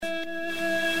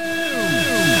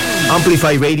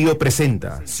Amplify Radio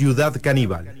presenta Ciudad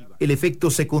Canibal, el efecto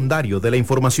secundario de la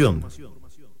información.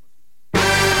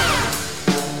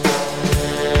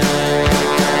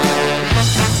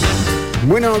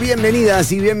 Bueno,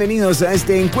 bienvenidas y bienvenidos a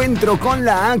este encuentro con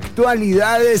la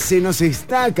actualidad. Se nos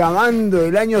está acabando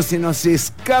el año, se nos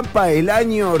escapa el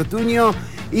año, Ortuño,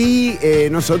 y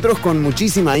nosotros con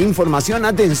muchísima información.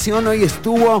 Atención, hoy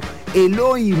estuvo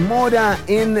Eloy Mora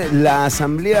en la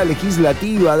Asamblea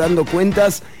Legislativa dando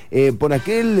cuentas por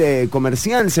aquel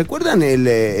comercial. ¿Se acuerdan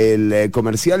el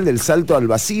comercial del salto al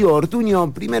vacío?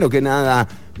 Ortuño, primero que nada,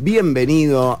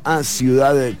 bienvenido a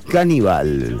Ciudad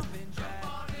Canibal.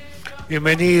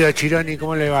 Bienvenido, Chironi,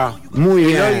 ¿cómo le va? Muy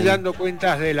bien. Eloy dando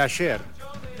cuentas del ayer.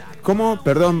 ¿Cómo?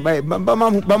 Perdón,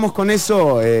 vamos con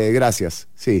eso, gracias.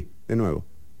 Sí, de nuevo.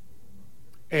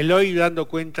 Eloy dando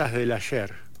cuentas del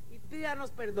ayer. Y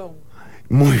pídanos perdón.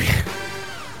 Muy bien.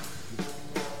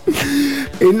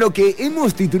 En lo que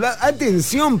hemos titulado,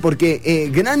 atención, porque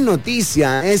gran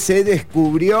noticia, se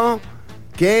descubrió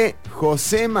que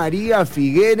José María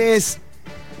Figueres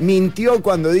mintió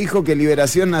cuando dijo que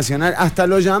Liberación Nacional, hasta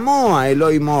lo llamó a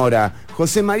Eloy Mora.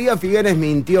 José María Figueres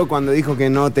mintió cuando dijo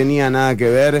que no tenía nada que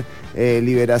ver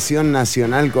Liberación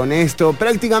Nacional con esto.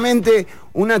 Prácticamente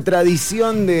una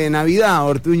tradición de Navidad,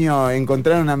 Ortuño,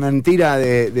 encontrar una mentira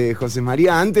de José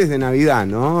María antes de Navidad,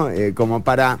 ¿no? Como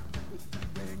para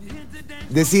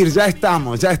decir, ya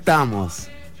estamos.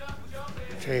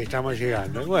 Sí, estamos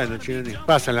llegando. Bueno, Chironi,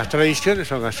 pasan, las tradiciones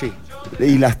son así.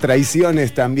 Y las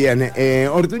traiciones también.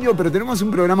 Ortuño, pero tenemos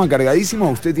un programa cargadísimo.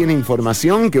 Usted tiene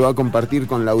información que va a compartir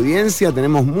con la audiencia.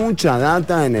 Tenemos mucha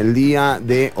data en el día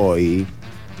de hoy.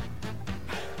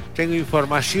 Tengo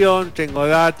información, tengo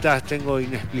datas, tengo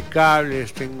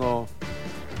inexplicables, tengo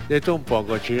de todo un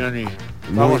poco, Chironi.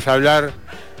 Vamos a hablar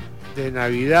de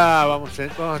Navidad, vamos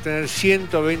a tener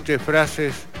 120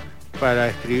 frases para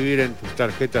escribir en tus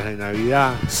tarjetas de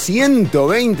Navidad.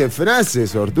 120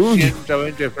 frases, Ortuño.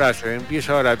 120 frases.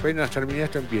 Empiezo ahora, apenas terminé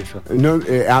esto empiezo. No,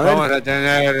 Te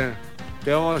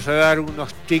vamos a dar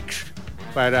unos tics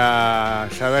para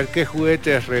saber qué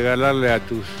juguetes regalarle a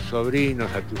tus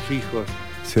sobrinos, a tus hijos,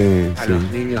 a los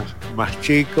niños más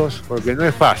chicos, porque no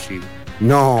es fácil.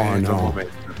 No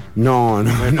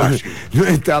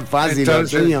está fácil.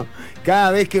 Entonces, Ortuño.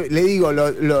 Cada vez que, le digo,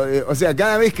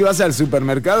 cada vez que vas al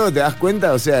supermercado te das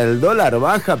cuenta, el dólar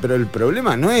baja, pero el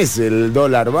problema no es el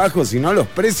dólar bajo, sino los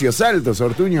precios altos,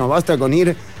 Ortuño. Basta con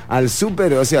ir al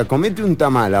súper, comete un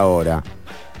tamal ahora.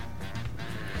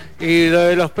 Y lo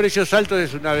de los precios altos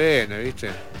es un ADN, ¿viste?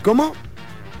 ¿Cómo?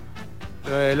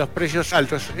 Lo de los precios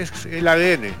altos es el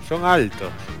ADN, son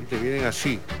altos, ¿viste? Vienen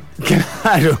así.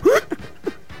 Claro.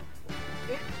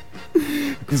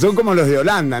 Son como los de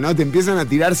Holanda, ¿no? Te empiezan a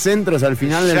tirar centros al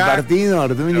final del partido,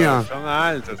 Ortuño. Son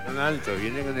altos,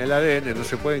 vienen en el ADN, no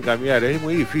se pueden cambiar, es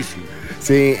muy difícil.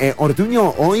 Sí,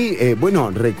 Ortuño, hoy,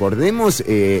 recordemos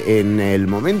en el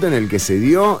momento en el que se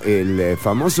dio el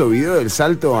famoso video del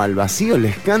salto al vacío, el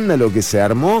escándalo que se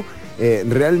armó,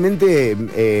 realmente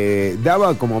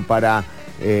daba como para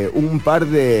un par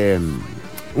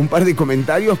de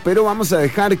comentarios, pero vamos a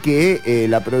dejar que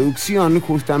la producción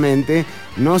justamente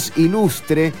nos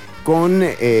ilustre con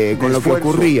lo que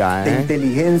ocurría. De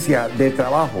inteligencia, de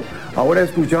trabajo. Ahora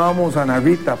escuchábamos a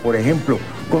Narita, por ejemplo,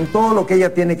 con todo lo que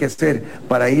ella tiene que hacer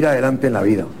para ir adelante en la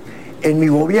vida. En mi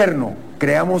gobierno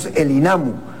creamos el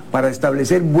INAMU para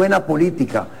establecer buena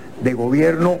política de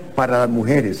gobierno para las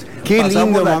mujeres. Qué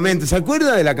lindo momento. ¿Se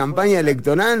acuerda de la campaña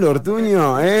electoral,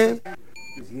 Ortuño?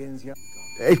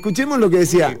 Escuchemos lo que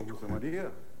decía. José María,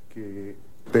 que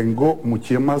tengo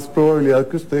mucha más probabilidad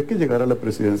que usted que llegar a la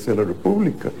presidencia de la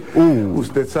República.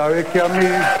 Usted sabe que a mí,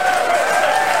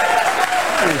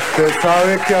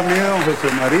 don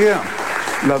José María,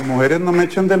 las mujeres no me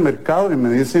echan del mercado y me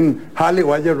dicen, jale,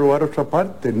 vaya a robar otra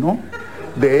parte, ¿no?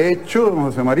 De hecho, don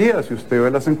José María, si usted ve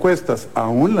las encuestas,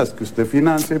 aún las que usted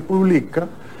financia y publica,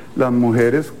 las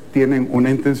mujeres tienen una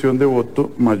intención de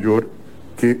voto mayor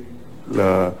que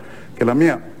la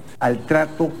mía. Al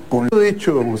trato con... De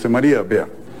hecho, don José María, vea.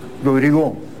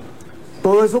 Rodrigo,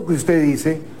 todo eso que usted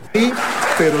dice... Sí,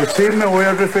 pero sí me voy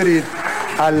a referir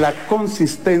a la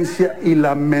consistencia y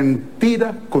la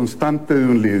mentira constante de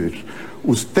un líder.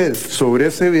 Usted, sobre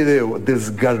ese video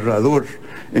desgarrador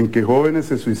en que jóvenes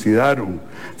se suicidaron,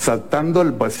 saltando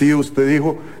al vacío, usted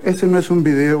dijo, ese no es un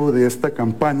video de esta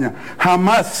campaña.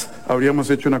 Jamás habríamos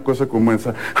hecho una cosa como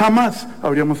esa. Jamás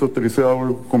habríamos autorizado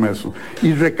algo como eso.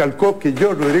 Y recalcó que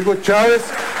yo, Rodrigo Chávez,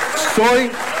 soy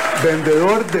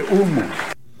vendedor de humo.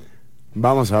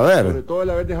 Vamos a ver. Sobre todo el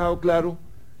haber dejado claro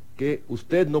que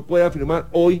usted no puede afirmar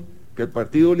hoy que el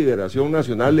Partido Liberación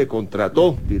Nacional le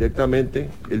contrató directamente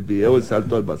el video del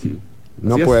salto al vacío.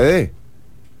 No puede.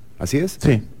 ¿Así es?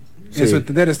 Sí. Sí. Eso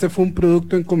entender, este fue un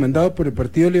producto encomendado por el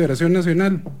Partido Liberación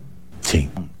Nacional. Sí.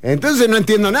 Entonces no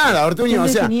entiendo nada, Ortuño, ¿Quién o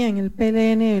sea, definía en el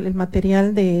PLN el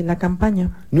material de la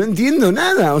campaña? no entiendo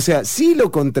nada, o sea, ¿sí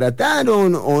lo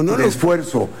contrataron o no de lo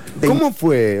esfuerzo. ¿Cómo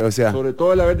fue? O sea, Sobre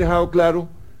todo el haber dejado claro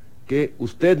que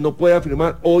usted no puede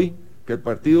afirmar hoy que el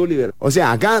Partido Liberación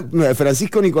acá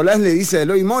Francisco Nicolás le dice a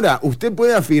Eloy Mora, usted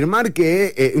puede afirmar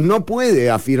que, no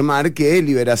puede afirmar que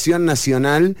Liberación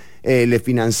Nacional le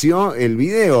financió el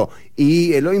video.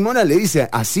 Y Eloy Mora le dice,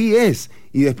 así es.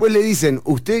 Y después le dicen,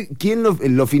 ¿usted quién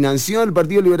lo financió el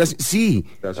Partido Liberación? Sí.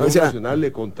 O sea, Nacional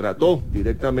le contrató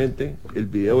directamente el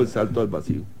video del salto al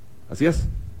vacío. Así es.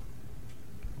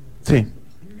 Sí.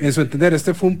 Eso entender,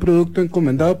 este fue un producto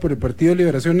encomendado por el Partido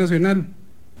Liberación Nacional.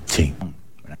 Sí.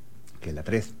 Que es la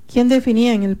 3. ¿Quién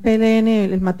definía en el PLN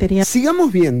el material?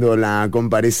 sigamos viendo la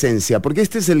comparecencia, porque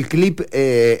este es el clip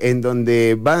en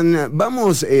donde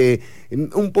vamos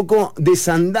un poco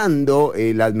desandando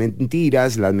las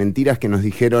mentiras que nos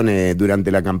dijeron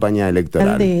durante la campaña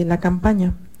electoral. De la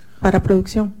campaña para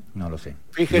producción. No lo sé.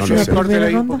 Fíjese, No lo sé. córtela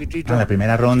ahí un ¿Ronda? poquitito. En la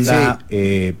primera ronda,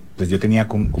 pues yo tenía Si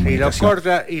lo comunicación.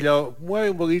 corta y lo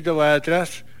mueve un poquito para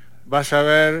atrás, vas a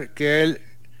ver que él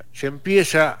se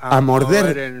empieza A morder.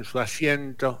 mover en su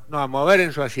asiento. No, a mover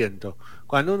en su asiento.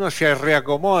 Cuando uno se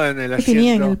reacomoda en el ¿Qué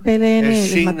tenía en asiento, el PLN es el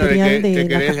signo de material que de te la querés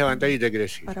campaña levantar y te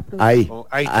querés ir. para producción?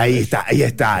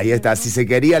 Ahí está. Si se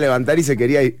quería levantar y se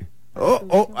quería ir.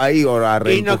 Ahí ahora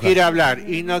Y no quiere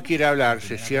hablar,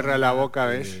 se cierra la boca,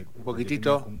 ¿ves? Un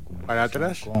poquitito para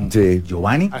atrás. Con Sí.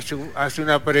 Giovanni. Hace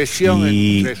una presión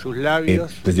Y, entre sus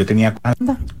labios. pues yo tenía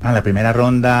en la primera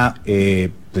ronda,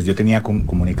 pues yo tenía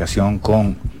comunicación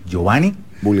con Giovanni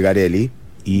Bulgarelli,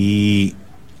 y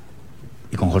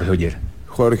con Jorge Oller.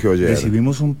 Jorge Oller.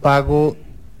 Recibimos un pago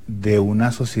de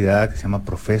una sociedad que se llama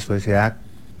Profeso S.A.,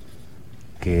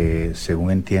 que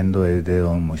según entiendo es de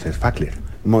don Moisés Fackler.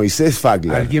 Moisés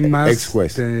Fackler, ¿Alguien más ex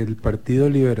juez. del Partido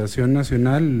Liberación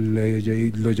Nacional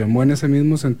lo llamó en ese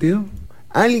mismo sentido?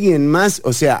 ¿Alguien más,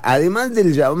 o sea, además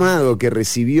del llamado que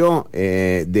recibió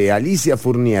de Alicia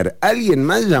Fournier, ¿alguien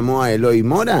más llamó a Eloy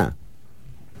Mora?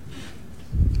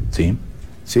 Sí.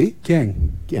 ¿Sí?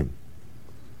 ¿Quién? ¿Quién?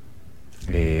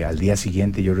 Al día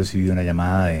siguiente yo recibí una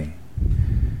llamada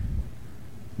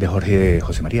de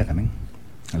José María también.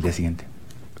 Al día siguiente.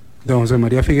 De José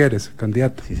María Figueres,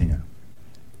 candidato. Sí, señor.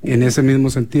 En ese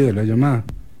mismo sentido, la llamada.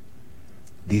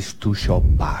 This too shall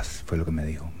pass, fue lo que me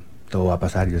dijo. Todo va a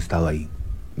pasar, yo he estado ahí.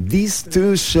 This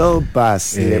too shall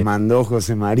pass, le mandó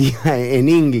José María en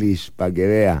English, para que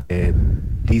vea.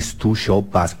 This too shall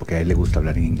pass, porque a él le gusta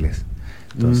hablar en inglés.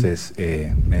 Entonces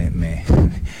me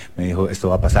dijo, esto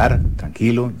va a pasar,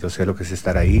 tranquilo, yo sé lo que es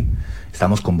estar ahí,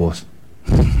 estamos con vos.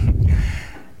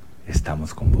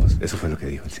 Estamos con vos, eso fue lo que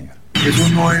dijo el señor. Eso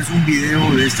no es un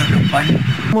video de esta campaña.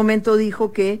 En un momento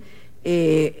dijo que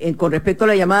con respecto a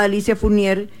la llamada de Alicia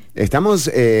Fournier, Estamos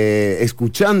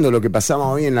escuchando lo que pasaba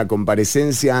hoy en la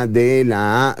comparecencia de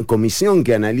la comisión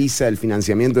que analiza el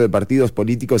financiamiento de partidos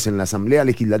políticos en la Asamblea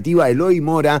Legislativa, Eloy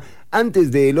Mora. Antes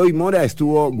de Eloy Mora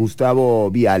estuvo Gustavo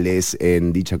Viales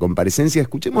en dicha comparecencia.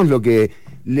 Escuchemos lo que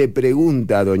le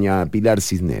pregunta doña Pilar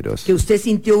Cisneros. que usted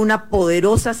sintió una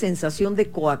poderosa sensación de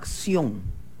coacción.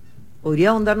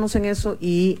 ¿Podría ahondarnos en eso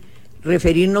y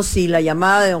referirnos si la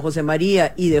llamada de don José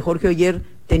María y de Jorge Oller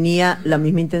tenía la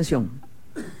misma intención?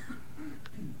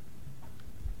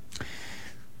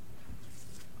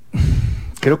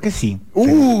 Creo que sí.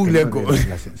 Tengo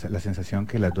La sensación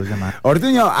que las dos llamadas...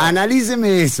 Ortuño,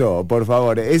 analíceme eso, por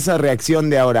favor, esa reacción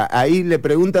de ahora. Ahí le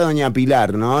pregunta doña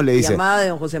Pilar, ¿no? Le La dice, llamada de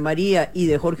don José María y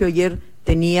de Jorge Oller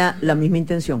tenía la misma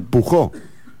intención. pujó.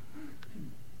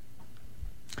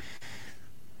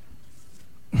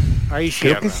 Ahí Creo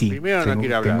cierra. que sí. Primero no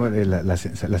quiere hablar. Tengo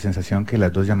la sensación que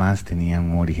las dos llamadas tenían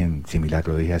un origen similar,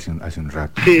 lo dije hace un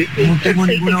rato. No tengo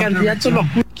ninguna otra reacción.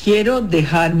 Quiero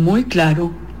dejar muy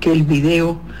claro que el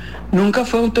video nunca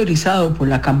fue autorizado por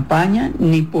la campaña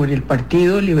ni por el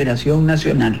Partido Liberación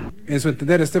Nacional. En su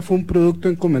entender, este fue un producto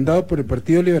encomendado por el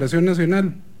Partido Liberación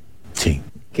Nacional. Sí.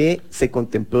 Que se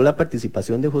contempló la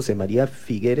participación de José María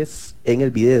Figueres en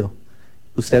el video.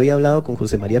 ¿Usted había hablado con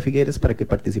José María Figueres para que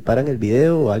participara en el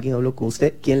video o alguien habló con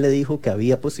usted? ¿Quién le dijo que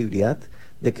había posibilidad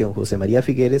de que don José María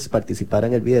Figueres participara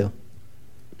en el video?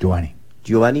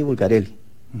 Giovanni Bulgarelli.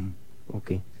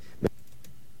 Ok.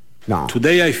 No.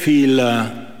 Today I feel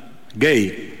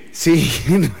gay Sí,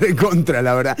 contra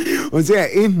la verdad. O sea,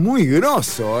 es muy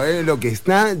grosso lo que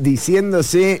está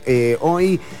diciéndose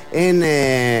hoy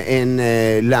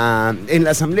en la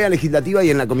Asamblea Legislativa y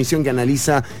en la comisión que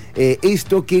analiza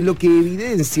esto, que lo que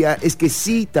evidencia es que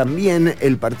sí, también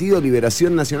el Partido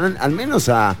Liberación Nacional, al menos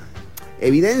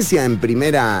evidencia en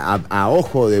primera a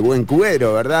ojo de buen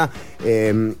cubero, ¿verdad?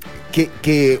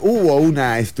 Que hubo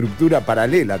una estructura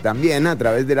paralela también a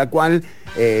través de la cual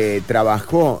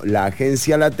trabajó la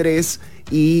agencia La 3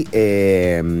 y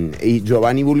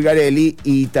Giovanni Bulgarelli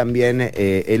y también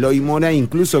Eloy Mora,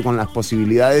 incluso con las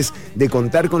posibilidades de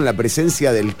contar con la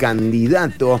presencia del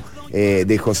candidato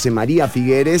de José María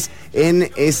Figueres en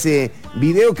ese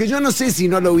video, que yo no sé si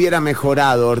no lo hubiera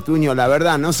mejorado, Ortuño, la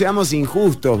verdad, no seamos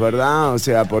injustos, ¿verdad? O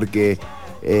sea, porque,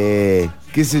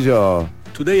 qué sé yo.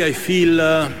 Today I feel...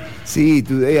 Sí,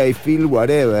 Today I Feel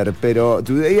whatever, pero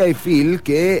Today I Feel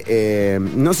que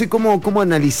no sé cómo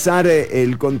analizar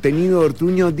el contenido,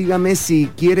 Ortuño. Dígame si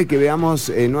quiere que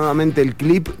veamos nuevamente el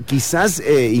clip, quizás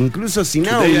incluso sin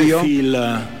Today audio. I feel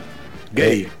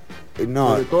gay.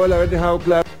 No. Sobre todo el haber dejado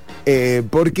claro.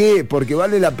 ¿Por qué? Porque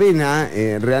vale la pena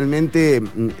realmente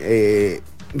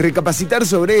recapacitar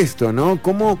sobre esto, ¿no?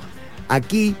 Cómo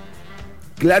aquí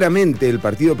claramente el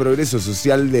Partido Progreso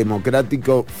Social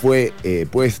Democrático fue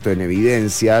puesto en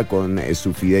evidencia con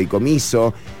su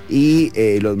fideicomiso y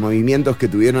los movimientos que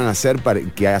tuvieron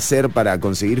que hacer para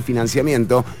conseguir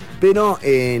financiamiento, pero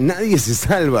nadie se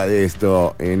salva de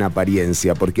esto en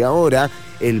apariencia, porque ahora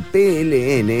el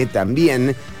PLN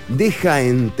también deja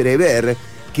entrever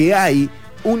que hay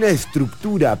una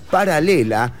estructura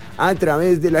paralela a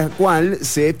través de la cual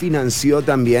se financió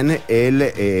también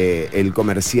el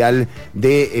comercial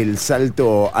de El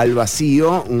Salto al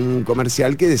Vacío, un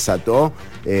comercial que desató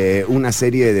una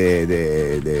serie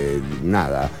de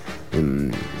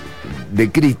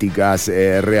críticas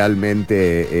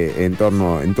realmente en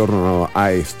torno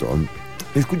a esto.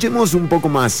 Escuchemos un poco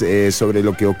más sobre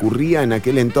lo que ocurría en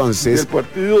aquel entonces. Del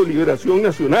Partido Liberación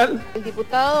Nacional. El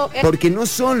diputado... Porque no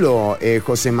solo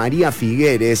José María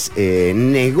Figueres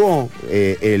negó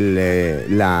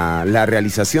la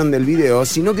realización del video,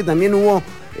 sino que también hubo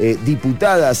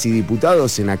diputadas y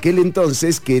diputados en aquel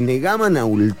entonces que negaban a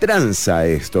ultranza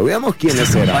esto. Veamos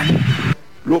quiénes eran.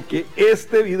 Lo que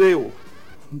este video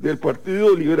del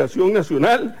Partido Liberación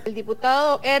Nacional. El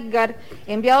diputado Edgar,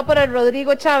 enviado por el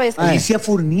Rodrigo Chávez. Alicia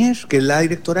Fournier, que es la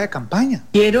directora de campaña.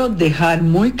 Quiero dejar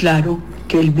muy claro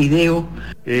que el video...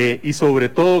 y sobre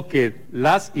todo que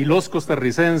las y los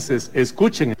costarricenses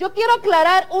escuchen. Yo quiero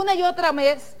aclarar una y otra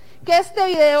vez que este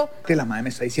video... Que la madre me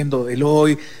está diciendo,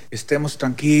 Eloy, estemos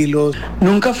tranquilos.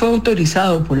 Nunca fue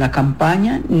autorizado por la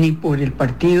campaña ni por el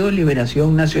Partido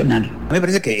Liberación Nacional. Me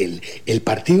parece que el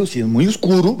partido, si es muy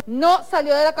oscuro... No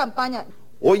salió de la campaña.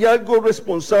 Hoy algo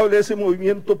responsable de ese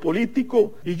movimiento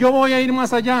político. Y yo voy a ir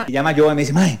más allá. Me llama yo y me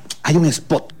dice, mae, hay un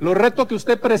spot. Lo reto que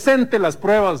usted presente las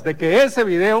pruebas de que ese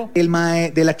video... El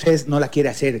mae de la 3 no la quiere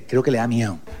hacer, creo que le da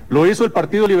miedo. Lo hizo el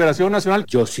Partido Liberación Nacional.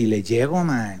 Yo sí le llego,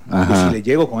 mae. Yo sí le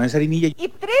llego con esa harinilla. Y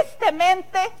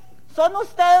tristemente son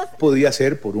ustedes... Podía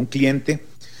ser por un cliente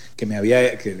que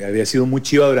había sido muy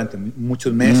chiva durante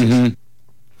muchos meses.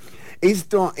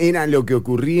 Esto era lo que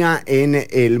ocurría en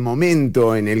el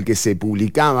momento en el que se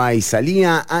publicaba y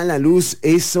salía a la luz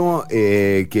eso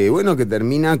que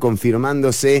termina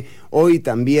confirmándose hoy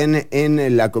también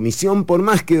en la comisión, por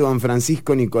más que don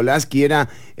Francisco Nicolás quiera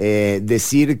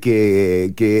decir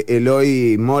que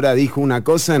Eloy Mora dijo una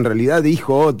cosa, en realidad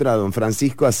dijo otra, don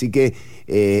Francisco, así que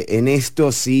en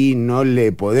esto sí no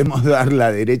le podemos dar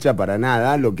la derecha para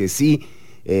nada. Lo que sí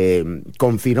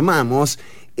confirmamos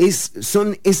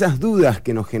son esas dudas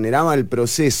que nos generaba el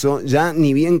proceso ya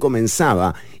ni bien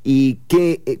comenzaba y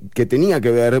que tenía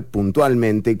que ver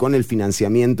puntualmente con el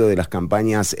financiamiento de las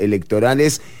campañas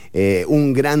electorales,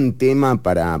 un gran tema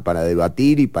para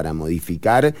debatir y para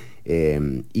modificar,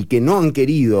 y que no han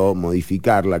querido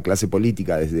modificar la clase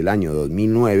política desde el año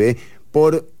 2009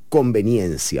 por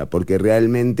conveniencia, porque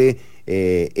realmente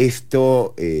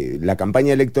la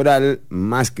campaña electoral,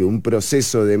 más que un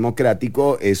proceso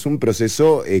democrático, es un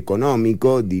proceso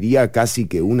económico, diría casi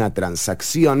que una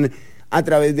transacción a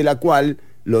través de la cual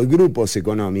los grupos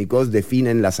económicos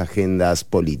definen las agendas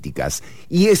políticas.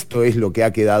 Y esto es lo que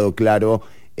ha quedado claro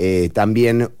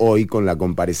también hoy con la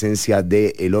comparecencia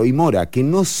de Eloy Mora, que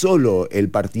no solo el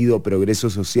Partido Progreso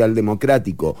Social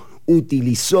Democrático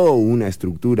utilizó una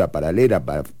estructura paralela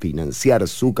para financiar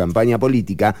su campaña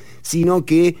política, sino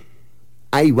que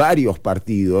hay varios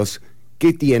partidos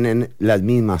que tienen las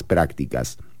mismas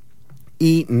prácticas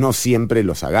y no siempre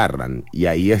los agarran, y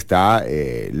ahí está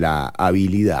la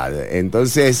habilidad.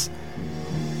 Entonces,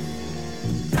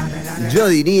 yo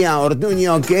diría,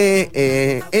 Ortuño,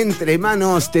 que entre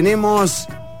manos tenemos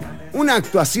una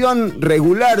actuación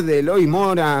regular de Eloy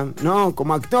Mora, ¿no?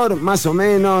 Como actor, más o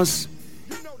menos.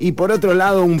 Y por otro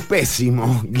lado, un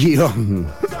pésimo guión.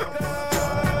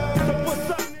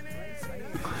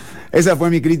 Esa fue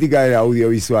mi crítica del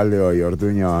audiovisual de hoy,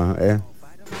 Ortuño.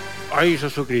 Ahí hizo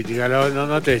su crítica,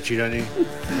 no te Chironi. No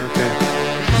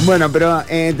te... Bueno, pero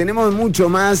tenemos mucho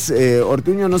más.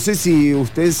 Ortuño, no sé si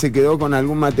usted se quedó con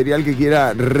algún material que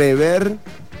quiera rever.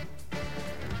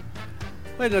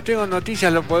 Bueno, tengo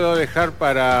noticias, lo puedo dejar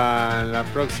para la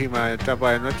próxima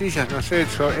etapa de noticias, no sé,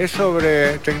 es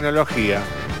sobre tecnología.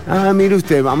 Ah, mire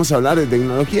usted, vamos a hablar de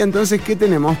tecnología, entonces, ¿qué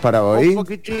tenemos para hoy? Un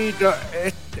poquitito,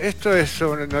 esto es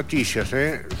sobre noticias,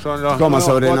 ¿eh? Son los ¿Cómo,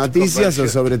 sobre noticias o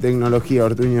sobre tecnología,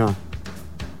 Ortuño?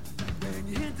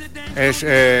 Es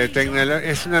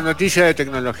una noticia de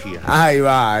tecnología. Ahí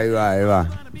va.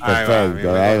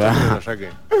 Perfecto, ahí va. Lo saqué.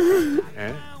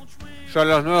 Son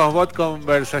los nuevos bots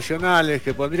conversacionales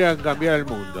que podrían cambiar el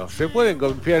mundo. ¿Se pueden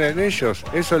confiar en ellos?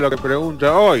 Eso es lo que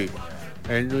pregunta hoy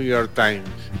el New York Times.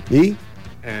 ¿Y?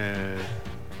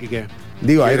 ¿Y qué?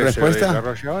 Digo, ¿hay respuesta? ¿Se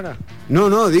desarrolla ahora?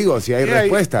 No, digo, si hay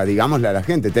respuesta, digámosle a la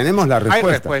gente. Tenemos la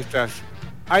respuesta.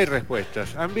 Hay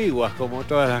respuestas, ambiguas como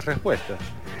todas las respuestas.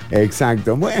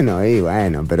 Exacto, bueno,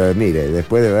 pero mire,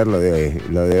 después de ver lo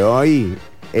de hoy,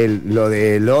 lo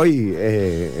de Eloy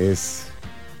es...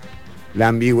 La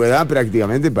ambigüedad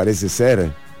prácticamente parece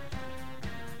ser,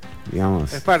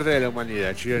 digamos... Es parte de la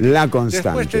humanidad, Chironi. La constante.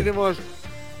 Después tenemos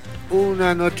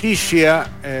una noticia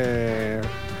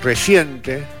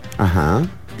reciente, ajá,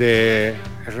 en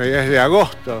realidad es de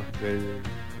agosto, del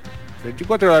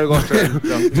 24 de agosto.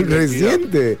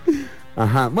 ¿Reciente?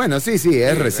 Ajá, bueno, sí,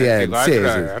 es reciente.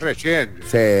 24, es reciente.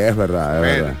 Sí, es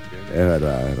verdad. Es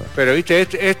verdad. Pero viste,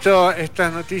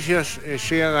 estas noticias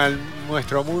llegan a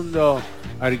nuestro mundo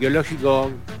arqueológico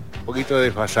un poquito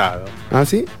desfasado. ¿Ah,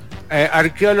 sí?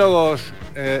 Arqueólogos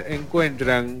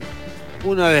encuentran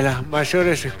una de las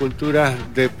mayores esculturas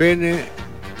de pene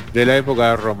de la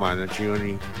época romana,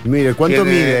 Chigoni. Mire, ¿cuánto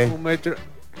mide? 1,5 metros.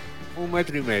 Un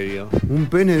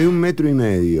pene de 1,5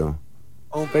 metros.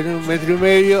 Un pene de 1,5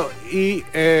 metros y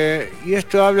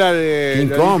esto habla de...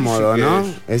 Incómodo, ¿no?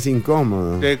 Es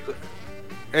incómodo.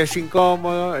 Es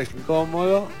incómodo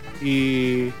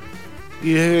y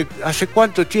desde hace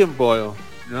cuánto tiempo,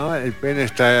 ¿no? El pene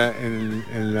está en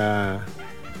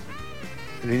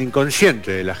el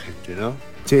inconsciente de la gente, ¿no?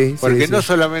 Sí. Porque no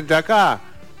solamente acá.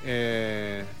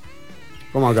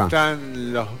 ¿Cómo acá?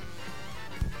 Están los...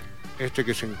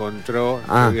 que se encontró,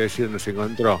 no voy a decir dónde se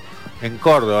encontró, en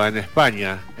Córdoba, en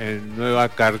España, en Nueva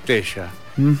Cartella.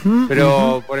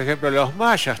 Pero, por ejemplo, los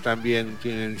mayas también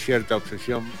tienen cierta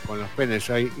obsesión con los penes.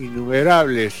 Hay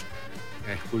innumerables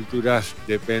esculturas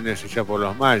de penes hechas por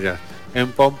los mayas.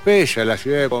 En Pompeya, la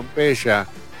ciudad de Pompeya,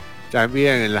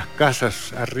 también en las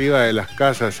casas, arriba de las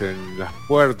casas, en las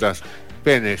puertas,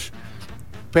 penes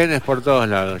por todos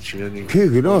lados, Chironi. Qué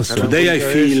grosso. Today I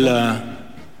feel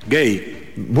gay.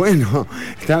 Bueno,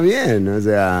 está bien, o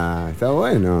sea, está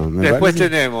bueno. Después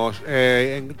tenemos,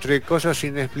 entre cosas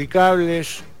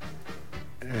inexplicables...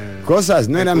 ¿Cosas?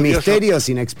 ¿No eran misterios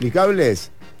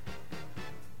inexplicables?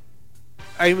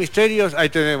 Hay misterios, ahí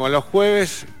tenemos, los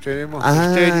jueves tenemos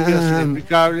misterios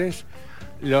inexplicables,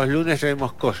 los lunes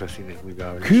tenemos cosas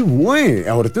inexplicables. ¡Qué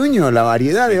bueno! Ortuño, la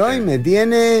variedad de hoy me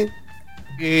tiene...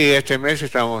 Y este mes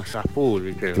estamos a full,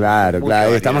 ¿viste? Claro,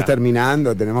 estamos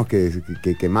terminando, tenemos que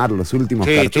quemar los últimos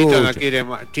cartuchos.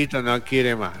 Tito no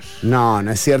quiere más. No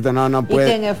es cierto, no puede.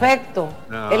 Y que en efecto,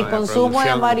 el consumo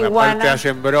de marihuana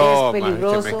hacen bromas, es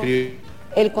peligroso.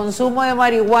 El consumo de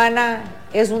marihuana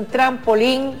es un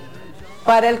trampolín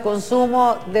para el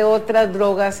consumo de otras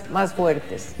drogas más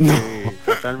fuertes. Sí,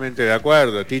 totalmente de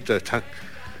acuerdo, Tito.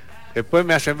 Después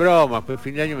me hacen bromas, pues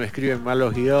fin de año me escriben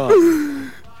malos guiones.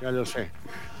 Ya lo sé.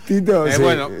 Tito,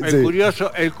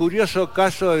 el curioso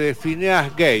caso de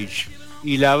Phineas Gage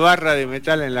y la barra de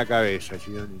metal en la cabeza,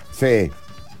 Chironi. Sí.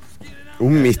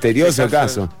 Un misterioso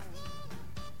caso.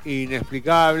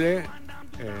 Inexplicable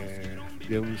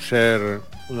de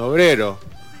un obrero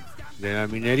de la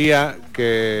minería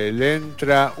que le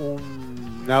entra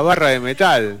una barra de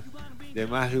metal de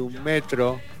más de 1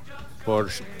 metro por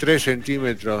 3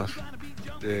 centímetros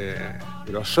de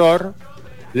grosor.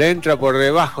 Le entra por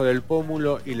debajo del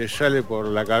pómulo y le sale por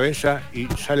la cabeza y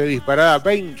sale disparada a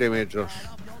 20 metros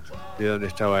de donde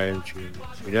estaba él.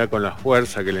 Mirá con la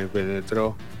fuerza que le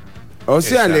penetró. O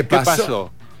sea, ¿Qué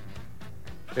pasó?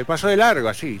 Le pasó de largo,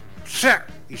 así.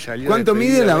 Y salió. ¿Cuánto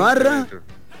mide la barra?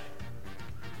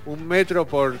 1 metro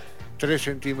por 3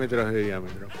 centímetros de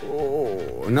diámetro.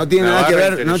 No tiene nada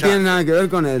que ver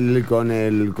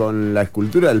con la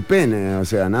escultura del pene, o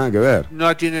sea, nada que ver.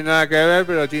 No tiene nada que ver,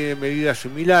 pero tiene medidas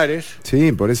similares.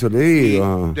 Sí, por eso le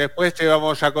digo. Y después te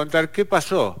vamos a contar qué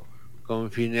pasó con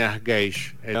Phineas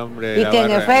Gage, el hombre de Y la que en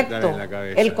barra de efecto, metal en la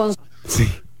cabeza. Sí.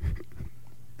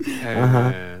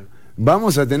 Ajá.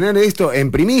 Vamos a tener esto en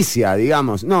primicia,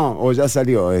 digamos. No, o ya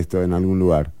salió esto en algún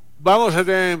lugar. Vamos a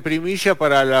tener en primicia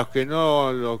para los que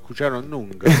no lo escucharon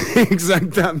nunca.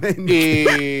 Exactamente.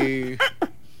 Y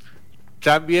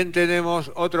también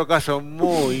tenemos otro caso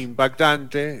muy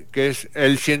impactante, que es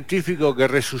el científico que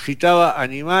resucitaba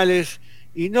animales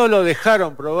y no lo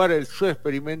dejaron probar su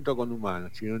experimento con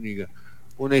humanos.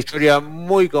 Una historia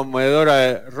muy conmovedora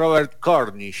de Robert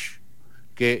Cornish,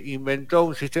 que inventó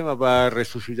un sistema para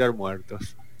resucitar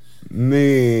muertos.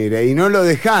 Mire, y no lo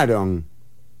dejaron.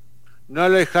 No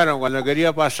lo dejaron, cuando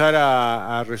quería pasar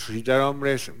a resucitar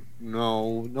hombres no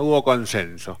hubo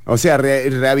consenso. O sea,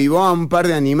 reavivó a un par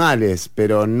de animales,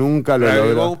 pero nunca lo logró.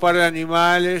 Reavivó a un par de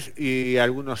animales y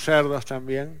algunos cerdos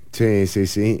también. Sí.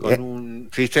 Con un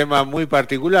sistema muy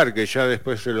particular que ya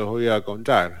después se los voy a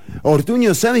contar.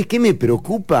 Ortuño, ¿sabes qué me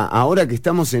preocupa ahora que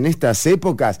estamos en estas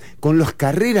épocas? Con las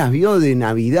carreras, ¿vio? De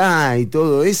Navidad y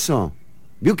todo eso.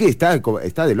 Vio que está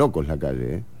de locos la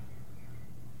calle, ¿eh?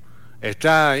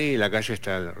 Está ahí, la calle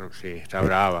está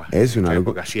brava. Es una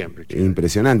época siempre. Chico.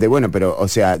 Impresionante. Bueno, pero, o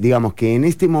sea, digamos que en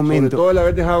este momento... Sobre todo el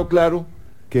haber dejado claro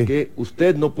que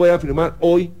usted no puede afirmar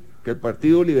hoy que el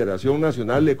Partido Liberación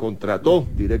Nacional le contrató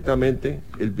directamente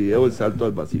el video del salto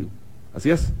al vacío.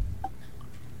 ¿Así es?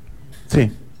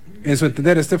 Sí. En su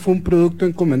entender, ¿este fue un producto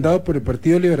encomendado por el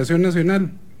Partido Liberación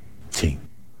Nacional? Sí.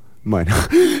 Bueno,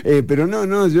 pero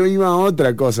no, yo iba a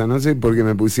otra cosa, no sé por qué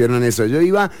me pusieron eso. Yo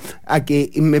iba a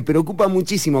que me preocupa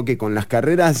muchísimo que con las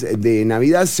carreras de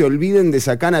Navidad se olviden de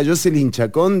sacar a Jocelyn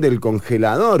Chacón del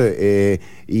congelador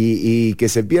y que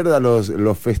se pierdan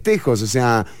los festejos. O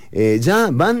sea, ya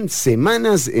van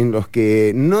semanas en los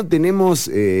que no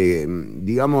tenemos,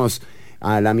 digamos,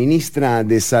 a la ministra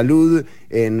de Salud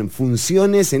en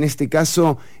funciones. En este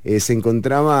caso se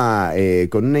encontraba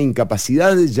con una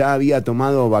incapacidad, ya había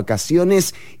tomado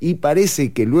vacaciones y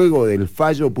parece que luego del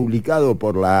fallo publicado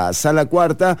por la Sala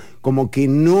Cuarta, como que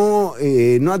no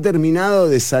ha terminado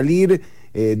de salir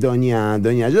doña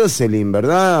Jocelyn,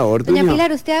 ¿verdad, Ortuño? Doña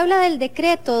Pilar, usted habla del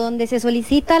decreto donde se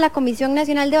solicita a la Comisión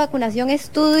Nacional de Vacunación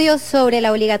estudios sobre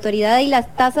la obligatoriedad y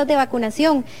las tasas de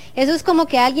vacunación. Eso es como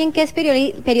que alguien que es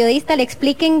periodista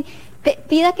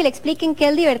pida que le expliquen qué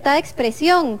es libertad de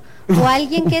expresión, o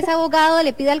alguien que es abogado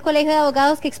le pida al Colegio de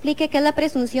Abogados que explique qué es la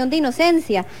presunción de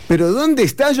inocencia. Pero ¿dónde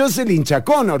está Jocelyn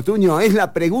Chacón, Ortuño? Es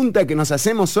la pregunta que nos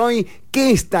hacemos hoy.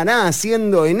 ¿Qué estará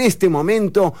haciendo en este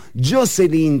momento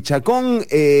Jocelyn Chacón?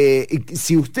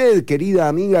 Si usted, querida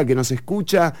amiga que nos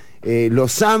escucha, lo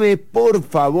sabe, por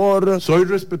favor... Soy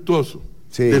respetuoso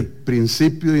del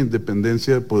principio de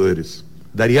independencia de poderes.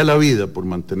 Daría la vida por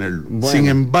mantenerlo. Bueno. Sin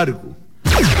embargo...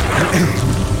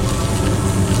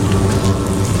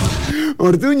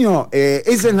 Ortuño,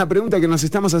 esa es la pregunta que nos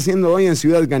estamos haciendo hoy en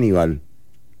Ciudad Canibal.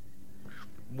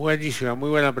 Buenísima, muy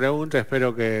buena pregunta.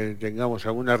 Espero que tengamos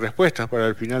algunas respuestas para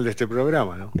el final de este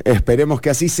programa, ¿no? Esperemos que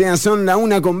así sea. Son la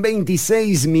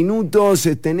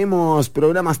 1:26. Tenemos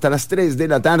programa hasta las 3 de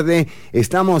la tarde.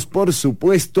 Estamos, por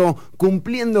supuesto,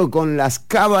 cumpliendo con las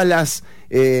cábalas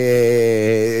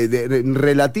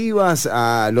relativas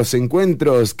a los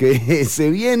encuentros que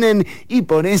se vienen, y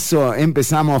por eso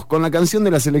empezamos con la canción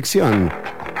de la selección.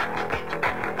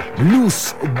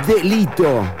 Luz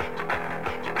Delito.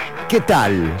 ¿Qué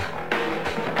tal?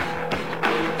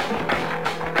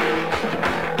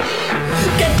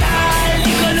 ¿Qué tal?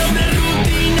 Dijo el hombre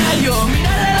rutinario.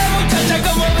 Mirar a la muchacha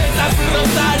como besa su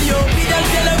rosario. Pide al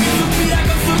cielo y suspira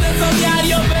con su rezo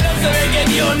diario, pero se ve que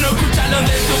Dios no escucha los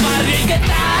de su barrio. ¿Y qué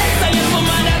tal? Salir a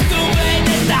fumar a tu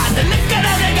veneta. Tenés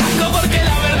cara de casco porque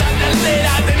la verdad te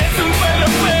altera. Tenés un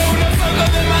pueblo feo, unos ojos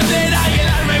de madera y el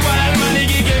alma igual al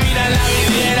maniquí que mira en la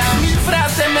vidriera. Mil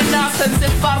frases me nacen,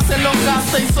 se esparcen los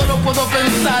gases y solo puedo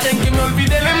pensar en que me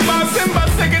olvide el envase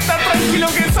que está tranquilo,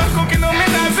 que es algo que no me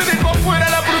nace. Dejo fuera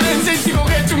la prudencia y sigo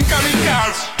hecho un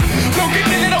kamikaze. Lo que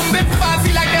genera un desfaz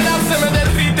y la cara se me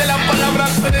derrite, las palabras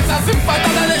se deshacen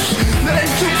patada de la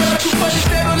enchufe, la chupa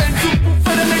entero, la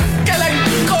enchufe de que la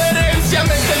incoherencia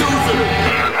me seduce.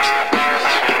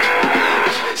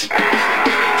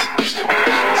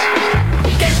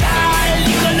 ¿Qué tal?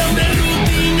 Dijo el hombre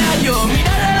rutinario.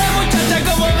 Mirar a la muchacha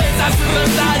como besa su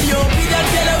rosario. Pide al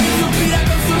cielo y suspira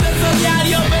con su rezo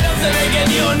diario, pero se ve que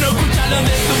Dios no escucha los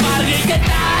de su barrio. ¿Y qué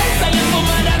tal? Salir a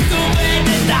fumar a tu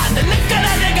veneta. Tenés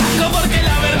cara de casco porque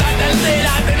la verdad te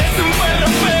altera. Tenés un pueblo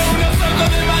feo, unos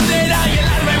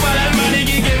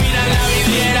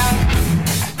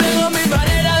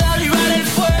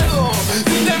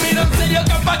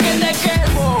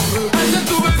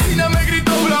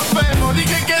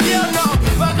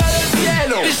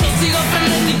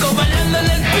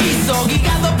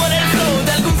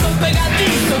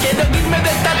quiero irme de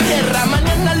esta tierra.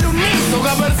 Mañana al unísono,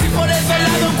 a ver si por ese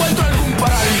lado encuentro algún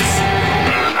paraíso.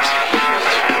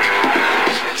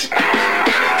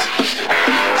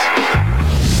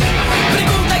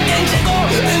 Pregunta quién llegó,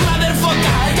 el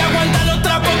motherfucker, que aguanta los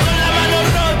trapos con la mano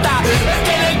rota. Es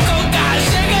que le coca,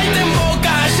 llega y te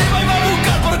emboca, lleva y va a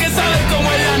buscar porque sabe cómo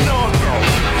es la nota.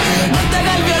 No te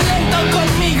hagas el violento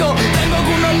conmigo, tengo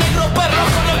algunos negros perros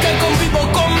con los que convivo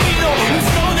conmigo. Un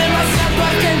flow demasiado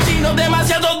argentino,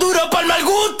 demasiado duro para el mal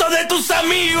gusto de tus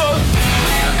amigos.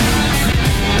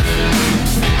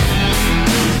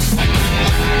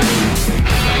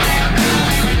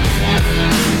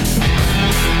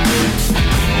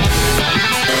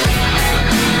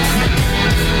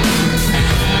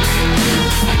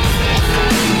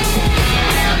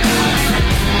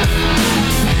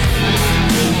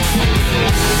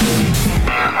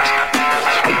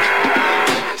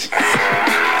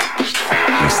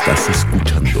 Estás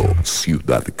escuchando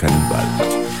Ciudad Canibal.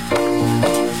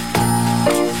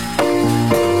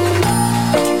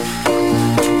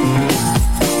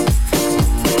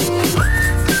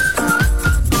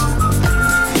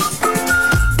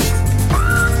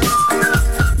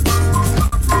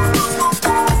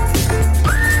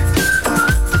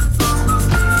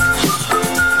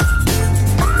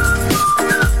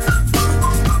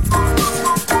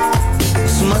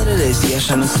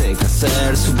 Ya no sé qué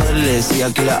hacer, su padre le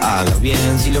decía que la haga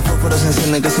bien. Si los fósforos se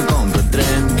encienden que se compre el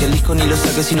tren, que el disco ni lo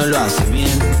saque si no lo hace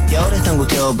bien. Y ahora está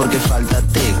angustiado porque falta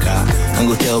teca,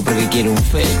 angustiado porque quiere un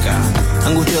feca,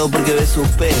 angustiado porque ve sus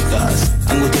pecas,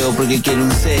 angustiado porque quiere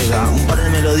un Sega. Un par de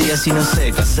melodías y no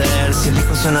sé qué hacer, si el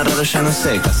disco suena raro ya no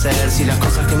sé qué hacer. Si las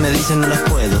cosas que me dicen no las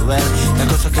puedo ver, las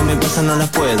cosas que me pasan no las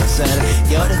puedo hacer.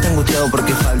 Y ahora está angustiado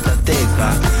porque falta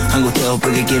teca, angustiado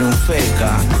porque quiere un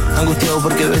feca, angustiado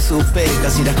porque ve sus pecas.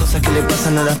 Y las cosas que le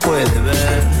pasan no las puede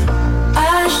ver.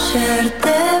 Ayer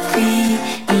te vi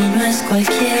y no es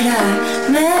cualquiera.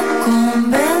 Me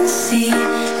convencí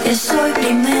que soy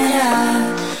primera.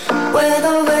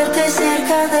 Puedo verte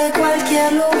cerca de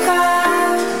cualquier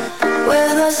lugar.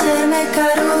 Puedo hacerme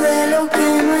cargo de lo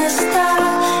que no está.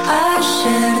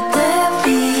 Ayer te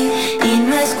vi y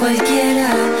no es cualquiera.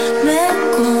 Me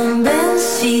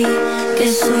convencí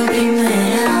que soy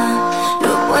primera.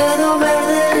 Lo puedo ver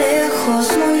de lejos,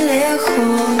 muy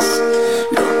lejos.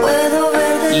 Lo puedo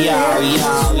ver de lejos.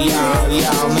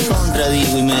 Me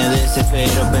contradigo y me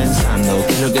desespero pensando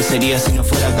qué es lo que sería si no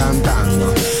fuera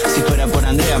cantando. Si fuera por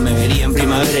Andrea me vería en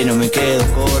primavera y no me quedo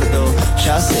corto.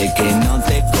 Ya sé que no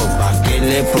te copa que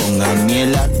le pongan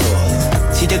miel a todo.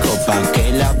 Si te copa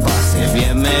que la pases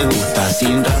bien me gusta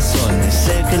sin razones.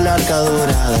 Sé que la arca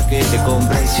dorada que te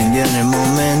compré se hundió en el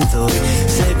momento. Y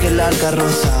sé que la arca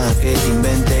rosada que te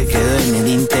inventé quedó en el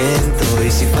intento.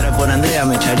 Y si fuera por Andrea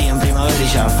me echaría en primavera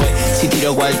y ya fue. Si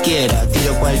tiro cualquiera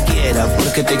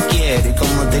porque te quiero y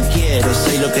como te quiero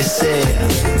soy lo que sea.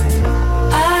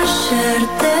 Ayer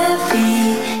te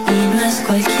vi y no es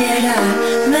cualquiera.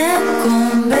 Me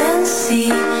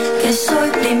convencí que soy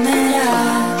primera.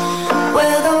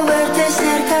 Puedo verte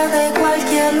cerca de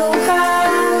cualquier lugar.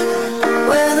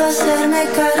 Puedo hacerme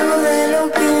cargo de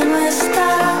lo que no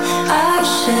está.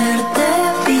 Ayer te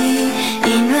vi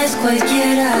y no es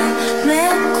cualquiera. Me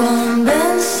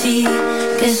convencí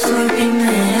que soy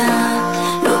primera.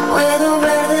 Lo puedo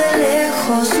ver de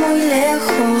lejos, muy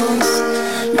lejos.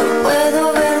 Lo puedo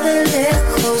ver de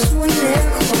lejos, muy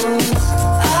lejos.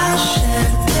 Ayer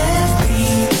te vi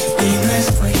y no es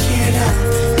cualquiera.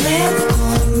 Me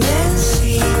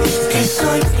convencí que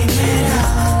soy primera.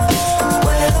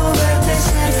 Puedo verte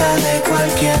cerca de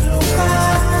cualquier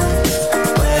lugar.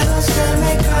 Puedo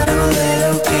hacerme cargo de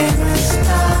lo que no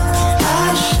está.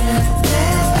 Ayer te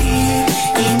vi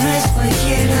y no es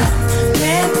cualquiera.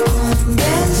 Me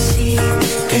convencí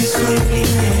que soy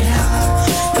primera.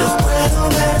 Lo puedo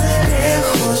ver de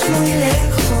lejos, muy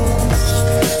lejos.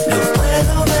 Lo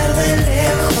puedo ver de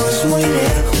lejos, muy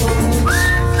lejos.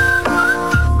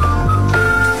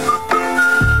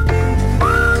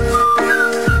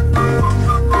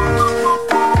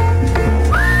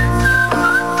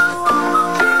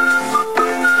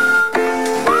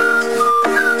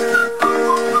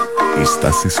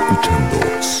 Estás escuchando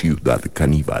Ciudad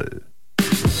Canibal.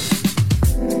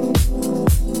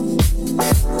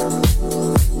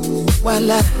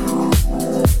 Voila.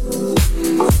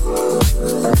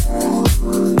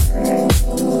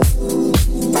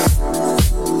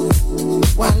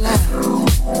 Voila.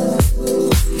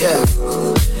 Yeah.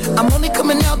 I'm only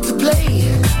coming out to play.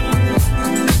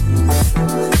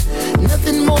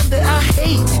 Nothing more that I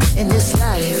hate in this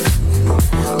life.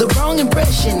 The wrong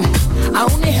impression, I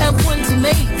only have one to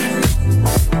make.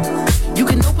 You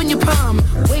can open your palm,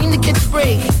 waiting to catch a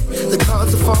break.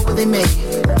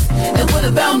 And what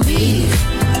about me?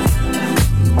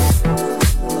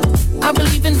 I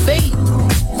believe in fate.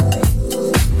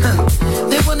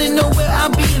 They wanna know where I'll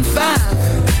be in 5.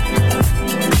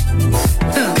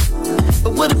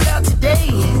 But what about today?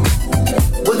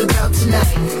 What about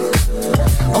tonight?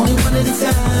 Only one at a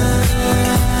time.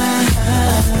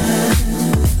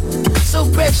 So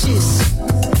precious.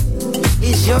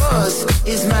 It's yours,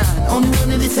 it's mine. Only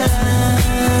one at a time.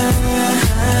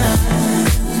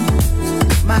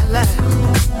 My life.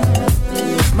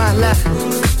 My life.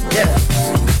 Yeah.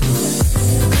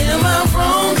 Am I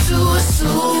wrong to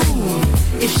assume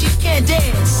if she can't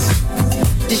dance,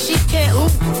 then she can't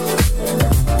ooh?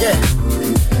 Yeah.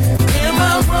 Am I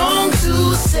wrong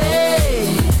to say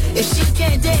if she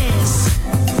can't dance,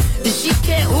 then she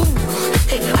can't ooh?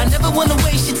 Hey, I never wanna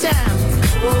waste your time.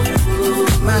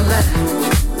 My life,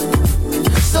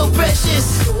 so precious.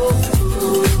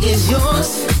 Is yours,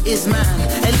 is mine.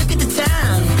 And look at the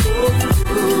time.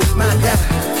 My God.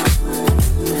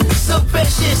 So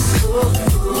precious,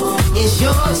 is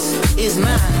yours, is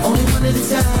mine. Only one at a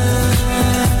time.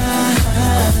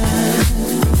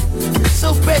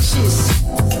 So precious,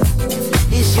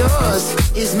 is yours,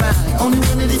 is mine. Only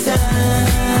one at a time.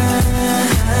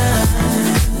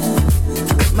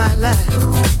 My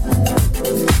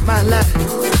life,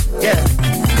 yeah.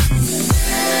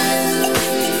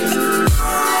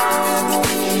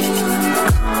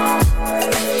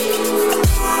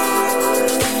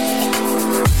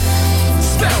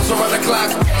 Around the clock,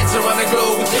 dance around the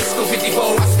globe with disco 54.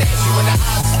 I stash you in the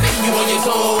eyes, spin you on your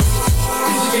toes.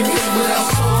 Music and music without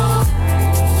soul.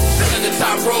 Still in the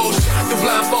top row, shine through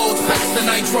blindfolds, pass the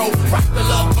nitro, rock the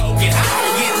love boat, get high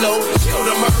and get low, chill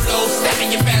the Murlow, step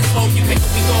in your fast mode, you pick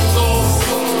we gon' go.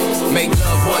 Make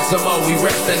love once more, we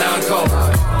rest and encore. Do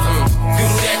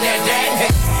that,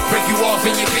 hey. Break you off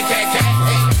and you pick that cat,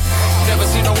 hey. Never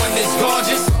seen no one this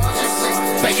gorgeous.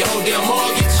 Pay your whole damn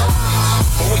mortgage.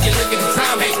 But when you look at the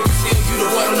time, hey, still you the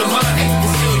one on the mind, hey,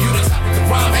 still you the top of the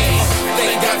prime, hey.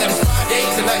 Thank God them spy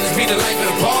days tonight, let's be the life of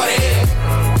the party.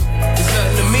 It's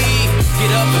nothing to me,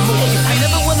 get up and move. I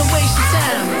never wanna waste your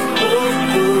time.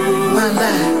 My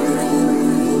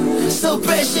life, so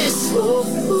precious.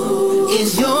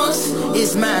 Is yours,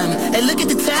 is mine. And look at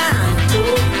the time.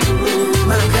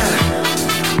 My God,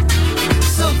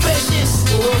 so precious.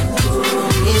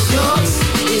 Is yours,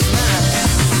 is mine.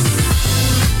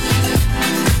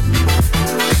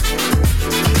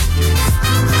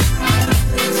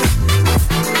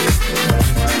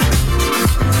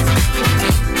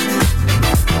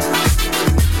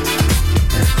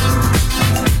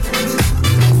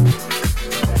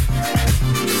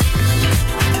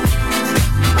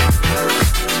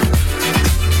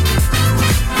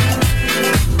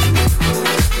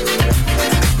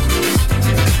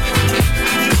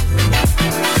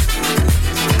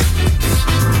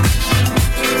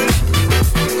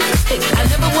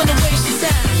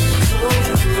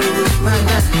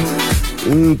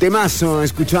 Un temazo,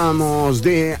 escuchábamos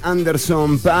de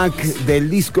Anderson .Paak del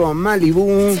disco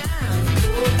Malibu.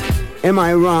 Am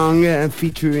I Wrong?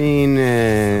 Featuring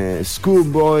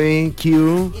Schoolboy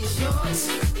Q.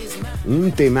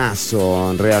 Un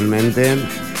temazo realmente.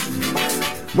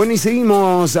 Bueno, y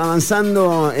seguimos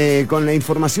avanzando con la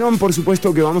información. Por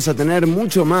supuesto que vamos a tener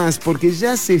mucho más porque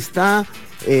ya se está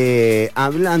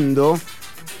hablando.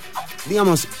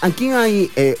 Digamos, aquí hay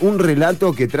un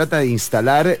relato que trata de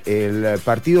instalar el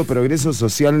Partido Progreso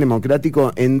Social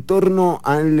Democrático en torno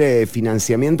al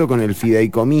financiamiento con el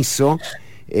fideicomiso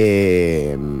de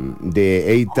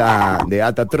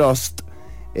Ata Trust,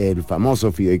 el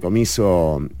famoso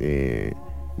fideicomiso de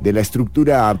la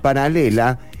estructura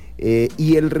paralela,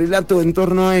 y el relato en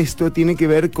torno a esto tiene que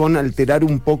ver con alterar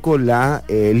un poco la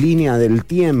línea del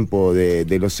tiempo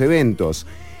de los eventos.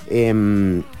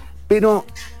 Pero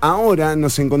ahora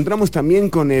nos encontramos también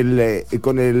con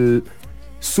el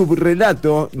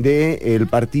subrelato del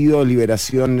Partido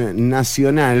Liberación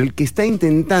Nacional, que está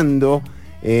intentando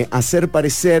hacer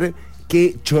parecer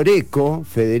que Choreco,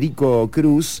 Federico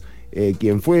Cruz,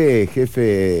 quien fue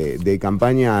jefe de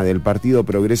campaña del Partido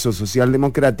Progreso Social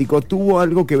Democrático, tuvo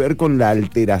algo que ver con la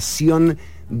alteración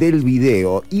del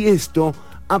video. Y esto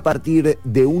a partir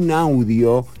de un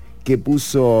audio que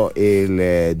puso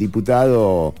el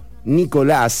diputado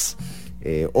Nicolás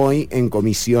hoy en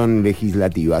comisión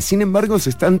legislativa. Sin embargo, se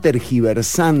están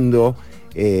tergiversando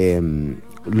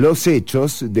los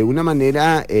hechos de una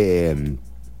manera,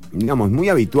 digamos, muy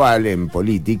habitual en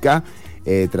política,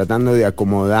 tratando de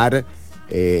acomodar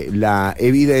la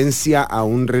evidencia a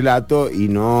un relato y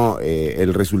no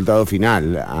el resultado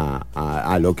final,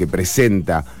 a lo que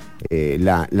presenta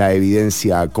la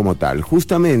evidencia como tal.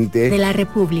 Justamente... De la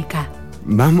República.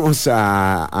 Vamos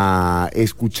a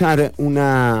escuchar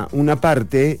una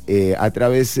parte a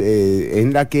través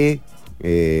en la que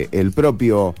el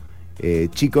propio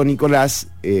chico Nicolás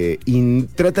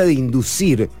trata de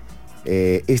inducir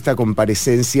esta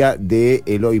comparecencia de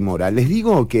Eloy Mora. Les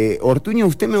digo que, Ortuño,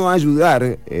 usted me va a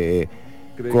ayudar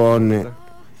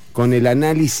con el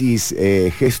análisis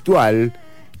gestual,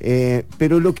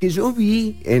 pero lo que yo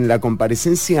vi en la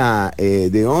comparecencia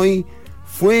de hoy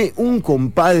fue un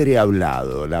compadre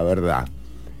hablado, la verdad.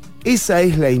 Esa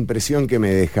es la impresión que me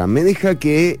deja. Me deja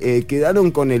que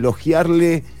quedaron con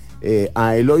elogiarle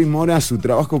a Eloy Mora su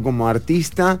trabajo como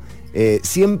artista,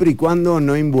 siempre y cuando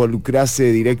no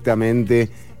involucrase directamente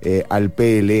al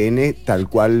PLN, tal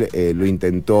cual lo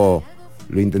intentó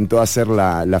hacer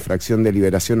la fracción de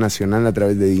Liberación Nacional a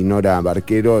través de Dinora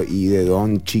Barquero y de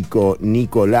don Chico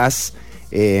Nicolás.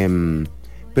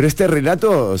 Pero este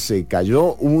relato se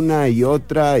cayó una y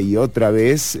otra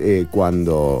vez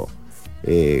cuando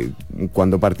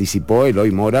participó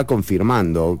Eloy Mora,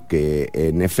 confirmando que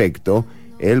en efecto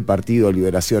el Partido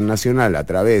Liberación Nacional, a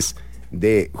través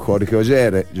de Jorge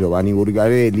Oller, Giovanni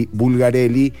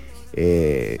Bulgarelli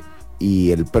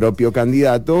y el propio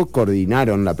candidato,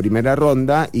 coordinaron la primera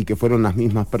ronda y que fueron las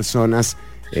mismas personas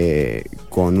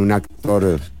con un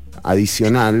actor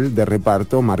adicional de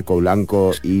reparto, Marco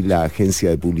Blanco, y la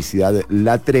agencia de publicidad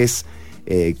La 3,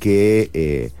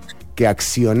 que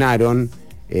accionaron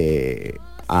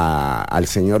al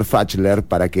señor Fachler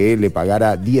para que le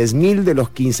pagara 10.000 de los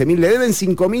 15.000. Le deben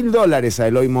 $5.000 a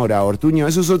Eloy Mora, Ortuño.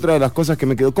 Eso es otra de las cosas que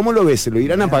me quedó. ¿Cómo lo ves? ¿Se lo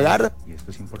irán a pagar? Y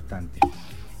esto es importante.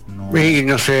 Y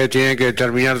no se tiene que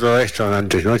terminar todo esto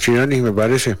antes, ¿no, Chironi? Me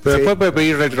parece. Pero Sí. después puede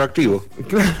pedir retroactivo.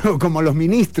 Claro, como los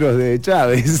ministros de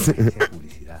Chávez.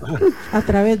 A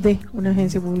través de una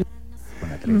agencia pública. Con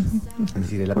la 3. Es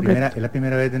decir, es la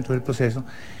primera vez dentro del proceso,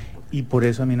 y por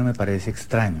eso a mí no me parece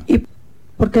extraño. ¿Y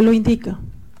por qué lo indica?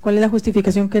 ¿Cuál es la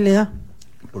justificación que le da?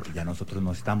 Porque ya nosotros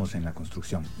no estamos en la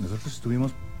construcción. Nosotros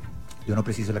estuvimos, yo no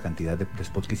preciso la cantidad de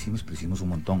spots que hicimos, pero hicimos un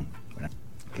montón, ¿verdad?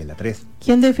 Que es la 3.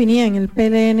 ¿Quién definía en el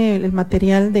PLN el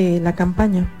material de la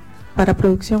campaña para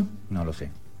producción? No lo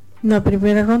sé. ¿La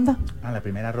primera ronda? La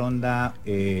primera ronda,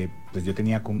 pues yo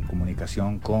tenía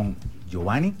comunicación con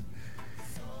Giovanni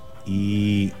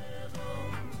y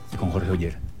con Jorge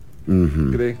Oller.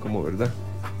 Cree como verdad.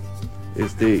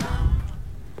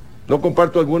 No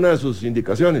comparto alguna de sus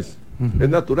indicaciones. Es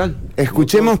natural.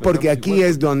 Escuchemos, porque aquí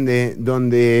es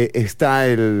donde está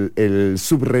el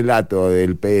subrelato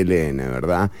del PLN,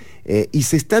 ¿verdad? Y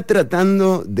se está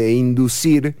tratando de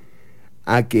inducir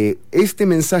a que este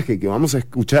mensaje que vamos a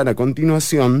escuchar a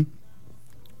continuación,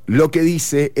 lo que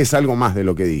dice es algo más de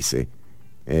lo que dice.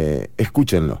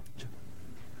 Escúchenlo.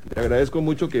 Le agradezco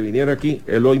mucho que viniera aquí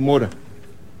Eloy Mora,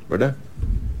 ¿verdad?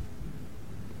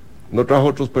 No trajo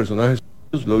otros personajes,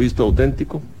 lo he visto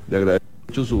auténtico. Le agradezco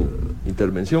mucho su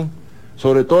intervención,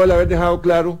 sobre todo el haber dejado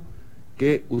claro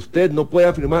que usted no puede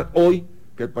afirmar hoy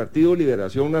que el Partido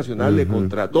Liberación Nacional le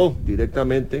contrató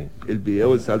directamente el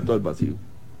video del salto al vacío.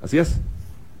 ¿Así es?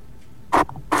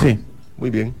 Sí. Muy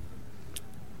bien.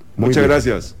 Muy Muchas bien.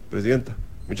 gracias, presidenta.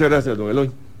 Muchas gracias, don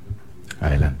Eloy.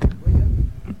 Adelante.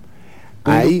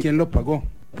 Ahí, ¿quién lo pagó?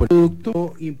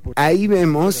 Producto ahí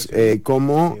vemos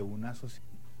cómo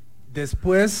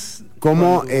después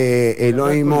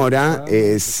Eloy Mora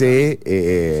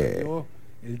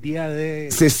el día de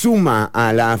se suma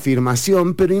a la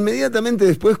afirmación, pero inmediatamente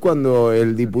después, cuando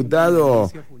el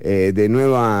diputado de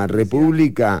Nueva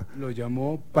República lo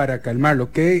llamó para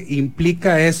calmarlo. ¿Qué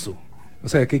implica eso? O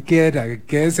sea, ¿qué quiera?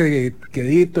 ¿Que ese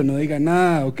quedito no diga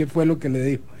nada? ¿O qué fue lo que le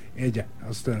dijo ella a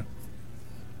usted?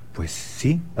 Pues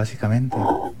sí, básicamente.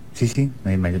 Sí,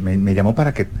 me llamó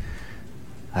para que,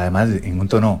 además, en un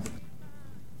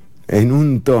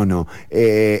tono.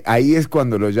 Ahí es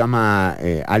cuando lo llama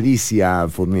Alicia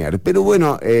Fournier. Pero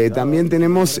bueno, también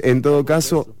tenemos, en todo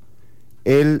caso,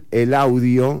 el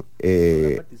audio.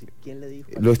 ¿Quién le dijo?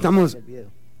 Lo estamos...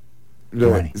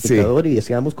 Sí. Y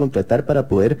deseamos contratar para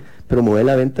poder promover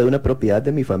la venta de una propiedad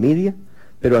de mi familia,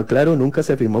 pero aclaro, nunca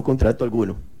se firmó contrato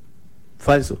alguno.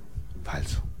 Falso.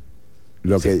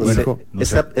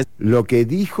 Lo que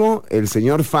dijo el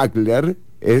señor Fachler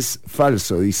es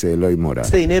falso, dice Eloy Mora.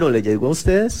 Este dinero le llegó a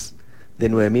ustedes de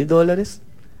 $9,000,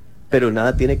 pero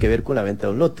nada tiene que ver con la venta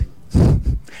de un lote.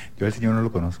 Yo al señor no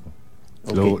lo conozco.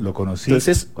 Okay. Lo conocí.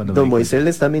 Entonces, cuando don Moisés le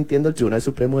está mintiendo al Tribunal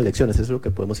Supremo de Elecciones. Eso es lo que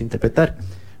podemos interpretar.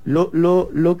 Lo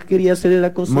que quería hacer en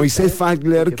la consulta... Moisés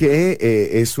Fachler, que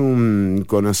es un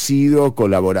conocido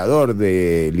colaborador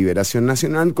de Liberación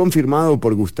Nacional, confirmado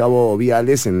por Gustavo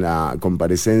Viales en la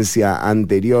comparecencia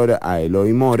anterior a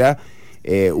Eloy Mora.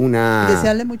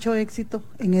 Desearle mucho éxito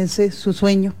en ese su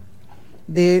sueño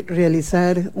de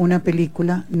realizar una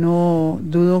película. No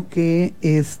dudo que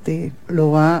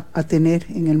lo va a tener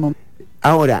en el momento.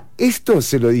 Ahora, esto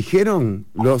se lo dijeron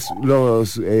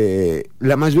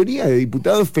la mayoría de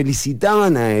diputados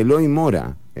felicitaban a Eloy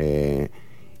Mora.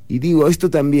 Y digo, esto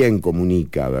también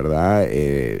comunica, ¿verdad?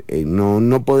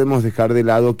 No podemos dejar de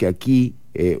lado que aquí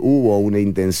hubo una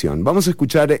intención. Vamos a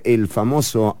escuchar el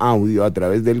famoso audio a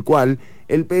través del cual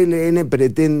el PLN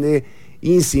pretende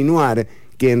insinuar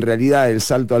que en realidad el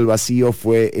salto al vacío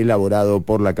fue elaborado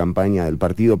por la campaña del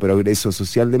Partido Progreso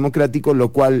Social Democrático, lo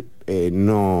cual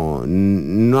no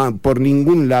por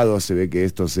ningún lado se ve que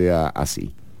esto sea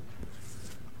así.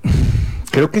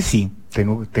 Creo que sí.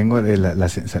 Tengo la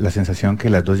sensación que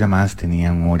las dos llamadas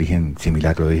tenían un origen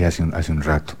similar, lo dije hace un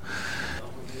rato.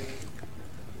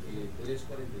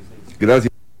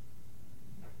 Gracias.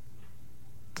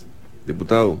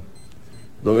 Diputado.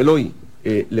 Don Eloy,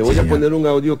 le voy a poner un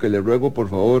audio que le ruego, por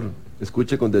favor,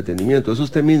 escuche con detenimiento. Es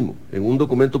usted mismo, en un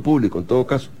documento público, en todo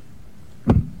caso.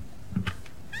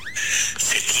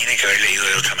 Se tiene que haber leído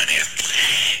de otra manera.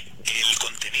 El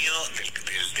contenido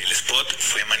del spot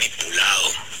fue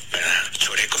manipulado, ¿verdad?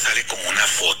 Choreco sale con una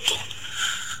foto.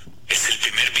 Es el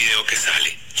primer video que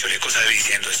sale. Choreco sale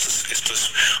diciendo esto es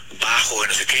bajo,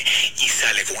 no sé qué, y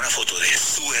sale con una foto de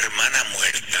su hermana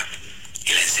muerta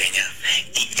y la enseña.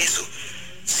 Y eso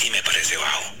sí me parece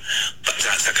bajo.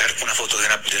 Sacar una foto de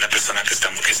una persona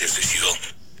que se suicidó.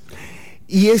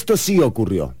 Y esto sí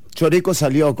ocurrió. Choreco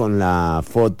salió con la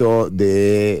foto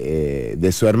de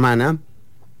su hermana.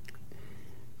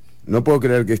 No puedo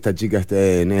creer que esta chica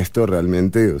esté en esto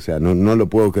realmente, o sea, no lo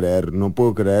puedo creer. No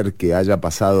puedo creer que haya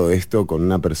pasado esto con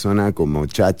una persona como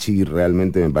Chachi.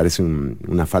 Realmente me parece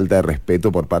una falta de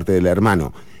respeto por parte del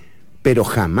hermano. Pero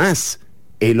jamás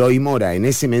Eloy Mora en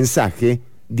ese mensaje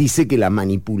dice que la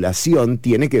manipulación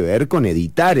tiene que ver con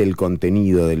editar el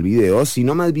contenido del video,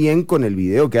 sino más bien con el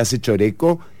video que hace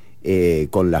Choreco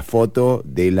con la foto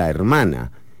de la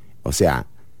hermana. O sea,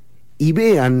 y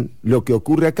vean lo que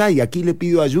ocurre acá, y aquí le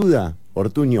pido ayuda,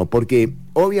 Ortuño, porque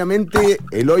obviamente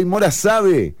Eloy Mora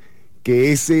sabe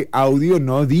que ese audio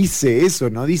no dice eso,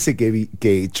 no dice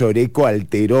que Choreco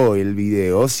alteró el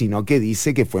video, sino que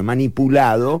dice que fue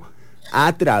manipulado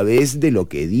a través de lo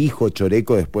que dijo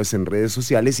Choreco después en redes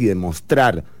sociales y de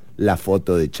mostrar la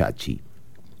foto de Chachi.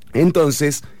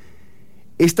 Entonces,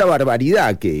 esta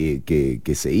barbaridad que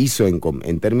se hizo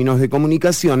en términos de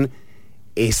comunicación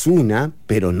es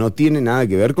pero no tiene nada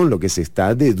que ver con lo que se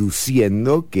está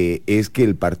deduciendo, que es que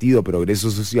el Partido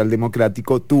Progreso Social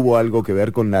Democrático tuvo algo que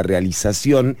ver con la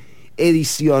realización,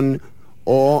 edición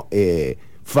o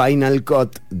final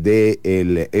cut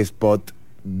del spot,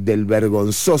 del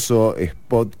vergonzoso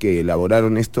spot que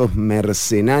elaboraron estos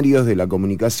mercenarios de la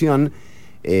comunicación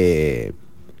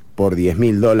por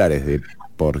 $10.000 de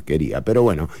porquería. Pero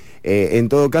bueno, en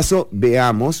todo caso,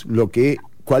 veamos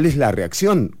cuál es la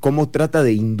reacción, cómo trata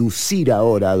de inducir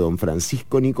ahora a don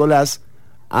Francisco Nicolás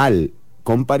al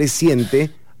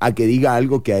compareciente a que diga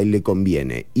algo que a él le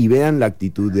conviene. Y vean la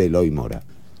actitud de Eloy Mora.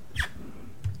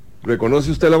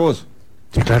 ¿Reconoce usted la voz?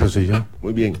 Sí, claro, soy yo.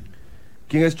 Muy bien.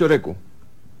 ¿Quién es Choreco?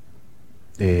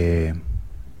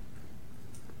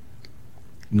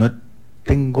 No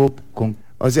tengo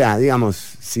O sea, digamos,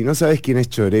 si no sabes quién es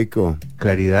Choreco...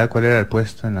 Claridad, ¿cuál era el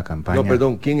puesto en la campaña? No,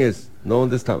 perdón, ¿quién es? No,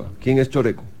 ¿dónde estaba? ¿Quién es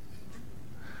Choreco?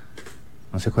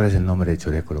 No sé cuál es el nombre de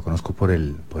Choreco, lo conozco por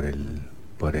el...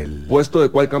 ¿Puesto de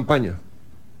cuál campaña?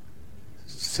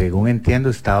 Según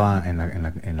entiendo, estaba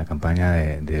en la campaña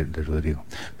de Rodrigo.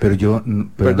 Pero yo...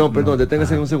 Perdón,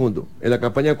 deténgase un segundo. ¿En la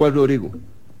campaña de cuál Rodrigo?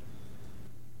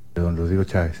 De don Rodrigo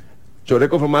Chávez.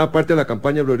 Choreco formaba parte de la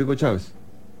campaña de Rodrigo Chávez.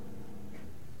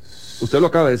 Usted lo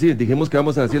acaba de decir, dijimos que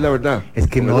vamos a decir la verdad. Es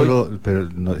que no lo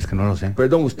sé.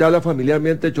 Perdón, usted habla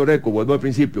familiarmente de Choreco, vuelvo al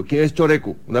principio. ¿Quién es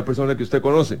Choreco? Una persona que usted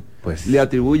conoce. Pues le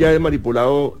atribuye a haber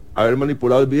manipulado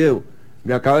el video.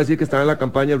 Me acaba de decir que estaba en la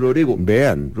campaña de Rodrigo.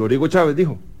 Vean. Rodrigo Chávez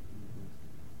dijo.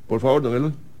 Por favor, don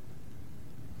Eloy.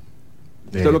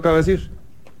 ¿Usted lo acaba de decir?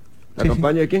 ¿La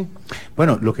campaña de quién?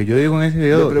 Bueno, lo que yo digo en ese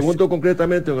video... Le pregunto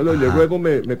concretamente, don Eloy, le ruego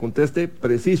me conteste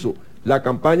preciso. La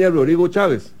campaña de Rodrigo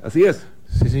Chávez, ¿así es?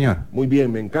 Sí, señor. Muy bien,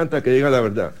 me encanta que diga la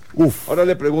verdad. Ahora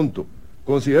le pregunto,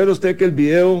 ¿considera usted que el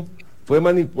video fue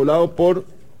manipulado por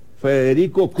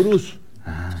Federico Cruz?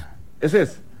 ¿Ese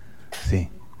es? Sí.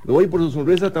 Lo voy por su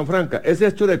sonrisa tan franca. ¿Ese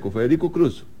es Choreco, Federico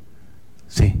Cruz?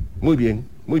 Sí. Muy bien,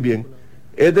 muy bien.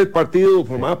 ¿Es del partido,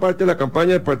 formaba parte de la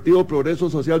campaña del Partido Progreso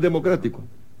Social Democrático?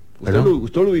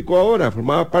 Usted lo ubicó ahora,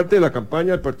 formaba parte de la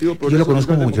campaña del Partido Progreso. Yo lo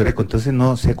conozco Social como Choreco, entonces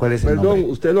no sé cuál es el Perdón,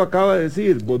 nombre. usted lo acaba de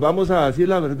decir, volvamos a decir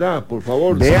la verdad, por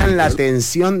favor. Vean la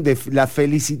tensión, de las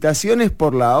felicitaciones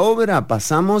por la obra,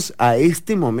 pasamos a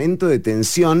este momento de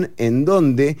tensión en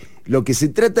donde lo que se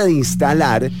trata de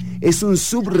instalar es un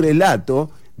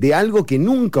subrelato de algo que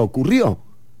nunca ocurrió,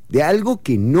 de algo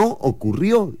que no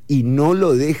ocurrió, y no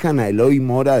lo dejan a Eloy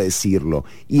Mora decirlo.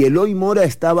 Y Eloy Mora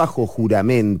está bajo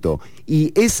juramento,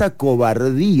 y esa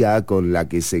cobardía con la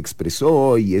que se expresó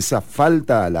hoy, esa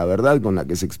falta a la verdad con la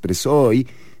que se expresó hoy,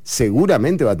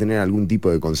 seguramente va a tener algún tipo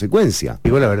de consecuencia.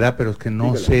 Digo la verdad, pero es que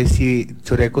no sé si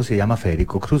Choreco se llama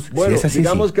Federico Cruz. Bueno, si es así,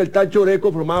 digamos sí. que el tal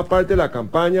Choreco formaba parte de la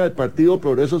campaña del Partido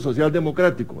Progreso Social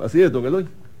Democrático. Así es, don Eloy.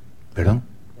 ¿Perdón?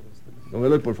 Don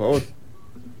Eloy, por favor.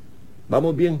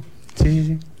 ¿Vamos bien?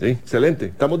 Sí. Sí, excelente.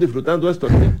 Estamos disfrutando esto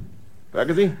aquí.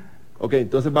 ¿Verdad que sí? Ok,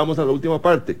 entonces vamos a la última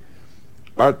parte.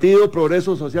 Partido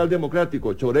Progreso Social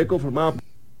Democrático. Choreco formaba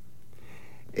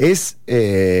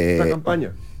esta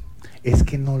campaña. Es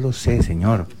que no lo sé,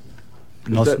 señor.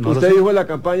 Usted dijo en la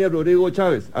campaña de Rodrigo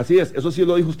Chávez. Así es, eso sí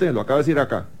lo dijo usted, lo acaba de decir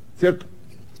acá. ¿Cierto?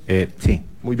 Sí.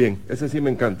 Muy bien, ese sí me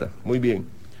encanta. Muy bien.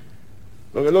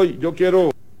 Don Eloy, yo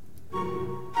quiero...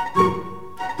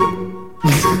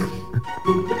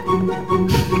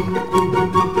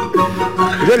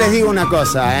 Yo les digo una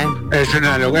cosa, Es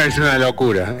una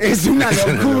locura.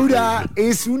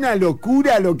 Es una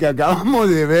locura lo que acabamos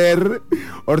de ver.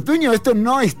 Ortuño, esto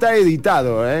no está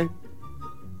editado,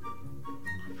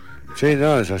 Sí,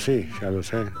 no, es así, ya lo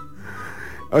sé.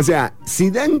 O sea, ¿se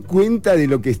dan cuenta de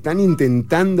lo que están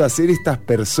intentando hacer estas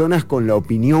personas con la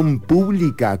opinión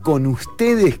pública, con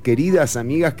ustedes, queridas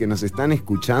amigas que nos están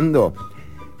escuchando?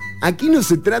 Aquí no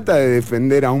se trata de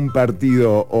defender a un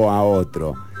partido o a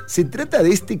otro. Se trata de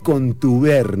este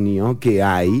contubernio que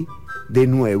hay, de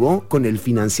nuevo, con el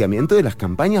financiamiento de las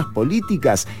campañas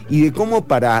políticas y de cómo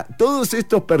para todos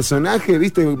estos personajes,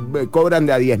 viste, cobran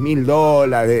de a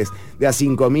 $10.000, de a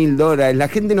 $5.000. La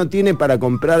gente no tiene para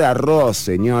comprar arroz,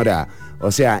 señora.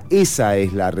 O sea, esa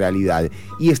es la realidad.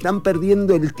 Y están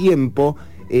perdiendo el tiempo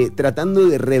tratando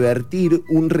de revertir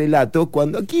un relato,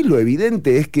 cuando aquí lo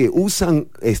evidente es que usan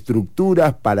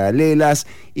estructuras paralelas,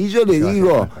 y yo le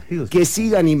digo que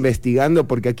sigan investigando,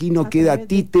 porque aquí no queda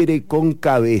títere con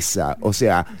cabeza. O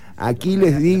sea, aquí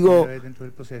les digo,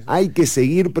 hay que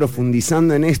seguir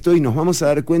profundizando en esto, y nos vamos a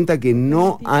dar cuenta que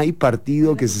no hay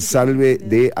partido que se salve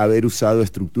de haber usado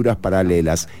estructuras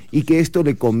paralelas, y que esto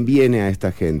le conviene a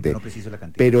esta gente.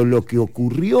 Pero lo que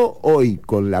ocurrió hoy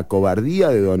con la cobardía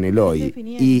de don Eloy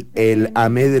y el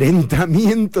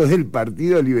amedrentamiento del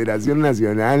Partido Liberación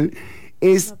Nacional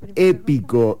es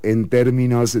épico en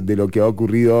términos de lo que ha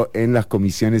ocurrido en las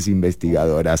comisiones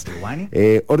investigadoras.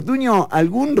 Ortuño,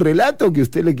 ¿algún relato que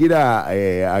usted le quiera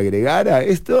agregar a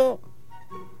esto?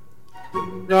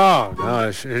 No,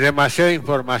 es demasiada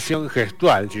información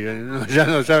gestual, ya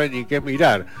no sabe ni qué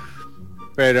mirar.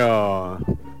 Pero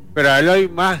a Eloy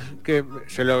más que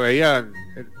se lo veía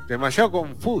demasiado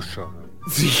confuso.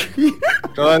 Sí.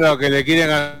 Todo lo que le quieren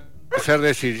hacer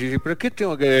decir. ¿Pero qué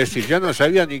tengo que decir? Ya no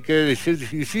sabía ni qué decir,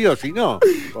 si sí o si no.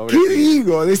 ¿Qué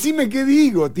digo? Decime qué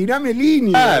digo, tirame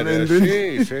línea. Claro,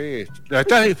 sí. Lo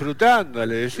estás disfrutando,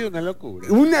 le decía, una locura.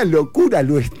 Una locura,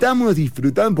 lo estamos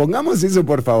disfrutando. Pongamos eso,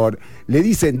 por favor. Le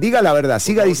dicen, diga la verdad,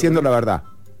 siga diciendo la verdad.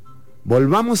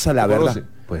 Volvamos a la verdad.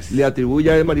 Pues le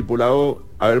atribuye a él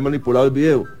haber manipulado el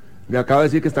video. Me acaba de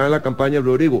decir que estaba en la campaña de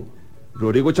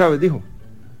Rodrigo Chávez, dijo.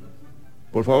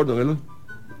 Por favor, don Eloy.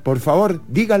 Por favor,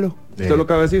 dígalo. ¿Usted lo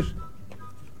acaba de decir?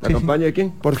 ¿La campaña de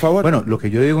quién? Por favor. Bueno, lo que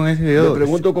yo digo en ese video... Le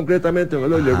pregunto concretamente, don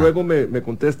Eloy, le ruego me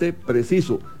conteste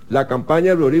preciso. La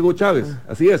campaña de Rodrigo Chávez,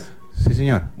 ¿así es? Sí,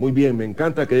 señor. Muy bien, me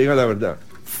encanta que diga la verdad.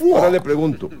 Ahora le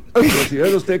pregunto,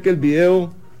 ¿considera usted que el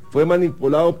video fue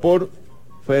manipulado por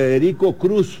Federico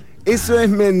Cruz? Eso es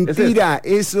mentira,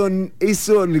 eso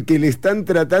que le están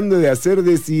tratando de hacer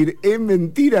decir es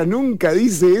mentira. Nunca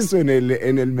dice eso en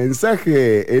el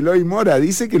mensaje Eloy Mora.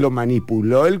 Dice que lo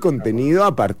manipuló el contenido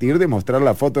a partir de mostrar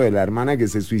la foto de la hermana que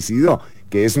se suicidó,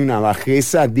 que es una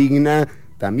bajeza digna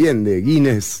también de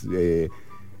Guinness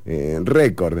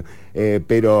récord,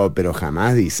 pero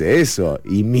jamás dice eso.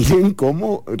 Y miren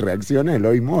cómo reacciona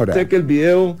Eloy Mora. Sé que el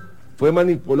video fue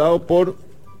manipulado por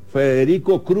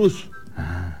Federico Cruz.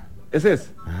 Ese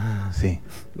es. Sí.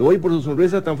 Lo voy por su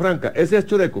sonrisa tan franca. Ese es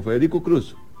Choreco, Federico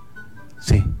Cruz.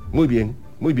 Sí. Muy bien,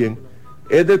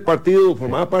 es del partido,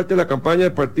 formaba parte de la campaña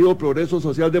del Partido Progreso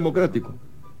Social Democrático.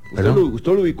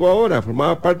 Usted lo ubicó ahora,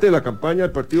 formaba parte de la campaña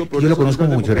del Partido Progreso. Yo lo conozco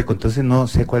Social como Choreco, entonces no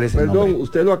sé cuál es el Perdón, nombre.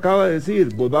 usted lo acaba de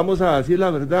decir, volvamos a decir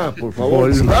la verdad, por favor.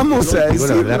 Volvamos a digo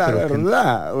decir la la verdad,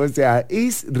 verdad. O sea,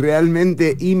 es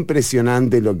realmente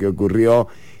impresionante lo que ocurrió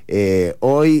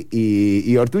hoy.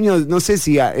 Y Ortuño, no sé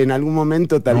si en algún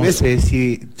momento tal vez... No sé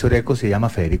si Choreco se llama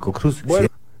Federico Cruz. Bueno,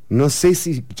 no sé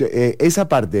si esa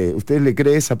parte, ¿usted le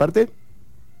cree esa parte?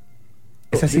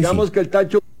 Es así, digamos sí. que el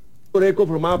Tacho Choreco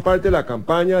formaba parte de la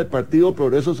campaña del Partido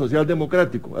Progreso Social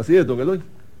Democrático. Así es, don Eloy.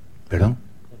 ¿Perdón?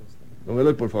 Don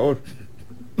Eloy, por favor.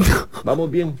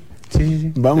 Vamos bien.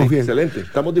 Sí. Vamos bien. Excelente.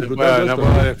 Estamos disfrutando No esto.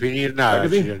 puedo definir nada,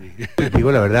 Sí? Chironi.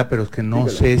 Digo la verdad, pero es que no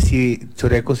Dígalo. sé si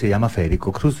Choreco se llama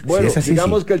Federico Cruz. Bueno, si es así,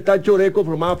 digamos sí. que el Tacho Choreco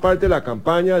formaba parte de la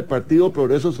campaña del Partido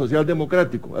Progreso Social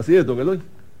Democrático. Así es, don Eloy.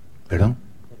 ¿Perdón?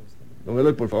 Don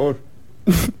Eloy, por favor.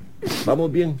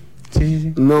 Vamos bien.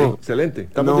 Sí. No. Excelente.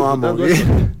 Estamos No vamos disfrutando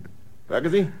bien. esto. ¿Verdad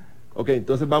que sí? Ok,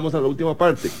 entonces vamos a la última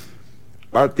parte.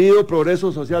 Partido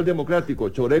Progreso Social Democrático.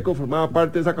 Choreco formaba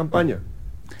parte de esa campaña.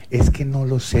 Es que no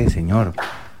lo sé, señor.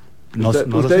 Usted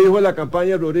lo sé. dijo en la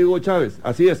campaña de Rodrigo Chávez.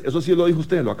 Así es, eso sí lo dijo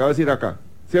usted, lo acaba de decir acá.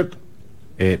 ¿Cierto?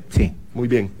 Sí. Muy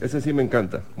bien, ese sí me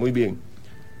encanta. Muy bien.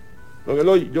 Don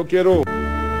Eloy, yo quiero...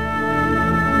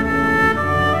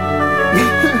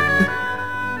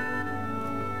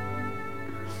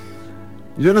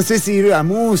 Yo no sé si ir a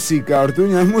música,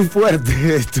 Ortuño, es muy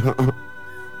fuerte esto.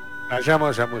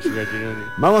 Vayamos a música, Chironi.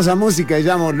 Vamos a música y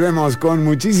ya volvemos con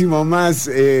muchísimo más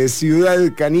Ciudad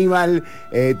Caníbal.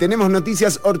 Tenemos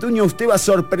noticias. Ortuño, usted va a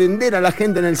sorprender a la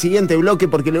gente en el siguiente bloque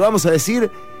porque le vamos a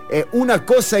decir una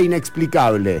cosa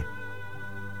inexplicable.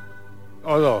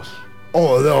 O dos.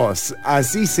 O dos.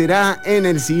 Así será en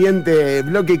el siguiente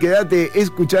bloque. Quédate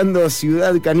escuchando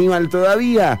Ciudad Caníbal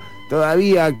todavía.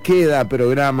 Todavía queda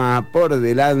programa por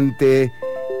delante.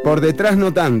 Por detrás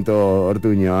no tanto,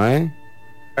 Ortuño, ¿eh?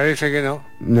 Parece que no.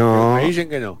 No. Me dicen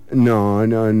que no.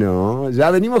 No.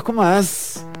 Ya venimos con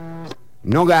más.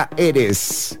 Noga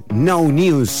Eres, No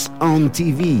News on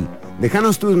TV.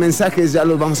 Déjanos tus mensajes, ya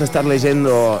los vamos a estar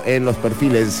leyendo en los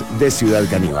perfiles de Ciudad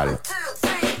Caníbal.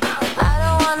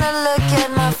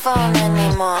 Phone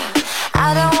anymore.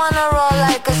 I don't wanna roll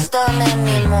like a stone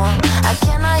anymore. I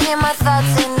cannot hear my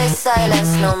thoughts in this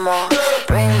silence no more.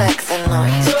 Bring back the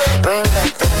noise, bring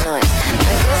back the noise.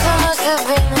 I guess I must have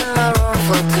been in my room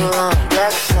for too long.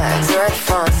 Black flags, red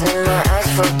fonts in my eyes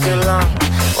for too long.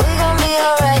 We gon' be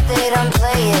alright, they don't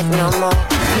play it no more.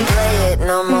 Play it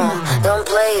no more, don't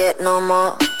play it no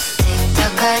more.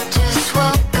 Tick-tock, I just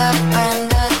woke up and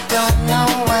I don't know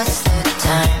what's the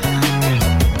time.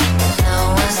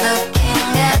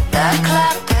 Looking at the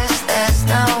clock 'cause there's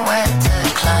nowhere to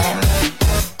climb.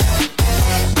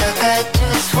 Look, I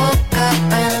just woke up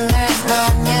and there's no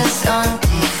news on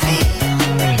TV.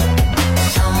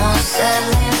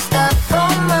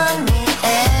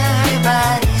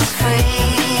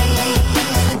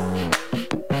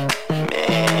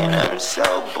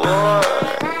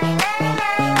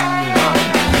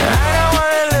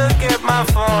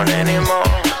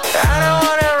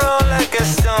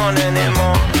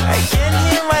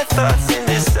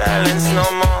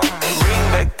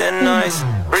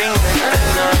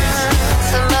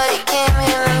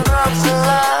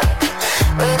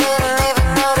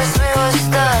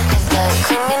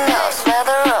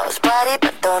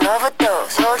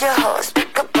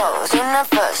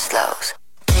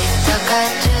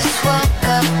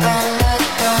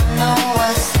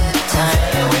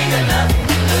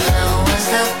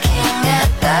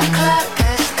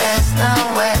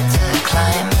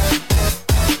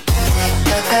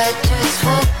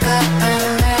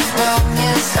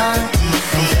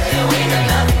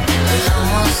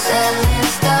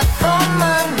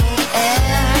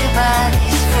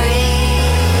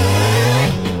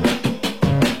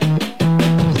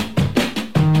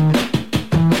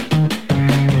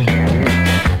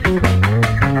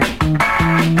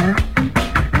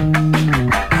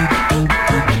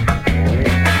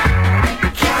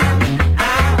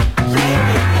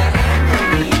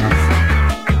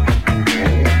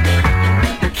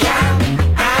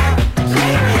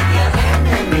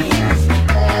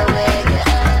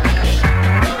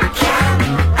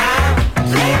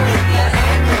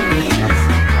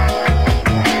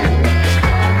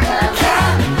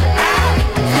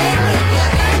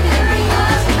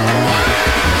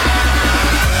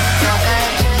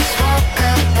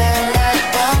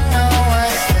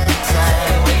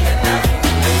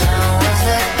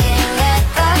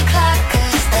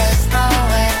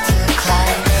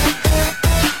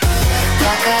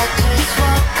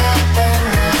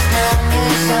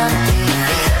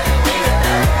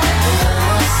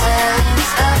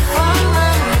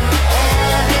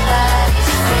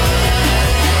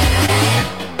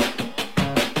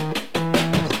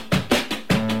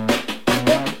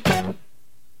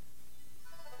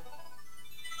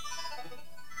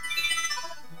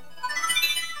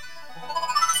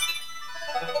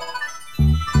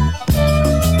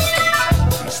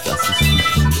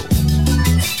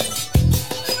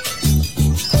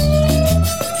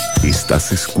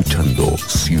 Estás escuchando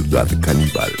Ciudad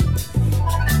Canibal.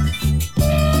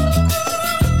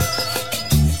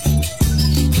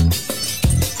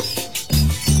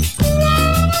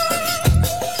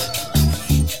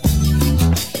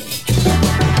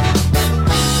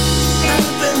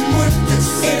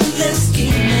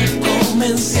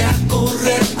 Comencé a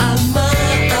correr al mar.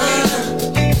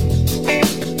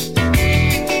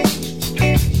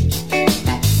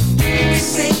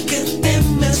 Sé que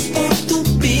temes por tu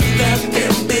vida, te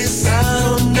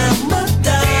empezaron a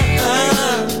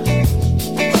matar.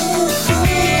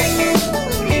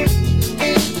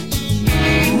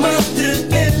 Madre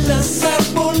de las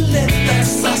arboletas,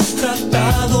 has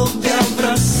tratado de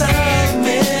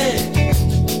abrazarme.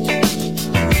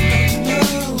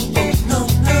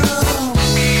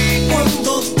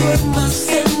 Duermas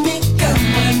en mi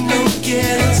cama, no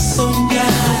quiero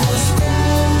soñar.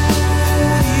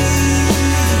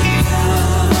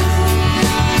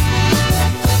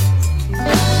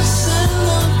 Sé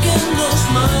lo que nos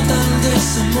mata el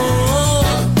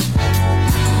desamor.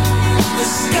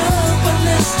 Escapa en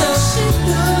esta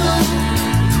ciudad.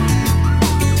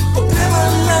 Prueba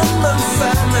la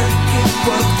manzana que he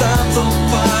guardado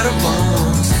para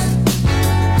vos.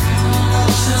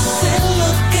 Yo sé lo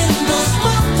que nos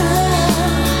mata.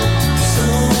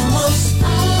 Somos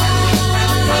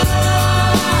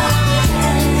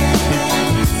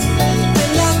de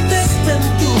la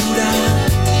desventura,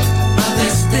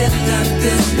 aves de la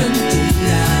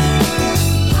desventura.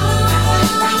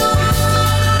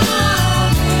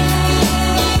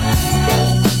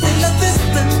 De la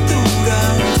desventura,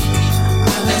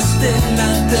 aves de la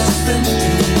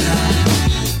desventura.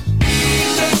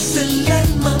 Tras el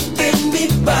alma de mi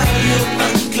barrio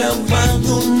han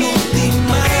clavado un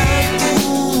ultimátum.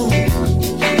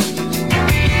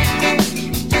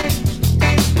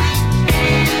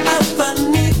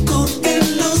 Abanico de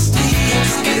los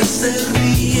días que se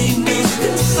ríe y nos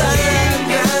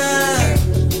desangra,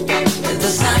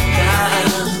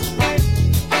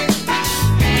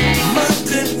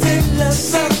 Madre de las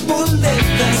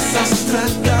arboletas, has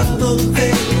tratado de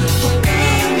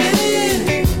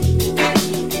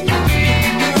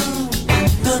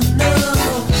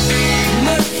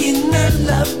imagina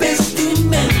la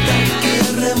vestimenta que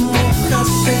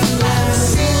remojas en la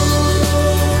soledad.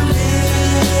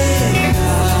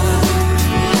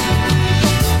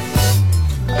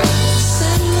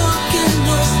 Sé lo que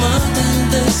nos mata el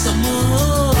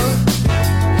desamor.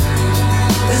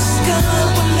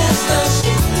 Escapa en esta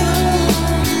ciudad.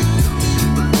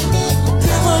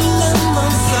 Llevo la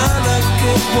manzana que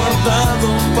he guardado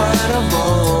para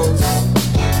vos.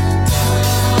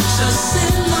 Ya sé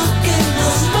lo que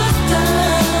nos mata.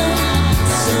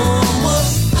 Somos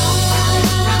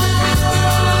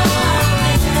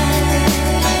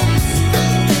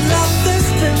de la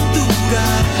desventura,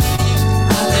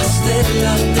 aves de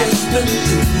la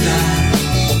desventura.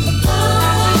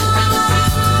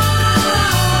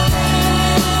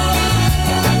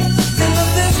 De la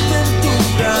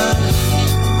desventura,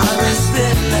 aves de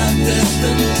la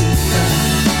desventura.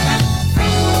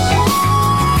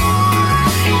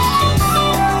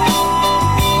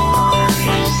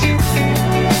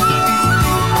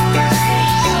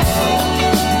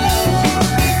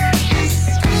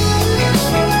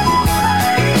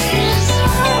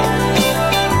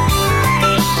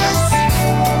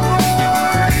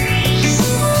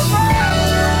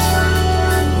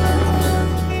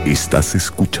 Estás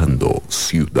escuchando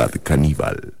Ciudad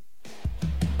Canibal.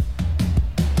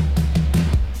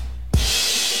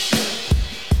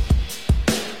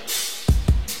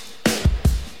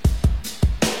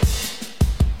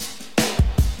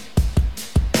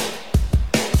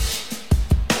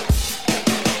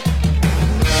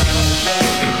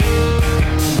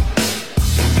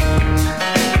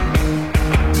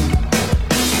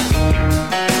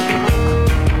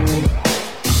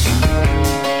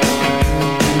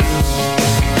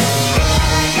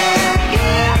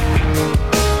 Yeah.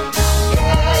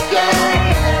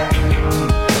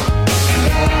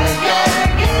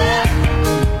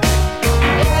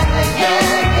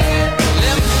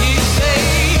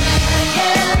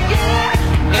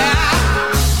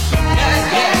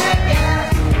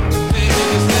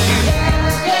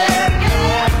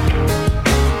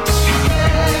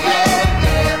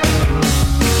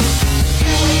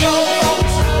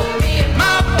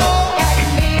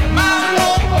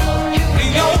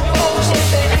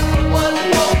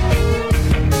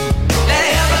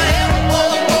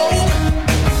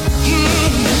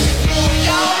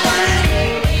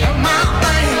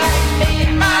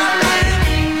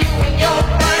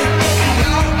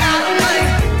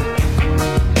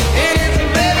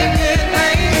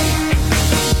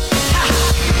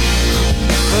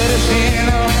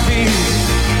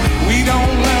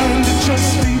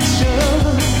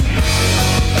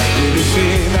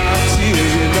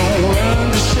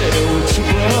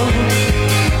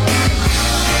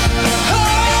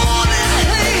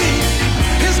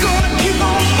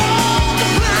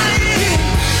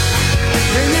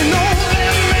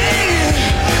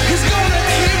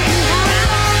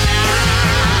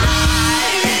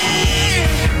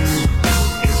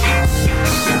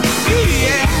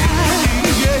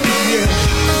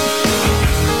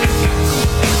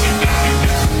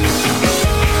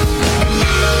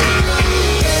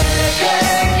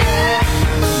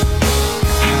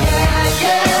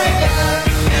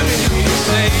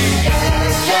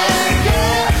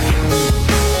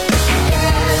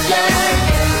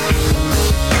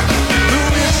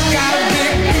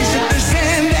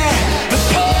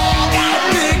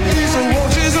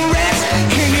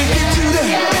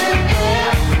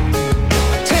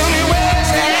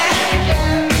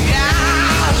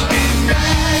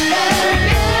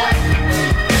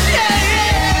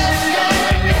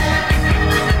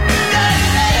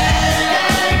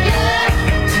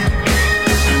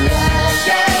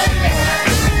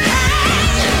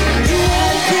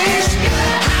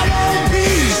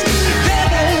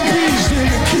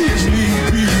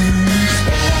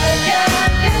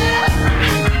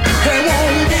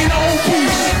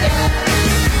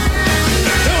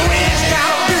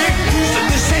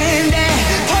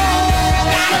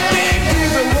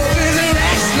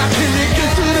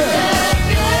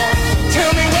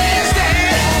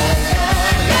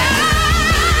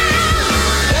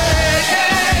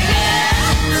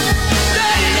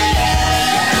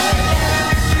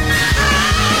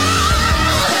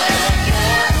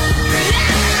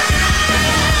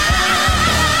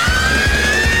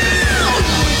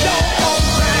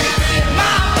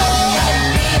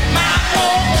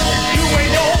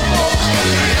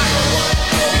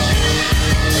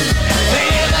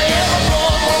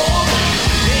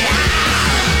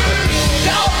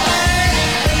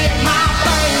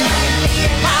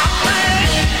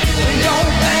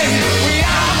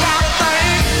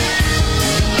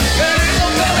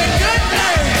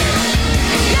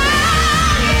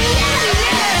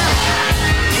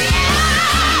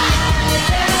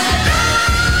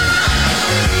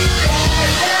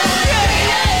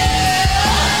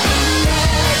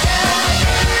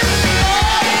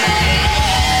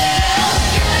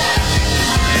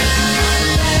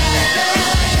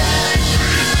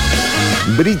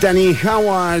 Brittany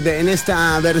Howard en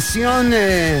esta versión.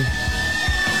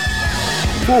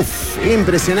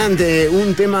 Impresionante.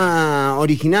 Un tema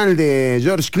original de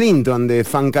George Clinton, de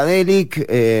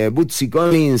Funkadelic, Bootsy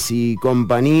Collins y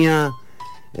compañía,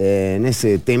 en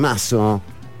ese temazo.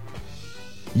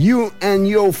 You and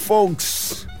your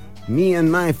folks, me and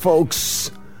my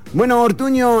folks. Bueno,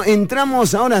 Ortuño,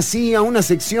 entramos ahora sí a una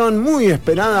sección muy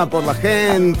esperada por la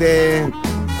gente.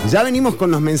 Ya venimos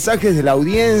con los mensajes de la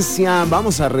audiencia.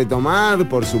 Vamos a retomar,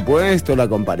 por supuesto, la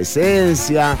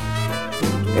comparecencia.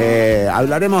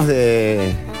 Hablaremos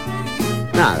de...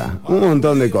 nada, un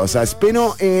montón de cosas.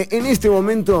 Pero en este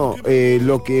momento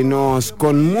lo que nos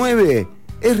conmueve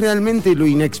es realmente lo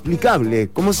inexplicable,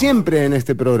 como siempre en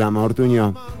este programa,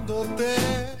 Ortuño.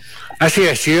 Así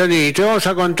es, Sidoni, te vamos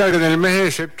a contar que en el mes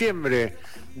de septiembre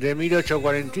de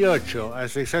 1848,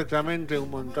 hace exactamente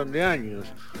un montón de años,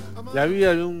 la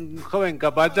vida de un joven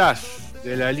capataz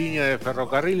de la línea de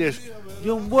ferrocarriles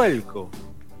dio un vuelco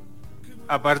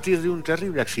a partir de un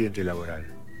terrible accidente laboral.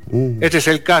 Este es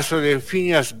el caso de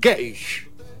Phineas Gage,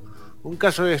 un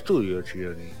caso de estudio,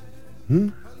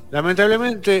 Sidoni.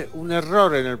 Lamentablemente, un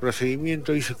error en el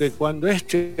procedimiento hizo que cuando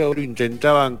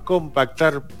intentaban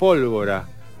compactar pólvora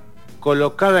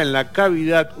colocada en la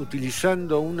cavidad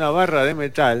utilizando una barra de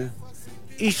metal,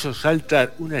 hizo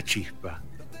saltar una chispa.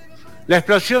 La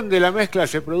explosión de la mezcla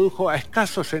se produjo a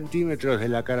escasos centímetros de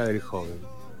la cara del joven.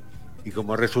 Y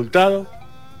como resultado,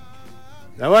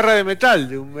 la barra de metal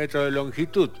de 1 metro de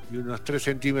longitud y unos 3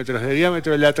 centímetros de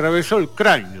diámetro le atravesó el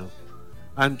cráneo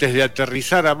antes de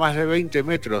aterrizar a más de 20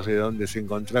 metros de donde se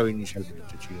encontraba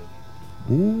inicialmente.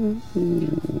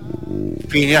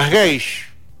 Phineas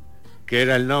Gage, que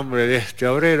era el nombre de este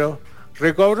obrero,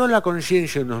 recobró la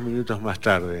conciencia unos minutos más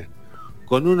tarde,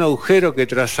 con un agujero que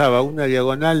trazaba una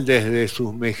diagonal desde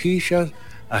sus mejillas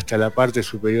hasta la parte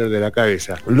superior de la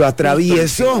cabeza. ¿Lo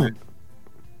atravesó?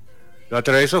 Lo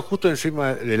atravesó justo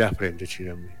encima de la frente,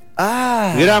 Chirami.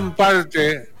 Ah. Gran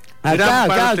parte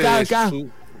Acá. Su...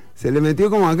 Se le metió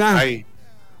como acá. Ahí.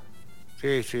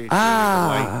 Sí.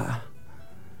 Ah.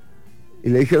 Y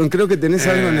le dijeron, creo que tenés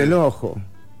algo en el ojo.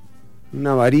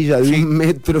 Una varilla de 1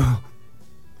 metro.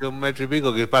 De 1 metro y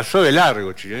pico, que pasó de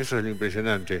largo, Chirami, eso es lo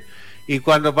impresionante. Y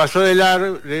cuando pasó de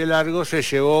largo se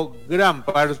llevó gran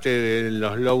parte de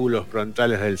los lóbulos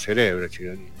frontales del cerebro,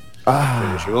 Chirami. Se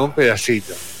le llevó un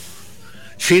pedacito.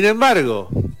 Sin embargo,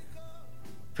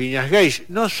 Phineas Gage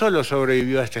no solo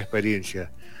sobrevivió a esta experiencia,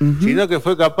 sino que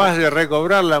fue capaz de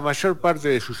recobrar la mayor parte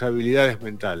de sus habilidades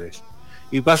mentales.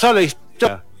 Y pasó a la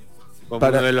historia como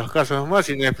uno de los casos más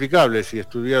inexplicables y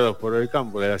estudiados por el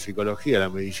campo de la psicología, la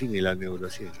medicina y la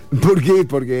neurociencia. ¿Por qué?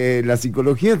 ¿Porque la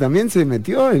psicología también se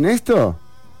metió en esto?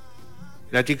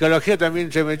 La psicología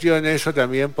también se metió en eso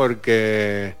también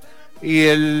porque... Y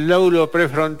el lóbulo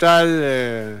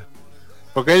prefrontal...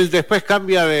 porque él después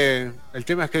cambia de... El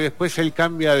tema es que después él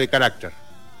cambia de carácter.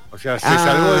 O sea, se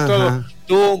salvó de todo.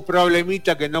 Tuvo un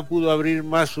problemita que no pudo abrir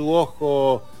más su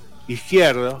ojo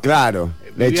izquierdo. Claro,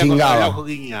 le vivía chingaba. con el ojo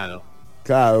guiñado.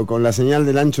 Claro, con la señal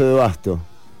del ancho de basto.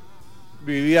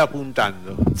 Vivía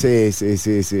apuntando. Sí.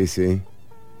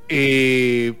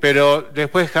 Pero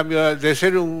después cambió de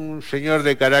ser un señor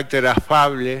de carácter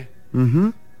afable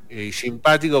y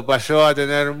simpático, pasó a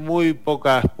tener muy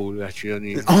pocas pulgas,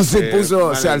 Chironi.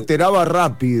 Se alteraba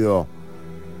rápido.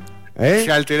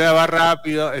 Se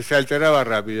alteraba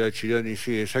rápido, Chironi,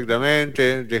 sí,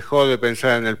 exactamente. Dejó de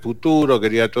pensar en el futuro,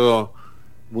 quería todo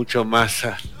mucho más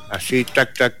así,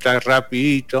 tac,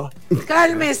 rapidito.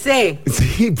 ¡Cálmese!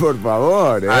 Sí, por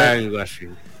favor. Algo así.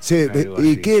 Sí,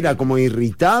 ¿y qué era? ¿Como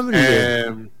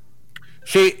irritable?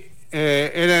 Sí,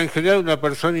 era en general una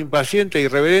persona impaciente e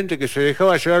irreverente que se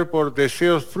dejaba llevar por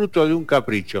deseos fruto de un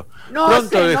capricho.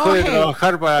 Pronto dejó de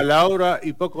trabajar para la obra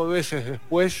y pocos meses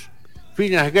después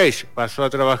Phineas Gage pasó a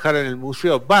trabajar en el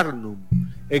Museo Barnum,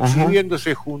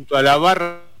 exhibiéndose junto a la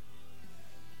barra.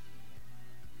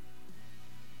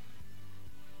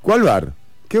 ¿Cuál bar?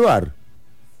 ¿Qué bar?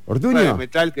 ¿Ortuño? De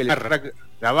metal que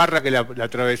la barra que le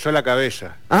atravesó la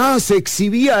cabeza. Se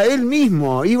exhibía él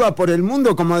mismo, iba por el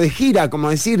mundo como de gira, como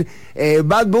decir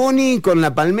Bad Bunny con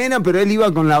la palmera, pero él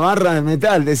iba con la barra de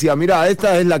metal, decía, mirá,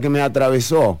 esta es la que me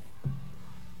atravesó.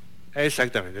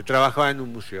 Exactamente, trabajaba en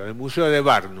un museo, el Museo de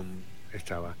Barnum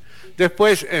estaba.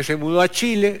 Después se mudó a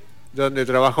Chile, donde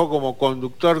trabajó como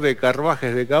conductor de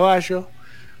carruajes de caballo.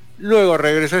 Luego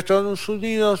regresó a Estados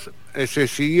Unidos, se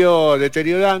siguió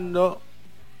deteriorando,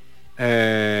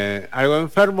 algo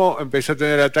enfermo, empezó a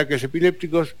tener ataques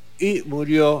epilépticos y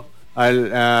murió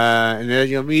en el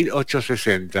año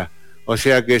 1860. O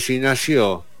sea que si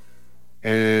nació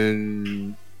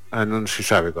no se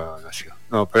sabe cuándo nació.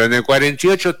 No, pero en el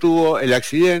 48 tuvo el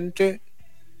accidente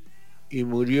y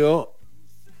murió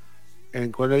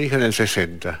cuando dije en el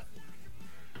 60.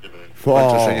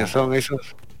 ¿Cuántos años son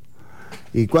esos?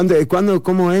 ¿Y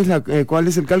cómo es cuál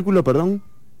es el cálculo, perdón?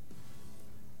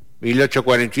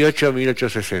 1848,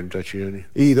 1860, Chironi.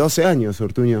 Y 12 años,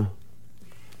 Ortuño.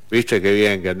 Viste qué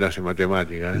bien que andás en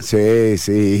matemática,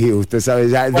 Sí, usted sabe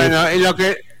ya. Bueno,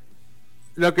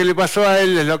 lo que le pasó a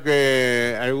él es lo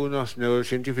que algunos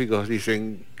neurocientíficos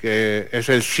dicen que es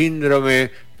el síndrome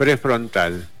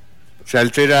prefrontal. Se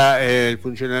altera el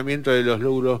funcionamiento de los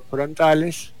lóbulos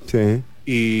frontales. Sí.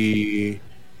 Y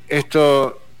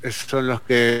estos son los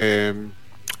que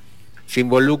se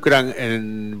involucran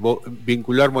en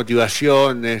vincular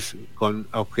motivaciones con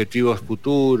objetivos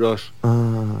futuros,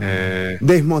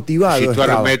 desmotivado,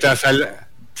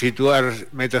 situar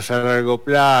metas a largo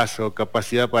plazo,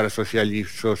 capacidad para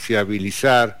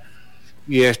sociabilizar,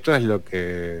 y esto es lo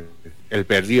que él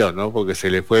perdió, ¿no? Porque se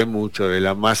le fue mucho de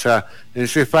la masa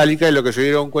encefálica, y lo que se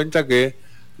dieron cuenta que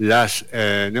las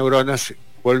neuronas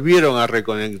volvieron a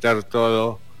reconectar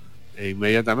todo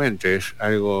inmediatamente. Es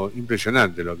algo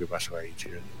impresionante lo que pasó ahí,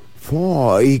 Chile.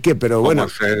 ¿Y qué? Pero bueno.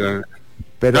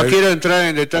 No quiero entrar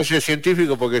en detalles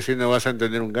científicos porque si no vas a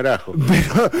entender un carajo.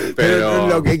 Pero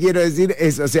lo que quiero decir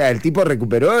es, o sea, el tipo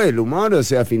recuperó el humor, o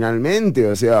sea, finalmente,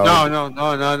 o sea.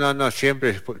 No,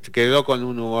 siempre quedó con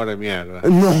un humor de mierda.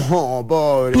 No,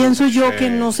 pobre. Pienso yo que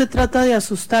no se trata de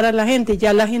asustar a la gente,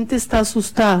 ya la gente está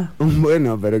asustada.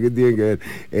 Bueno, pero ¿qué tiene que ver?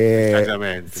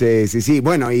 Exactamente. Sí.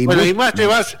 Bueno, y más te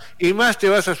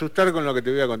vas a asustar con lo que te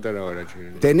voy a contar ahora,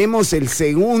 Chile. Tenemos el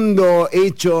segundo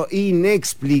hecho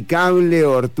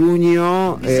inexplicable,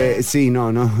 Ortuño.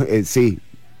 Sí,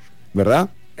 ¿verdad?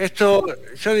 Esto,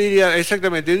 yo diría,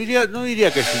 exactamente, no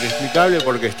diría que es inexplicable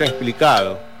porque está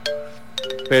explicado,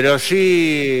 pero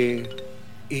sí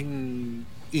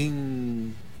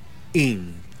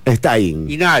está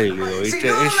algo, ¿viste?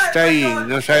 Está ahí,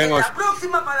 no sabemos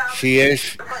si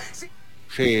es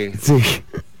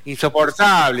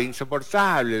insoportable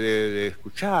de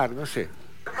escuchar, no sé.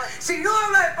 Si no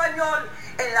hablas español,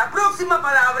 en la próxima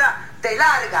palabra te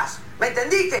largas, ¿me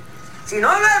entendiste? Si no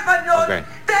hablas español,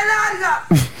 te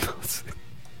largas.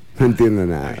 No entiendo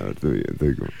nada,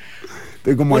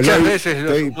 estoy como muchas veces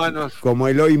los humanos, como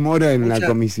Eloy Mora en la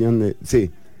comisión de...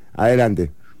 Sí,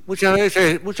 adelante. Muchas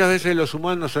veces los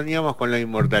humanos soñamos con la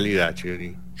inmortalidad,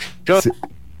 Chiri. Yo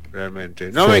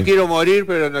realmente no me quiero morir,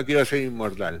 pero no quiero ser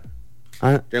inmortal.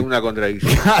 Tengo una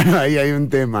contradicción. Claro, ahí hay un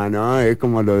tema, ¿no? Es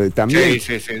como lo de también.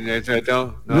 Sí,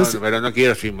 pero no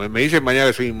quiero. Si me dicen mañana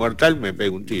que soy inmortal, me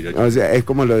pego un tiro. O sea, es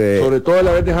como lo de... Sobre todo el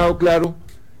haber dejado claro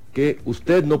que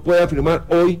usted no puede afirmar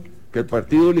hoy que el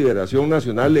Partido Liberación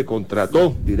Nacional le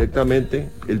contrató directamente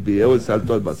el video del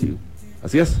salto al vacío.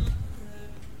 ¿Así es?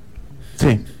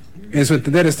 Sí. Eso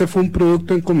entender, este fue un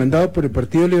producto encomendado por el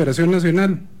Partido Liberación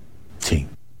Nacional. Sí.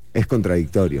 Es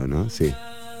contradictorio, ¿no? Sí.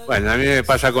 Bueno, a mí me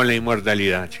pasa con la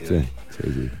inmortalidad, chico.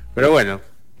 Sí. Pero bueno,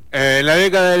 en la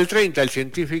década del 30, el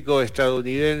científico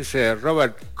estadounidense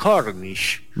Robert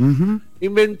Cornish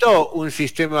inventó un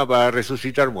sistema para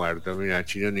resucitar muertos. Mira,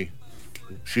 Chironi,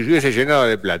 si se hubiese llenado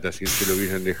de plata, si se lo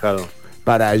hubiesen dejado.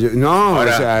 O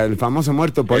sea, el famoso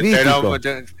muerto político.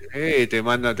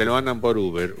 Te lo mandan por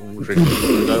Uber, un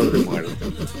resucitador de muertos.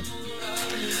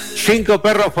 5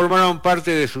 perros formaron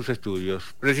parte de sus estudios.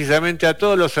 Precisamente a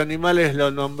todos los animales lo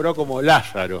nombró como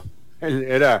Lázaro.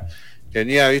 Él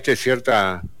tenía, viste,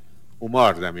 cierta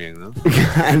humor también, ¿no?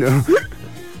 Claro.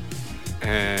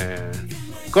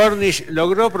 Cornish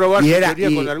logró probar su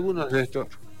teoría con algunos de estos.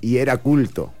 Y era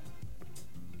culto.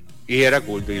 Y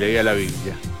leía la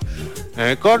Biblia.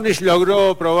 Cornish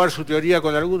logró probar su teoría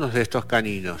con algunos de estos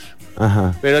caninos.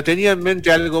 Ajá. Pero tenía en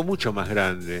mente algo mucho más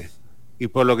grande. Y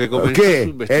por lo que comenzó su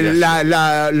investigación.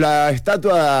 La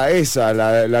estatua esa,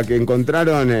 la que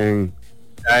encontraron en...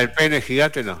 La del pene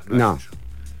gigante, no.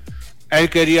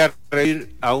 Él quería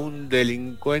reír a un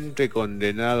delincuente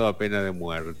condenado a pena de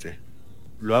muerte.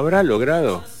 ¿Lo habrá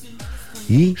logrado?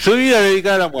 ¿Y? Su vida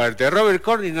dedicada a la muerte. Robert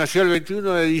Cornish nació el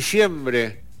 21 de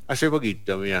diciembre, hace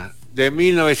poquito, mira, de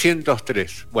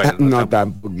 1903. Bueno, no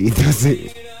tan poquito,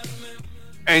 sí.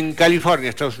 En California,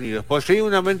 Estados Unidos. Poseía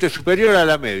una mente superior a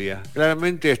la media.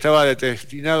 Claramente estaba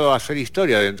destinado a hacer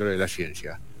historia dentro de la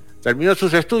ciencia. Terminó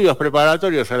sus estudios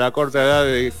preparatorios a la corta edad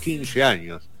de 15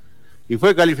 años y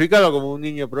fue calificado como un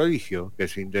niño prodigio que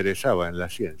se interesaba en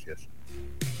las ciencias.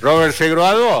 Robert se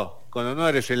graduó con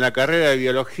honores en la carrera de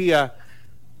biología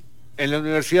en la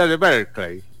Universidad de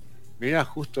Berkeley. Mirá,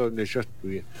 justo donde yo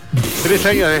estudié. 3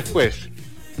 años después,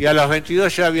 y a los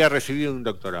 22 ya había recibido un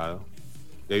doctorado.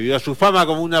 Debido a su fama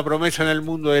como una promesa en el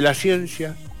mundo de la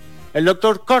ciencia, el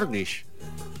doctor Cornish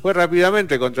fue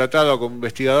rápidamente contratado como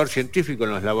investigador científico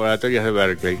en los laboratorios de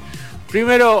Berkeley.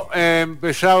 Primero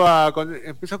empezó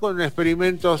con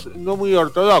experimentos no muy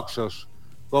ortodoxos,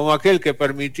 como aquel que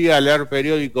permitía leer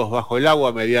periódicos bajo el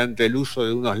agua mediante el uso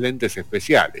de unos lentes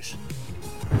especiales,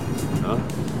 ¿no?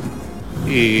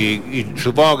 Y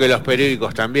supongo que los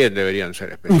periódicos también deberían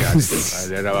ser especiales para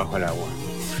leer bajo el agua.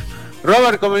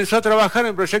 Robert comenzó a trabajar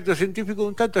en proyectos científicos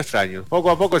un tanto extraños. Poco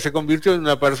a poco se convirtió en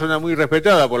una persona muy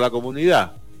respetada por la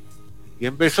comunidad y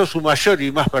empezó su mayor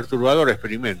y más perturbador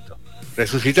experimento: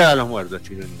 resucitar a los muertos,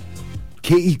 Chironi.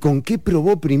 ¿Y con qué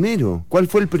probó primero? ¿Cuál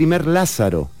fue el primer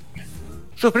Lázaro?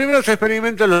 Sus primeros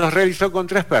experimentos los realizó con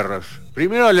 3 perros.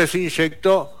 Primero les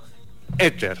inyectó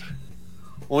éter,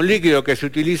 un líquido que se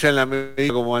utiliza en la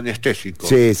medicina como anestésico.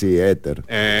 Sí, éter.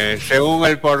 Según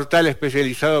el portal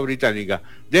especializado británica.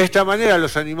 De esta manera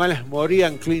los animales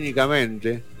morían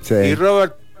clínicamente, sí. Y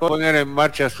Robert pudo poner en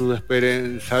marcha su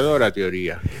esperanzadora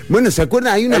teoría. Bueno, ¿se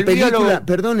acuerda? Hay una película,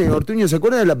 perdone, Ortuño, ¿se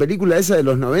acuerda de la película esa de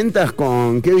los 90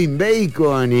 con Kevin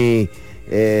Bacon y...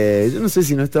 yo no sé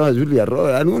si no estaba Julia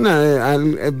Roberts,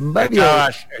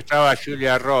 estaba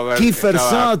Julia Roberts, Kiefer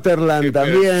Sutherland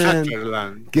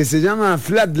también, que se llama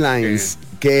Flatlines, sí.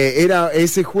 Que era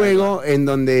ese juego en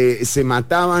donde se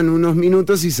mataban unos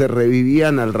minutos y se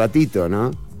revivían al ratito,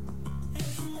 ¿no?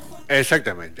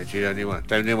 Exactamente, Chironi. Bueno,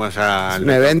 tenemos un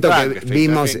evento que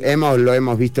lo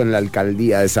hemos visto en la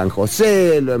alcaldía de San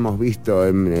José, lo hemos visto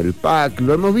en el PAC,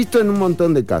 lo hemos visto en un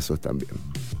montón de casos también.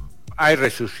 Hay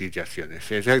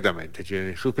resucitaciones, exactamente.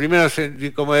 Sus primeros,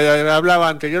 como hablaba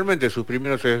anteriormente, sus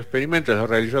primeros experimentos los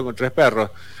realizó con 3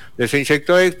 perros. Les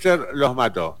inyectó éter, los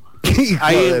mató.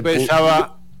 Ahí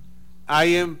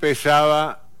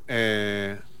empezaba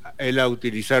él a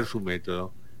utilizar su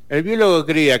método. El biólogo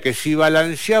creía que si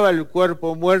balanceaba el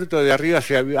cuerpo muerto de arriba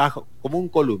hacia abajo, como un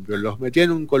columpio, los metía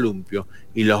en un columpio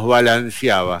y los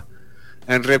balanceaba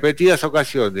en repetidas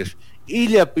ocasiones y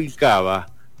le aplicaba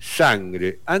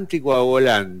sangre,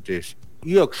 anticoagulantes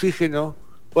y oxígeno,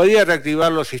 podía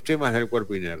reactivar los sistemas del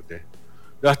cuerpo inerte.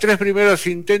 Los 3 primeros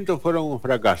intentos fueron un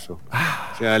fracaso.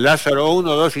 O sea, Lázaro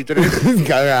 1, 2 y 3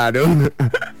 cagaron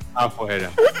afuera.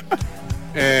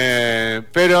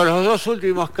 Pero los 2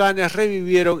 últimos canes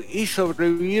revivieron y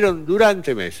sobrevivieron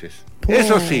durante meses.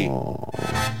 Eso sí,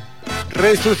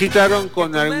 resucitaron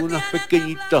con algunos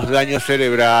pequeñitos daños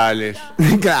cerebrales,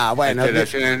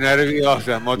 alteraciones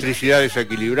nerviosas, motricidad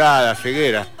desequilibrada,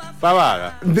 ceguera,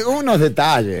 pavada. Unos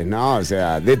detalles, ¿no? O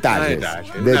sea, detalles.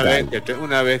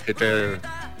 Una vez que te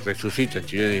resucitas,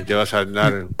 Chironi, te vas a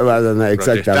andar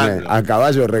exactamente, a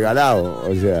caballo regalado,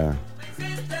 o sea.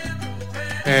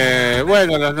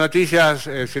 Bueno, las noticias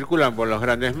circulan por los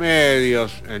grandes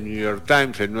medios. El New York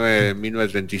Times en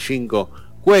 1935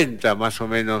 cuenta más o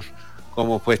menos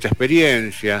cómo fue esta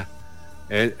experiencia.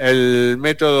 El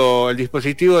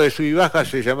dispositivo de sub y baja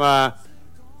se llamaba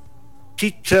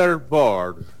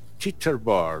Teeterboard.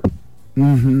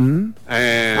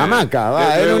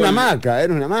 Hamaca, era una hamaca.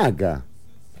 Era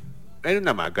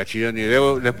una hamaca, Chironi.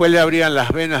 Después le abrían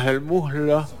las venas del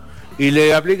muslo y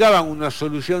le aplicaban una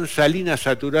solución salina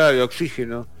saturada de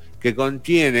oxígeno que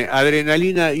contiene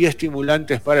adrenalina y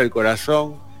estimulantes para el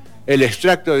corazón, el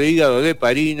extracto de hígado de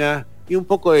heparina y un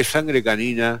poco de sangre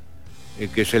canina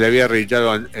que se le había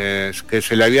retirado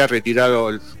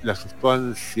la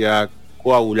sustancia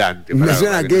coagulante. Me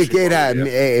suena que era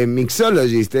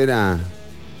mixologist, era.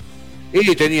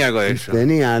 Y tenía algo de eso.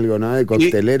 Tenía algo, ¿no? De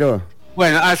coctelero.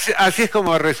 Bueno, así es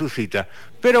como resucita.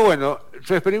 Pero bueno,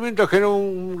 su experimento generó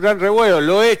un gran revuelo,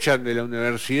 lo echan de la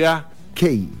universidad.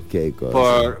 ¿Qué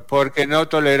cosa? Porque no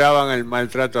toleraban el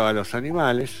maltrato a los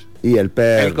animales. Y el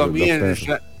perro.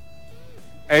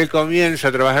 Él comienza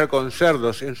a trabajar con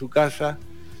cerdos en su casa,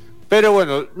 pero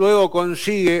bueno, luego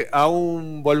consigue a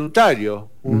un voluntario,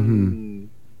 un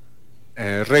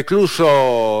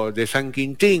recluso de San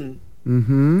Quintín,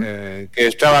 que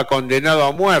estaba condenado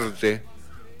a muerte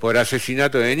por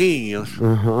asesinato de niños.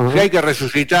 Si hay que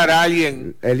resucitar a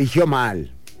alguien... Eligió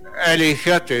mal.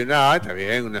 Eligiaste, no, está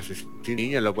bien, un asesino de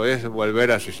niños lo podés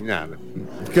volver a asesinar.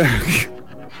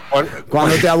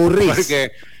 Cuando te aburrís.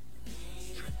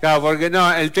 Porque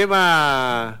no, el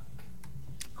tema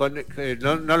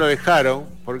no lo dejaron,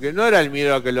 porque no era el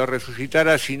miedo a que lo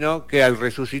resucitara, sino que al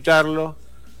resucitarlo,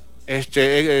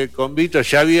 el convicto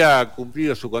ya había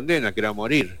cumplido su condena, que era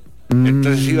morir.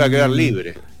 Entonces iba a quedar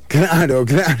libre. Claro.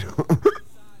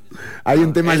 Hay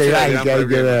un tema legal que hay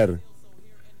que ver.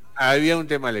 Había un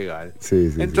tema legal.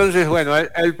 Sí, entonces, bueno,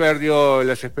 él perdió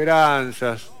las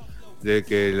esperanzas de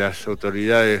que las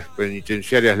autoridades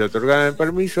penitenciarias le otorgaran el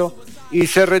permiso y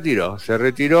se retiró,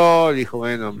 dijo,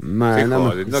 bueno, no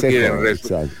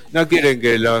quieren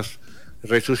que los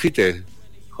resucité,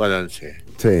 jódanse.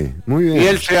 Sí, muy bien. Y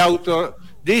él se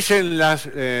dicen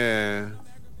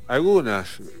algunos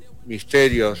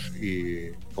misterios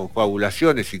y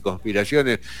confabulaciones y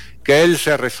conspiraciones que él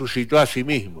se resucitó a sí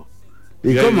mismo.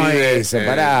 ¿Y cómo es eso?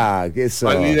 Pará, ¿qué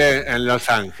sos? Vive en Los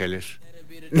Ángeles.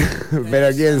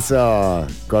 ¿Pero quién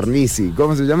sos? Cornisi,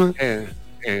 ¿cómo se llama?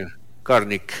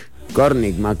 Cornick.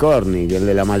 McCormick, el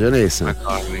de la mayonesa.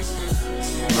 McCormick.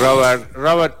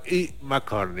 Robert E.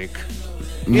 McCormick.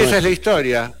 Y esa es la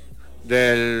historia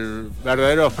del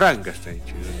verdadero Frankenstein.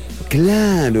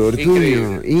 Claro,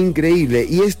 Ortuño, increíble.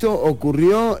 ¿Y esto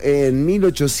ocurrió en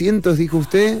 1800, dijo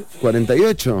usted?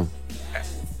 ¿48?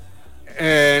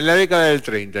 En la década del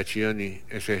 30, Chioni,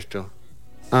 es esto.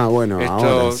 Ah, bueno,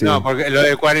 ahora sí. No, porque lo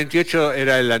de 48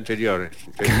 era el anterior.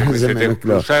 Se te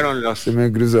cruzaron se me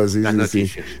cruzó, sí, las sí,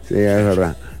 noticias. Sí, es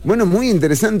verdad. Bueno, muy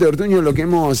interesante, Ortuño, lo que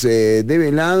hemos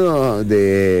develado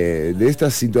de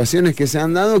estas situaciones que se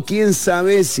han dado. ¿Quién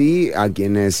sabe si a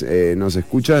quienes nos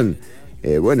escuchan,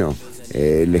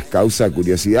 les causa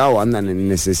curiosidad o andan en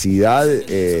necesidad,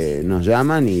 nos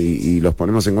llaman y los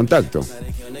ponemos en contacto?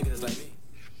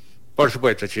 Por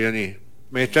supuesto, Chironi.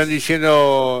 Me están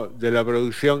diciendo de la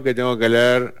producción que tengo que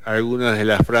leer algunas de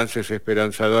las frases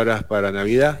esperanzadoras para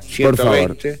Navidad.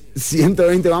 120. Por favor.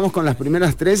 120, vamos con las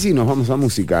primeras 3 y nos vamos a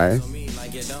música,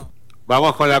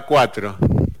 Vamos con la 4.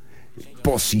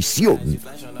 Posición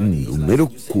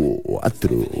número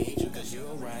 4.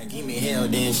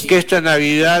 Que esta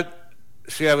Navidad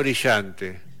sea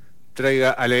brillante,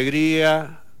 traiga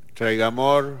alegría, traiga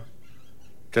amor,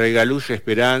 traiga luz,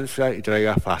 esperanza y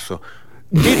traiga faso.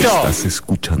 ¡Tito! Estás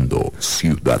escuchando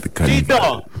Ciudad Canibal.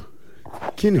 ¡Tito!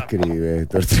 ¿Quién escribe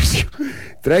esto?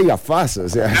 Traiga faso, o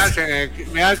sea.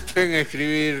 Me hacen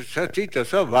escribir, Tito,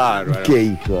 sos bárbaro. Qué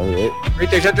hijo,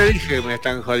 Viste, ya te dije que me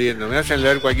están jodiendo, me hacen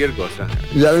leer cualquier cosa.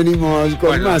 Ya venimos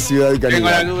con más Ciudad Canibal. Tengo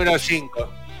la número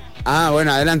 5. Ah,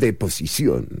 bueno, adelante.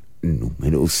 Posición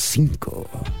número 5.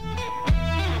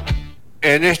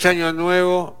 En este año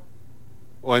nuevo,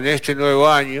 o en este nuevo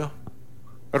año,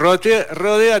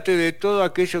 rodéate de todo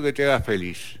aquello que te haga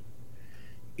feliz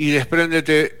y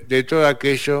despréndete de todo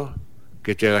aquello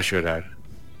que te haga llorar.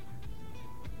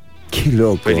 Qué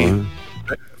loco.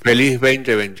 Feliz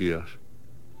 2022.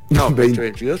 No,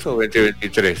 2022 o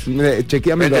 2023.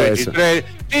 Chequeamelo 2023.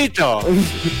 eso. ¡Tito!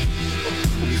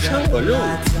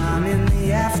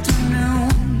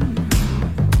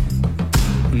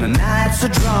 The nights are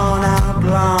drawn out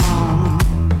long,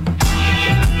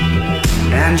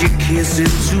 and your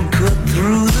kisses to cut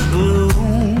through the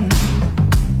gloom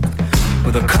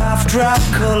with a cough drop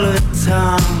colored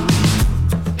tongue.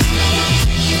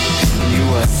 You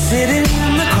were sitting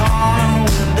in the corner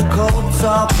with the coats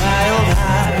all piled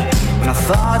high, and I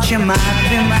thought you might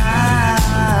be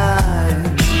mine.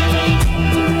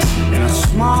 In a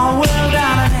small world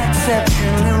on an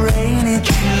exceptionally rainy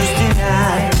Tuesday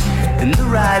night, in the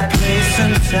right place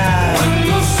and time. When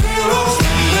the zeros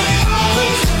on the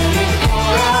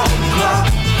 24-hour clock,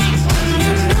 when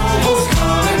you know what's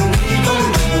coming, even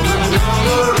though the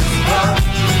number is blocked.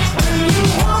 When you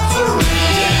walk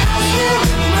around your house there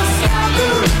in the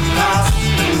Saturday house,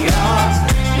 and your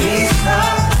knees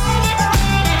up.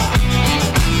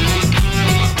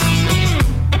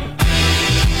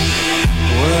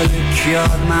 Well, you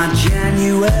cured my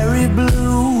January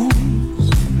blues.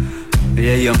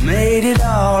 Yeah, you made it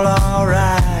all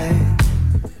alright.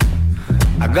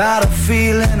 I got a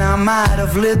feeling I might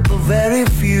have lit the very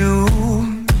few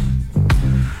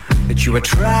that you were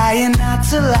trying not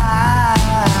to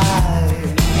lie.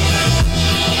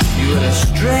 You were a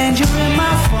stranger in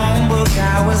my phone book.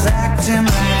 I was acting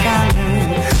like I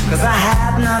knew, 'cause I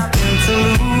had nothing to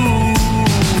lose.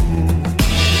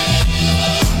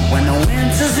 When the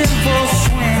winter's in full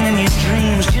swing and your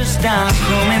dreams just aren't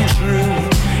coming true,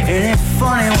 ain't it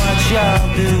funny what y'all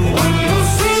do? When you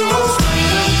see what's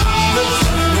coming on the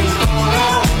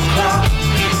 24-hour clock,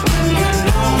 when you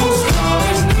know what's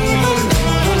coming, even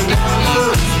though the number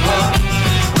is blocked.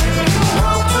 When you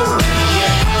walk around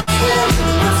your house there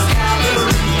in the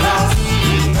scattered lost,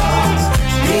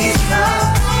 knees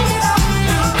up.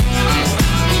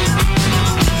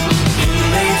 In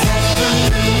late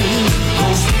afternoon,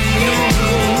 ghost in your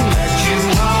room that you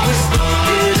always thought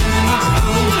did in the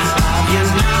room of your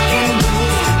knocking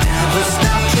boots. Never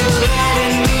stopped to let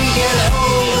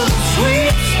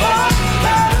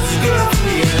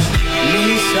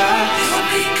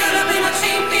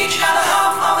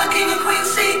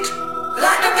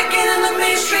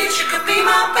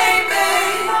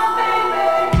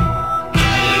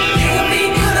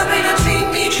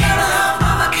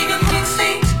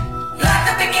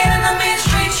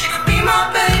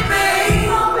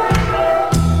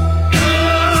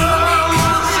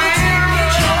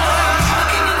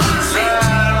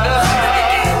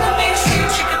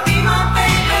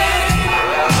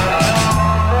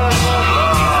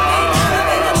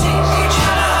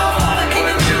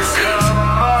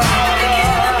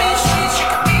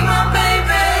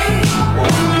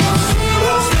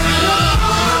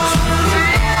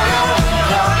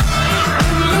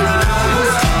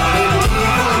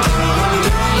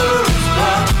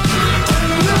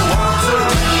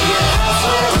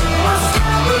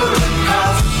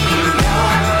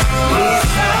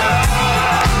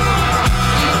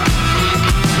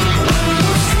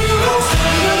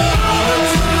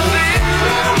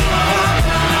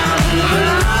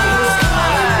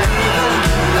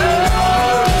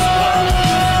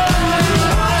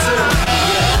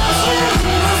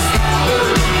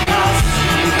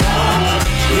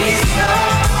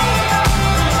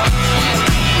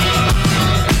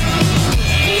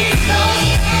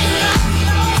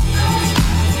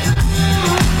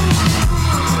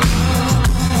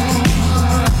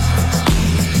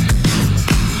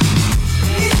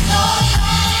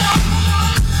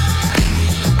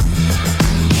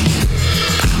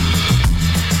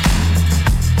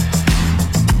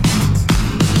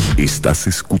Estás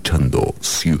escuchando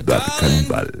Ciudad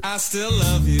Canibal. I still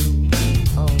love you.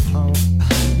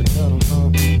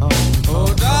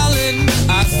 Oh, darling,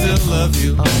 I still love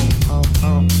you.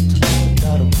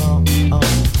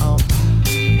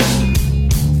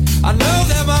 I know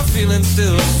that my feeling's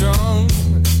still strong.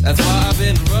 That's why I've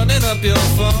been running up your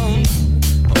phone.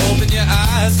 Open your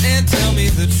eyes and tell me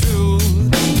the truth.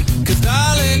 'Cause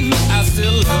darling, I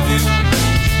still love you.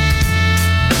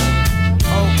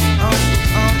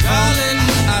 Darling,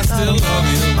 I still love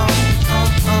you.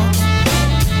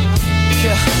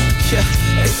 Yeah.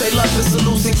 They say love is a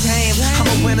losing game. I'm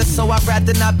a winner, so I'd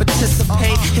rather not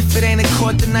participate. If it ain't in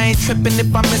court, then I ain't tripping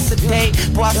if I miss a date.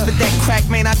 Boy, I spit that crack,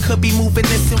 man, I could be moving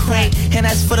this in weight. And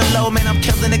as for the low, man, I'm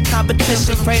killing the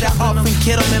competition rate. I often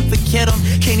get them and forget them,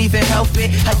 can't even help it.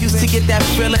 I used to get that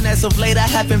feeling, as of late I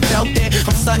haven't felt it.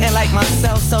 I'm something like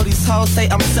myself, so these hoes say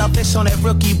I'm selfish on that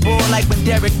rookie bull. Like when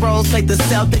Derrick Rose played the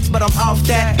Celtics, but I'm off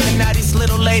that. And now these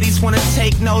little ladies wanna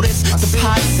take notice. The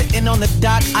pie sitting on the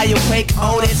dock, I awake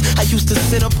Otis. I used to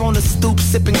sit up on the stoop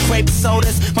sipping grape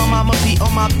sodas. My mama be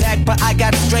on my back, but I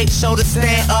got straight shoulders.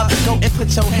 Stand up, go and put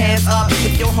your hands up.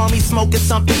 If your homie smoking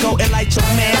something, go and light your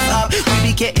man up. We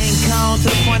be getting gone to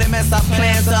the point it mess our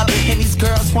plans up. And these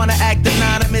girls wanna act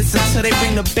anonymous until they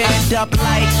bring the band up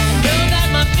like. Know that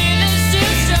my feelings too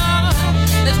strong.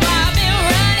 That's why I've been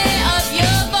running up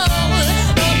your phone.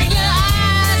 Open your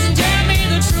eyes and tell me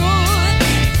the truth.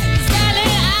 'Cause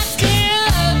darling, I still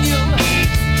love you.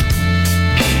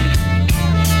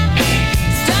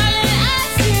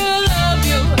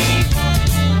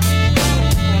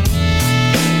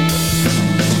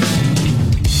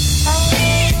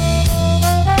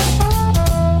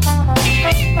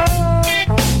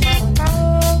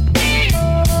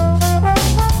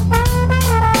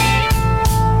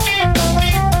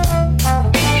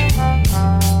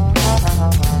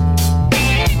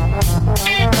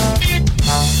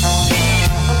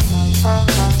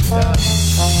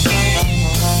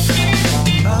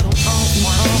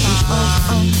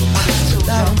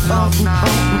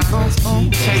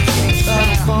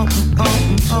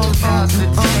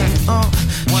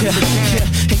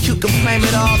 And you can blame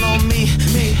it all on me.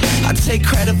 I take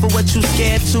credit for what you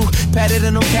scared to. Better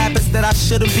than them rappers that I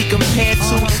shouldn't be compared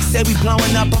to. Say we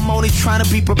blowing up, I'm only trying to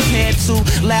be prepared to.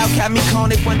 Loud got me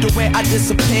calling, wonder where I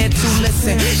disappeared to.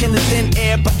 Listen, in the thin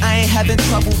air, but I ain't having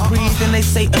trouble breathing. They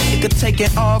say a nigga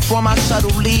taking off for my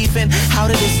shuttle leaving. Out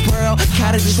of this world,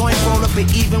 got a joint roll up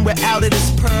and even we're out of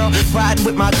this pearl. Riding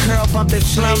with my girl, bumping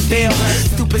Slumville.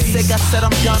 Stupid sick, I said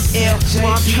I'm dumb ill.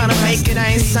 Well, I'm trying to make it,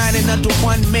 I ain't signing under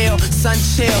 1 mil. Son,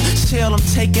 chill, I'm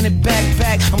taking it back.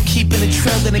 I'm keeping it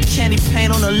trailed in the candy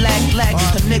paint on the lack.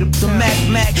 A nigga, the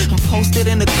Mac. I'm posted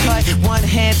in the cut, one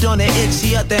hand on the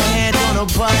itchy, other hand on the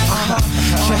butt.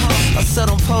 I said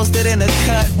I'm posted in the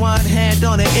cut, one hand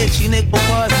on the itchy, nigga.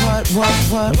 What?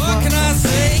 What can I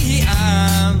say?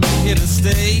 I'm here to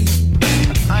stay.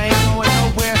 I ain't going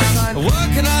nowhere, son.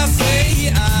 What can I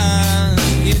say? I'm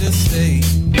here to stay.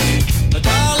 But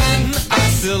darling, I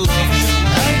still love you.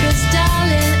 Oh, 'cause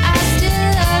darling, I still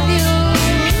love you.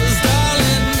 'Cause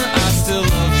darling, I still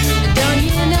love you. Don't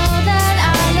you know that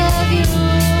I love you?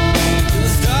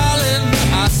 'Cause darling,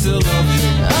 I still love you.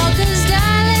 Oh, 'cause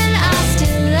darling, I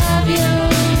still love you.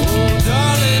 Oh,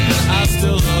 darling, I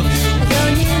still love you.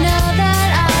 Don't you know that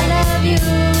I love you?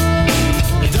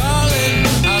 Darling,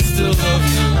 I still love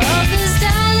you. Oh, 'cause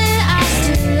darling, I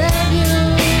still love you.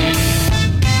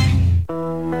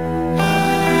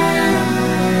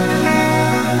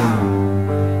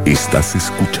 Estás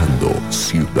escuchando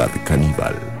Ciudad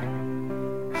Canibal.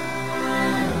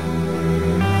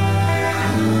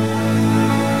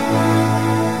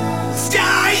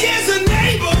 Sky is a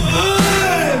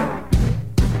neighborhood,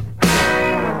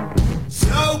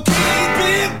 so keep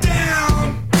it down.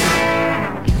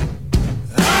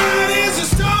 Art is a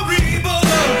storybook,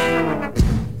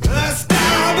 a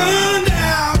star burned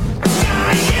out.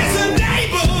 Sky is a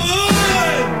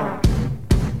neighborhood,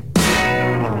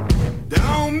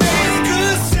 don't make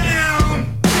a sound.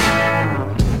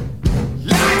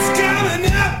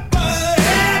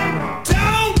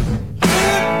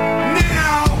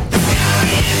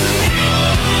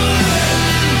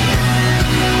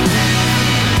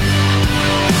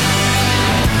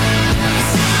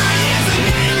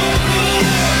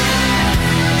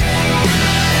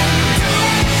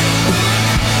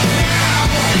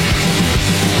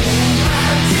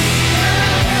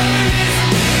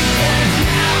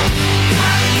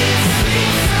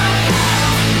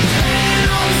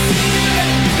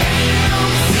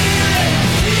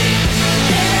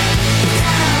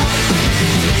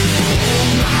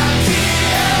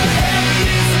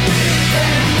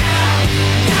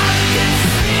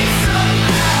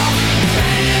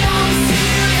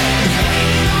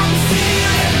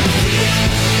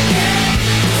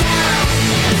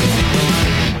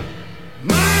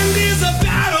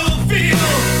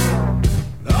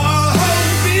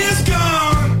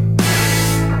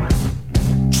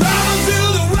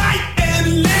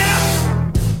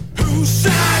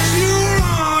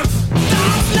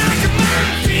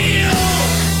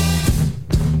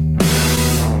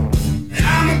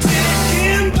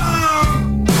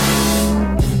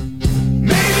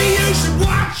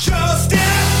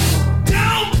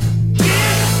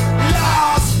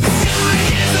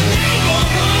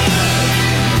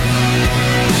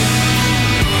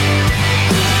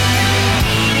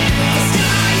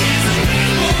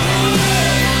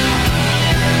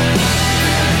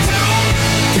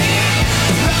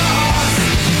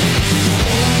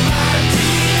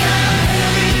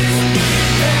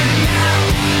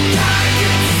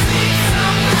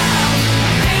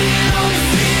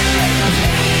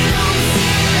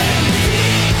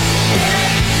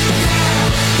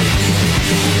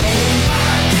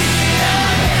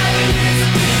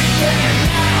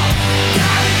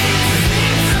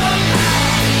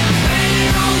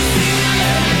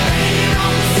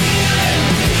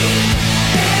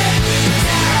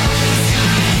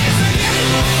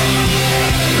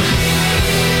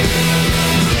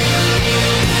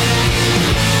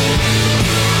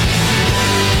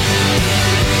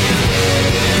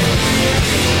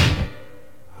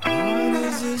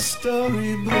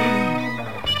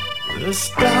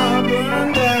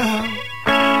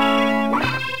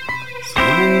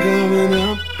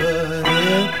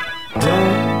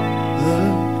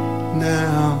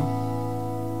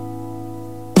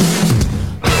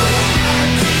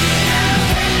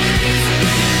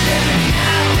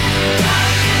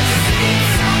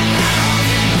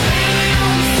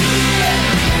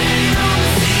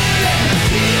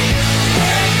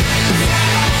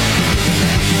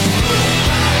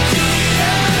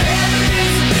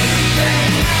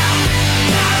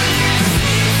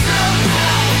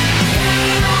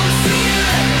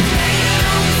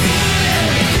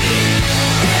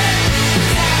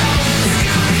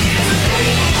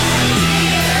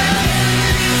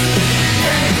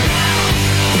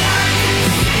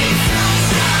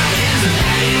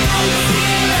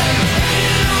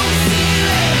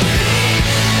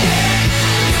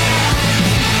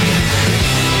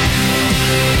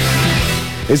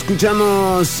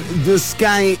 Escuchamos The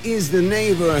Sky is the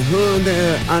Neighborhood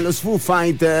a los Foo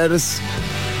Fighters.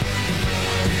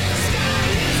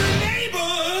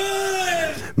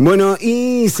 Bueno,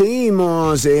 y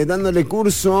seguimos dándole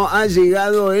curso. Ha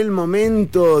llegado el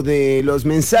momento de los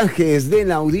mensajes de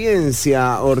la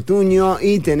audiencia, Ortuño,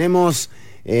 y tenemos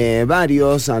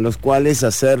varios a los cuales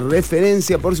hacer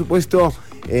referencia. Por supuesto,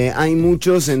 hay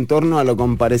muchos en torno a la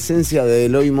comparecencia de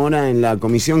Eloy Mora en la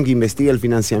comisión que investiga el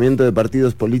financiamiento de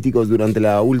partidos políticos durante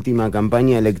la última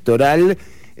campaña electoral.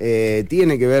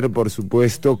 Tiene que ver, por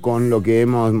supuesto, con lo que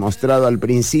hemos mostrado al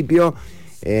principio.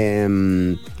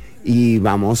 Y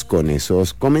vamos con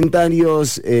esos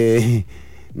comentarios.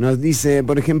 Nos dice,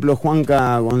 por ejemplo,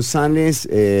 Juanca González,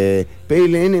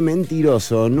 PLN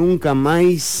mentiroso, nunca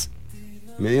más,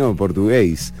 medio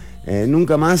portugués,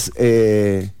 nunca más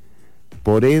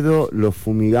por Edo los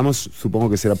fumigamos, supongo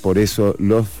que será por eso,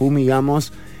 los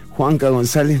fumigamos. Juanca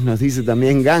González nos dice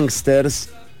también gangsters.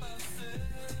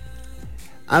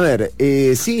 A ver,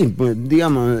 sí, pues,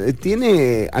 digamos,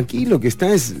 tiene aquí lo que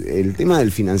está es el tema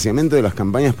del financiamiento de las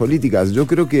campañas políticas. Yo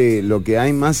creo que lo que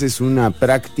hay más es una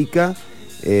práctica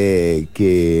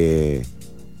que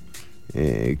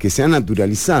se ha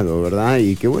naturalizado, ¿verdad?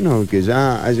 Y que bueno, que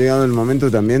ya ha llegado el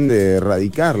momento también de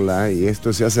erradicarla, y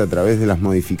esto se hace a través de las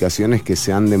modificaciones que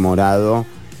se han demorado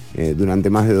durante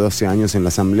más de 12 años en la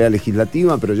Asamblea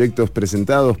Legislativa, proyectos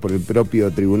presentados por el propio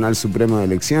Tribunal Supremo de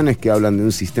Elecciones que hablan de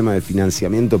un sistema de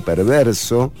financiamiento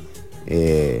perverso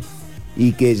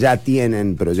y que ya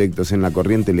tienen proyectos en la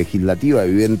corriente legislativa.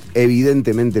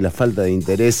 Evidentemente la falta de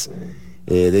interés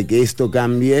de que esto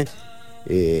cambie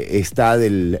está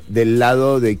del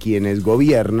lado de quienes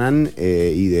gobiernan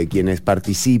y de quienes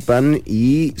participan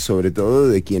y sobre todo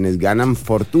de quienes ganan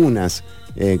fortunas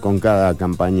con cada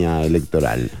campaña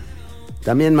electoral.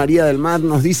 También María del Mar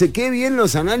nos dice, qué bien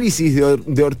los análisis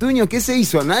de Ortuño. ¿Qué se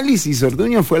hizo análisis?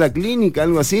 ¿Ortuño fue a la clínica,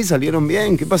 algo así? ¿Salieron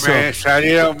bien? ¿Qué pasó? Me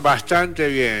salieron bastante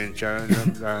bien,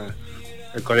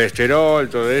 el colesterol,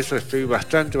 todo eso, estoy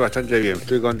bastante bien,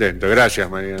 estoy contento.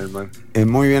 Gracias, María del Mar.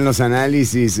 Muy bien los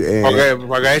análisis.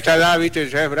 Porque a esta edad, viste,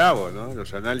 ya es bravo, ¿no?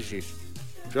 Los análisis.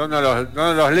 Yo no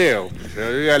los leo, se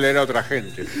los voy a leer a otra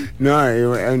gente.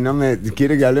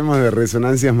 ¿Quiere que hablemos de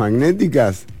resonancias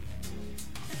magnéticas?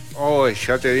 Oh,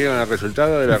 ¿ya te dieron el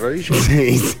resultado de la rodilla?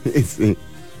 Sí.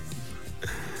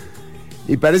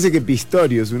 Y parece que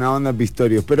Pistorius, una onda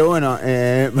Pistorius. Pero bueno,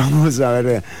 vamos a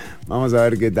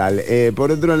ver qué tal.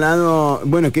 Por otro lado,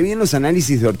 bueno, qué bien los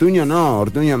análisis de Ortuño. No,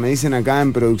 Ortuño, me dicen acá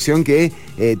en producción que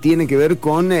tiene que ver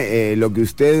con lo que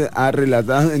usted ha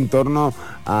relatado en torno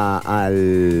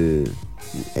al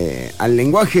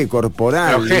lenguaje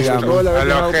corporal. A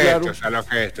los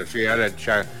gestos, sí, ahora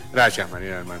ya. Gracias,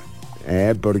 María del Mar.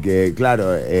 Porque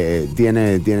claro,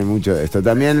 tiene mucho de esto.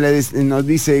 También nos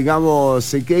dice Gabo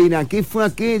Sequeira, ¿qué fue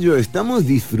aquello? Estamos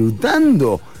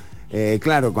disfrutando.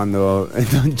 Claro, cuando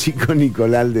don Chico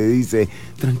Nicolás le dice,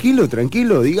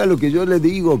 tranquilo, diga lo que yo le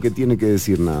digo que tiene que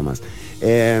decir nada más.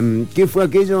 ¿Qué fue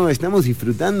aquello? Estamos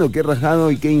disfrutando, qué rajado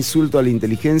y qué insulto a la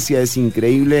inteligencia. Es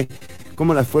increíble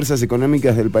cómo las fuerzas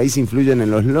económicas del país influyen en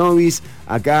los lobbies.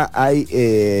 Acá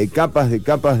hay capas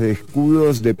de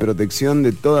escudos de protección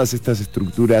de todas estas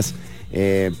estructuras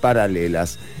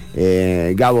paralelas.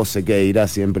 Gabo Sequeira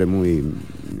siempre muy,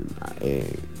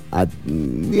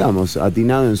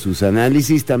 atinado en sus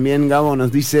análisis. También Gabo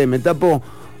nos dice, me tapo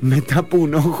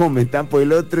un ojo, me tapo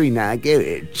el otro y nada que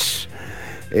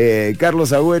ver.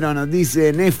 Carlos Agüero nos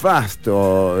dice,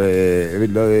 nefasto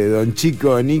lo de don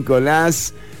Chico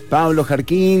Nicolás. Pablo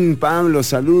Jarquín, Pablo,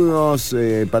 saludos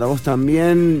para vos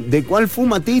también. ¿De cuál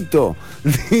fuma Tito?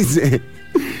 Dice,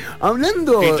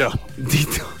 hablando...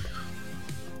 Tito.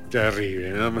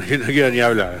 Terrible, no quiero ni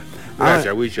hablar.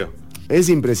 Gracias, Huicho. Es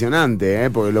impresionante,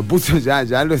 porque lo puso ya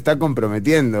lo está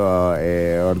comprometiendo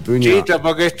Ortuño. Chito,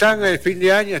 porque están el fin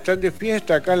de año, están de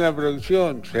fiesta acá en la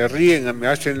producción, se ríen, me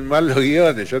hacen mal los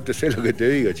guiones, yo te sé lo que te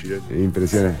digo, Chito.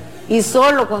 Impresionante. Y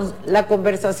solo con la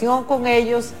conversación con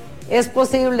ellos es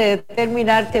posible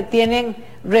determinar que tienen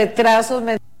retrasos.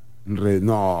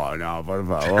 No, por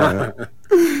favor.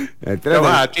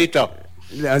 Toma, Tito.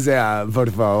 O sea,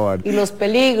 por favor. Y los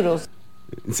peligros.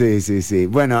 Sí.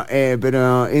 Bueno,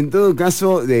 pero en todo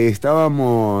caso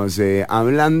estábamos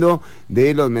hablando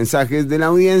de los mensajes de la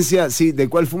audiencia. Sí, ¿de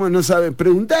cuál fuma? No sabe.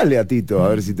 Preguntale a Tito, a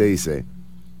ver si te dice.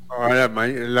 Ahora,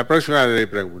 la próxima le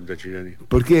pregunto, Chironi.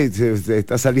 ¿Por qué? ¿Se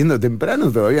está saliendo temprano?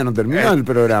 Todavía no terminó el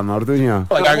programa, Ortuño.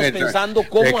 Estamos pensando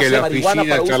cómo es que hacer la marihuana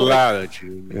oficina para está uso al lado,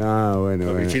 Chironi. Bueno.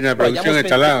 La oficina de producción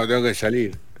está al lado, tengo que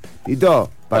salir.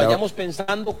 Tito, Vayamos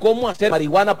pensando cómo hacer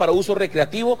marihuana para uso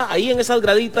recreativo, ahí en esas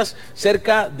graditas,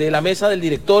 cerca de la mesa del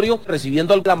directorio,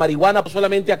 recibiendo la marihuana, no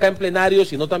solamente acá en plenario,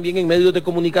 sino también en medios de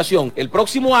comunicación. El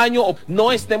próximo año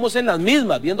no estemos en las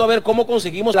mismas, viendo a ver cómo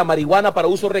conseguimos la marihuana para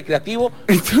uso recreativo.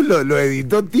 ¿Esto lo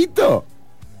editó Tito?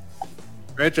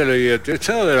 Esto lo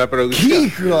editó de la producción. ¿Qué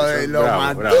hijo de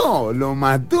lo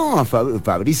mató a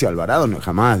Fabricio Alvarado, no,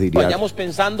 jamás diría. Vayamos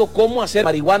pensando cómo hacer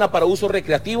marihuana para uso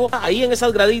recreativo, ahí en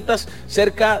esas graditas,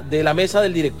 cerca de la mesa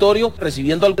del directorio,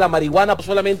 recibiendo la marihuana, no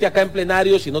solamente acá en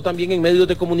plenario, sino también en medios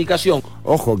de comunicación.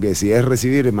 Ojo que si es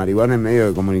recibir marihuana en medio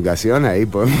de comunicación, ahí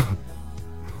podemos...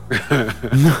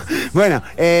 No. Bueno,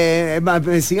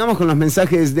 sigamos con los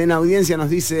mensajes de la audiencia. Nos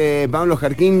dice Pablo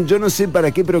Jarquín: yo no sé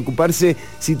para qué preocuparse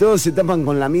si todos se tapan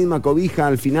con la misma cobija.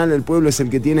 Al final el pueblo es el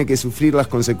que tiene que sufrir las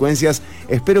consecuencias.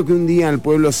 Espero que un día el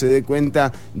pueblo se dé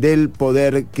cuenta del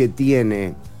poder que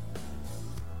tiene.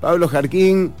 Pablo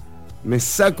Jarquín, me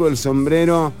saco el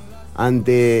sombrero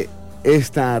ante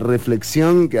esta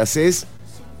reflexión que haces,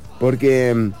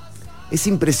 porque es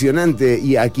impresionante,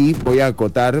 y aquí voy a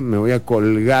acotar, me voy a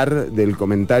colgar del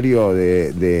comentario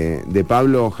de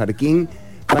Pablo Jarquín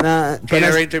para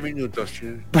 20 minutos.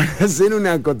 Para hacer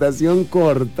una acotación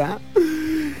corta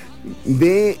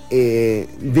de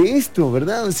esto,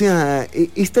 ¿verdad? O sea,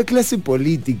 esta clase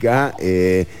política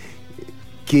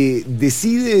que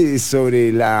decide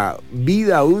sobre la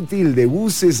vida útil de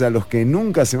buses a los que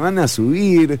nunca se van a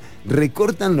subir,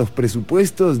 recortan los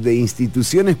presupuestos de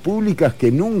instituciones públicas que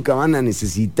nunca van a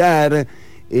necesitar,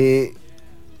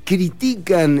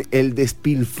 critican el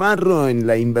despilfarro en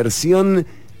la inversión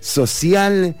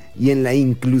social y en la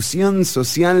inclusión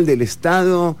social del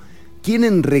Estado,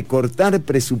 quieren recortar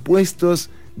presupuestos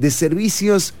de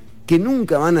servicios que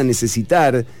nunca van a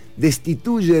necesitar,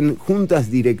 destituyen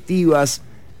juntas directivas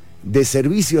de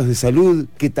servicios de salud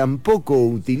que tampoco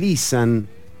utilizan.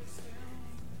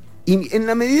 Y en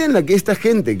la medida en la que esta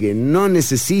gente que no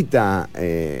necesita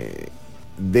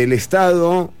del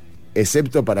Estado,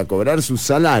 excepto para cobrar sus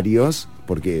salarios,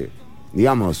 porque,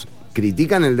 digamos,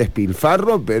 critican el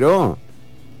despilfarro, pero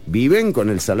viven con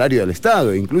el salario del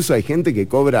Estado. Incluso hay gente que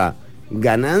cobra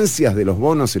ganancias de los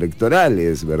bonos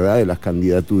electorales, ¿verdad?, de las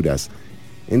candidaturas.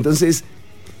 Entonces,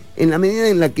 en la medida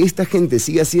en la que esta gente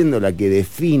siga siendo la que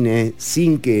define,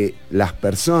 sin que las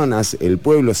personas, el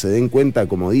pueblo, se den cuenta,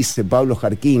 como dice Pablo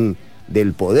Jarquín,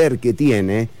 del poder que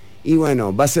tiene, y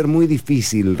bueno, va a ser muy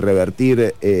difícil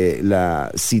revertir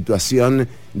la situación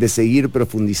de seguir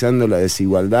profundizando la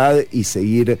desigualdad y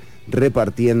seguir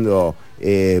repartiendo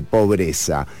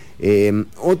pobreza.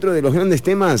 Otro de los grandes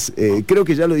temas, creo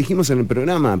que ya lo dijimos en el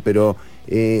programa, pero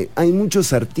hay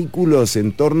muchos artículos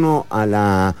en torno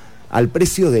a al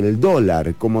precio del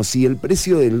dólar, como si el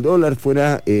precio del dólar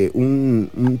fuera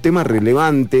un tema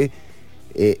relevante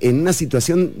en una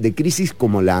situación de crisis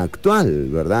como la actual,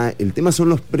 ¿verdad? El tema son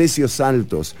los precios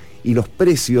altos, y los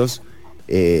precios,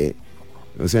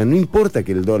 o sea, no importa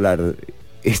que el dólar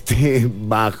esté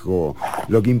bajo,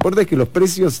 lo que importa es que los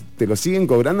precios te los siguen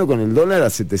cobrando con el dólar a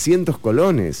 700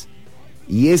 colones,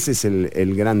 y ese es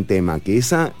el gran tema, que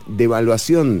esa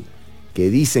devaluación que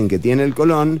dicen que tiene el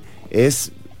colón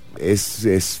es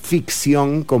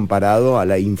ficción comparado a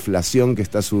la inflación que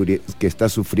está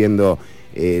sufriendo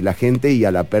la gente y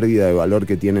a la pérdida de valor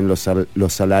que tienen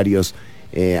los salarios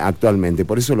actualmente.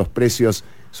 Por eso los precios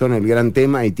son el gran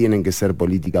tema y tienen que ser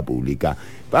política pública.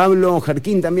 Pablo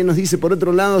Jarquín también nos dice, por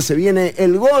otro lado, se viene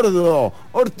el gordo.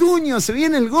 Ortuño, se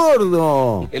viene el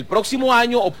gordo. El próximo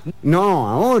año... No,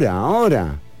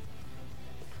 ahora.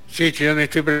 Sí, Chirón,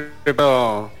 estoy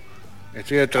preparado.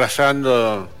 Estoy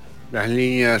atrasando las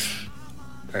líneas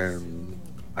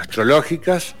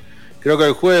astrológicas. Creo que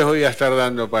el jueves voy a estar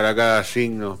dando para cada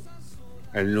signo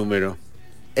el número.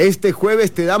 Este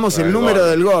jueves te damos el número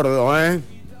del gordo, ¿eh?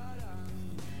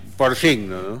 Por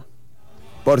signo, ¿no?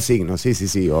 Por signo,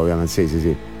 sí, obviamente,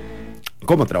 sí.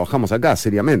 ¿Cómo trabajamos acá,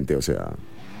 seriamente? O sea...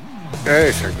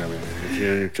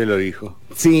 Exactamente, usted lo dijo.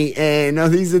 Sí, nos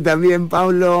dice también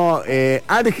Pablo,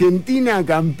 Argentina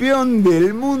campeón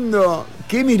del mundo.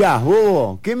 ¿Qué mirás,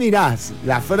 bobo? ¿Qué mirás?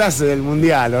 La frase del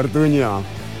mundial, Ortuño.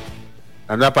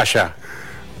 Andá para allá.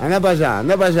 Andá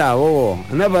para allá, bobo.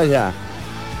 Andá para allá.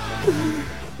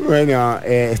 Bueno,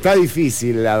 está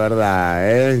difícil, la verdad.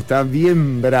 Está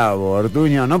bien bravo,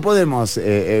 Ortuño. No podemos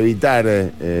evitar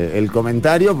el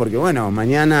comentario porque, bueno,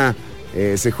 mañana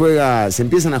se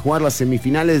empiezan a jugar las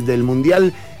semifinales del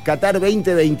Mundial Qatar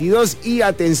 2022. Y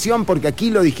atención, porque aquí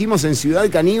lo dijimos en Ciudad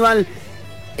Caníbal.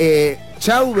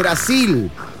 Chau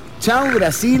Brasil,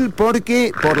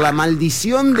 porque por la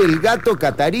maldición del gato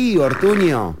catarí,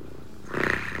 Ortuño.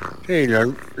 Sí,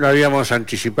 lo habíamos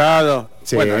anticipado.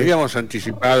 Sí. Bueno, habíamos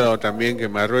anticipado también que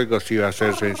Marruecos iba a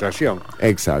ser sensación.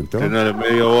 Exacto. Que no le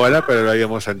medio bola, pero lo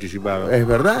habíamos anticipado. Es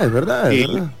verdad, es verdad, es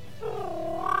verdad.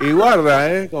 Y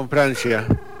guarda, con Francia.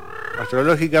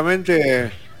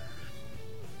 Astrológicamente,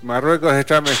 Marruecos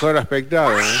está mejor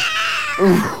aspectado,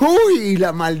 Uy,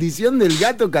 la maldición del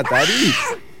gato catarí.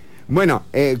 Bueno,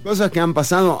 cosas que han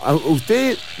pasado.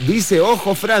 Usted dice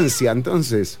ojo Francia,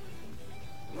 entonces.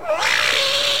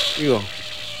 Digo,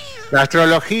 la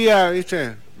astrología,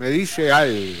 ¿viste? Me dice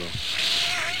algo.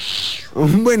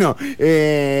 Bueno,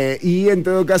 y en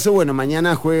todo caso, bueno,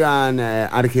 mañana juegan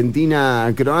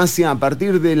Argentina-Croacia a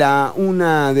partir de la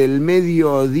 1 del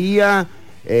mediodía.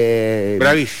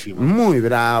 Bravísimo. Muy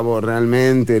bravo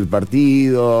realmente el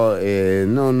partido.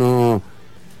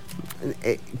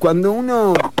 Cuando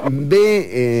uno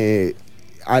ve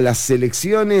a las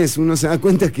selecciones, uno se da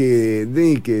cuenta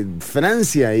que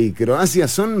Francia y Croacia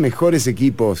son mejores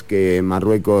equipos que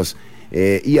Marruecos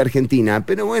y Argentina,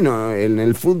 pero bueno, en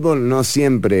el fútbol no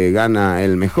siempre gana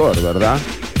el mejor, ¿verdad?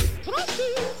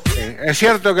 Es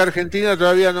cierto que Argentina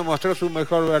todavía no mostró su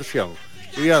mejor versión.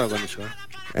 Cuidado con eso.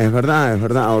 Es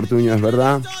verdad, Ortuño, es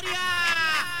verdad.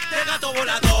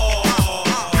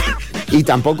 Y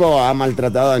tampoco ha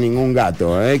maltratado a ningún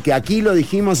gato, que aquí lo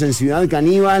dijimos en Ciudad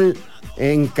Caníbal.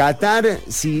 En Qatar,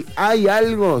 si hay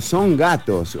algo, son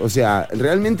gatos. O sea,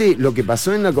 realmente lo que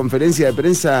pasó en la conferencia de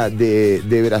prensa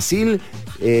de Brasil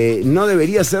no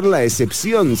debería ser la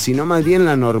excepción, sino más bien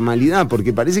la normalidad,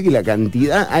 porque parece que la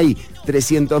cantidad, hay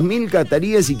 300.000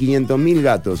 cataríes y 500.000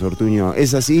 gatos, Ortuño.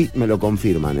 Es así, me lo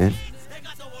confirman,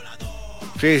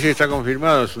 Sí, está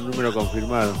confirmado, es un número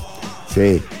confirmado.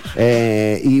 Sí.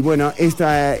 Y bueno,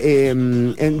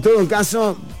 en todo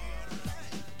caso,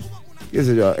 qué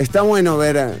sé yo, está bueno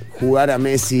ver jugar a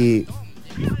Messi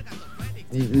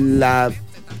la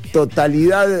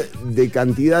totalidad de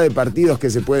cantidad de partidos que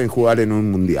se pueden jugar en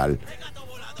un mundial.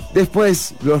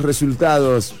 Después, los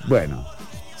resultados, bueno,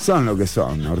 son lo que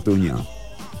son, Ortuño.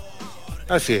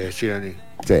 Así es, Chironi.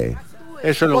 Sí.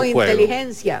 Eso lo Con juego.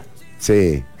 inteligencia.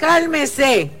 Sí.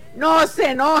 Cálmese, no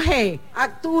se enoje,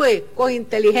 actúe con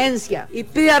inteligencia y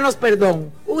pídanos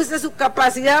perdón. Use su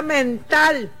capacidad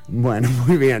mental. Bueno,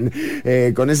 muy bien.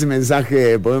 Con ese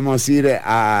mensaje podemos ir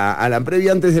a la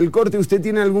previa antes del corte. ¿Usted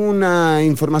tiene alguna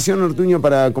información, Ortuño,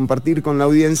 para compartir con la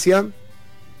audiencia?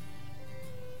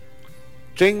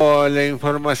 Tengo la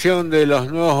información de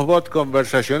los nuevos bots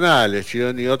conversacionales,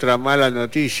 Chironi, otra mala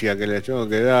noticia que les tengo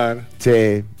que dar.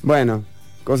 Sí, bueno,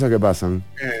 cosas que pasan.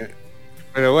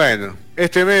 Pero bueno,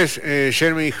 este mes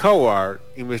Jeremy Howard,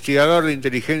 investigador de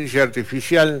inteligencia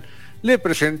artificial, le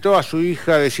presentó a su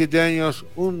hija de 7 años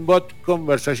un bot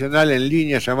conversacional en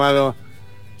línea llamado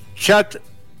Chat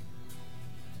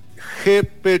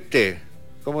GPT.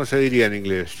 ¿Cómo se diría en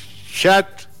inglés? Chat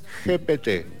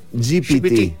GPT.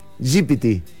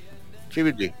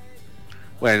 GPT.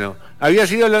 Bueno, había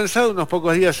sido lanzado unos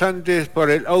pocos días antes por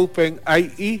el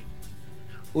OpenAI,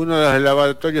 uno de los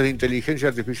laboratorios de inteligencia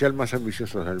artificial más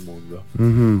ambiciosos del mundo.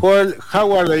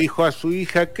 Howard le dijo a su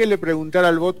hija que le preguntara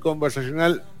al bot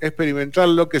conversacional experimentar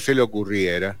lo que se le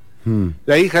ocurriera.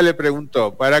 La hija le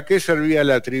preguntó ¿para qué servía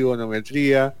la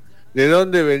trigonometría? ¿De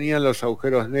dónde venían los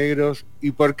agujeros negros?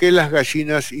 ¿Y por qué las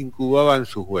gallinas incubaban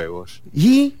sus huevos?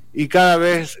 Y cada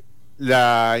vez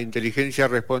la inteligencia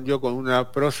respondió con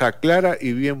una prosa clara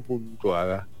y bien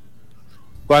puntuada.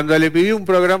 Cuando le pidió un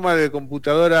programa de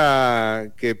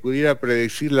computadora que pudiera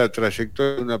predecir la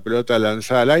trayectoria de una pelota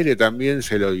lanzada al aire, también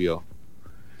se lo dio.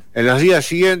 En los días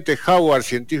siguientes, Howard,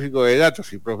 científico de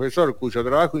datos y profesor, cuyo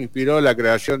trabajo inspiró la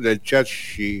creación del chat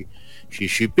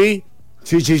GPT,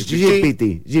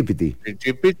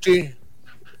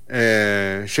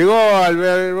 llegó al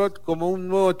Verbot como un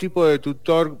nuevo tipo de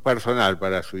tutor personal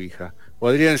para su hija.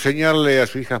 Podría enseñarle a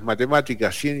sus hijas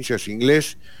matemáticas, ciencias,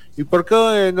 inglés y por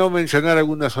qué no mencionar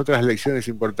algunas otras lecciones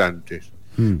importantes.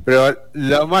 Pero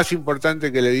lo más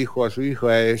importante que le dijo a su hijo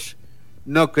es: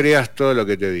 no creas todo lo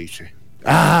que te dice.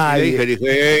 Ay, le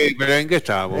dije, pero ¿en qué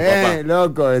estábamos, papá?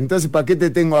 Loco, entonces ¿para qué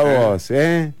te tengo a vos,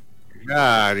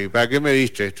 Claro, ¿y para qué me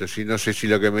diste esto si no sé si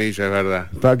lo que me dice es verdad?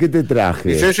 ¿Para qué te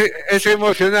traje? Es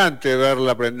emocionante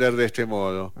verla aprender de este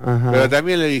modo. Ajá. Pero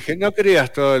también le dije, no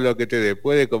creas todo lo que te dé,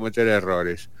 puede cometer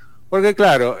errores. Porque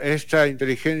claro, esta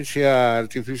inteligencia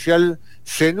artificial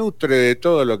se nutre de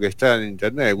todo lo que está en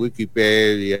internet,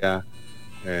 Wikipedia,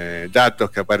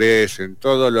 datos que aparecen,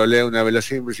 todo lo lee a una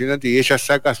velocidad impresionante y ella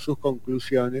saca sus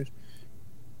conclusiones.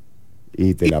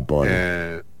 Y te la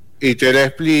pone. Y te la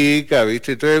explica,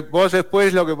 ¿viste? Entonces vos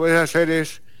después lo que podés hacer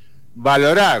es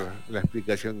valorar la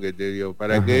explicación que te dio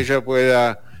para que ella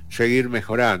pueda seguir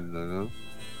mejorando, ¿no?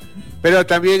 Pero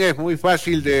también es muy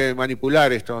fácil de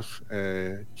manipular estos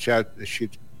chat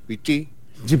GPT,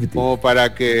 como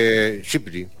para que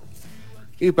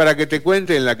y para que te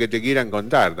cuenten la que te quieran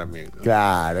contar también, ¿no?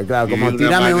 Claro, Y como de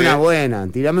tirame manera-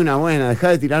 tirame una buena, dejá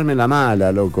de tirarme la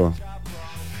mala, loco.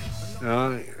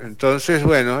 ¿no? Entonces,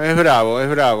 bueno, es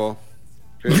bravo.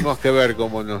 Tenemos que ver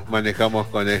cómo nos manejamos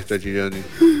con esto, Chironi.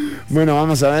 Bueno,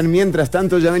 vamos a ver, mientras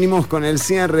tanto ya venimos con el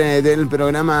cierre del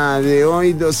programa de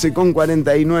hoy,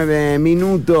 12:49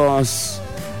 minutos.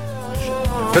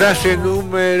 Frase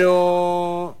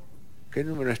número... ¿Qué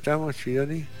número estamos,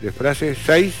 Chironi? De frase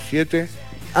 6, 7...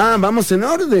 Ah, vamos en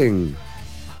orden.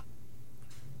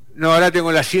 No, ahora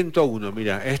tengo la 101,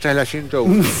 mira, esta es la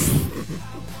 101.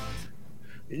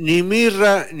 Ni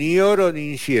mirra, ni oro,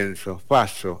 ni incienso.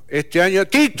 Paso. Este año,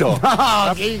 ¡Tito!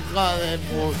 ¡Qué hijo de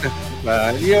puta!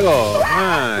 Valió,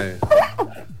 mal.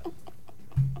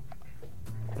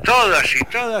 Todo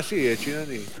así,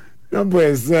 Chironi. No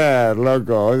puede ser,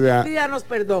 loco, o sea... Pídanos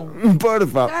perdón.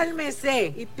 Por favor.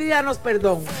 Cálmese y pídanos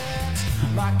perdón.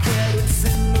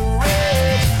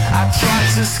 I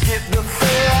tried to skip the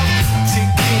fair,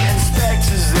 ticket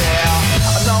inspectors there.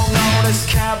 No, this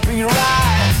can't be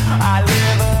right. I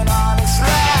live an honest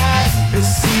life. It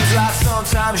seems like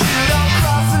sometimes you don't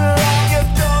cross the line, you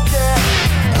don't get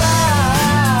right.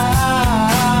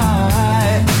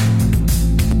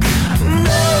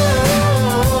 No,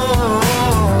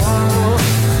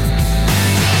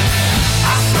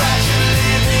 I scratch a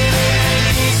living in,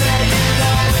 he said you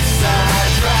know it's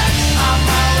sidetracked. I'm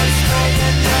always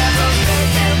praying, never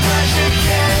making pressure,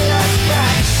 get us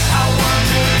back. I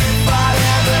wonder if I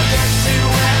ever get to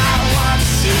where I want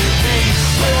to be,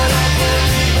 but I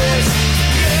believe it's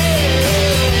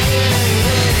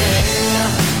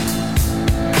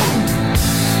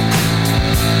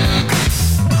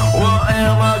What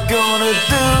am I gonna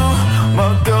do? My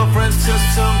girlfriend's just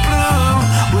turned blue.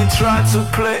 We tried to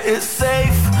play it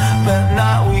safe, but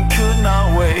now we could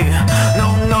not wait.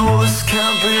 No, this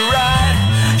can't be right.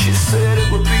 She said it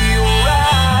would be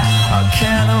alright. I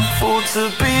can't afford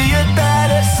to be your dad,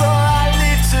 it's all I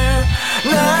need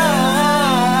tonight.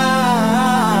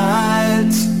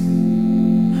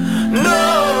 No.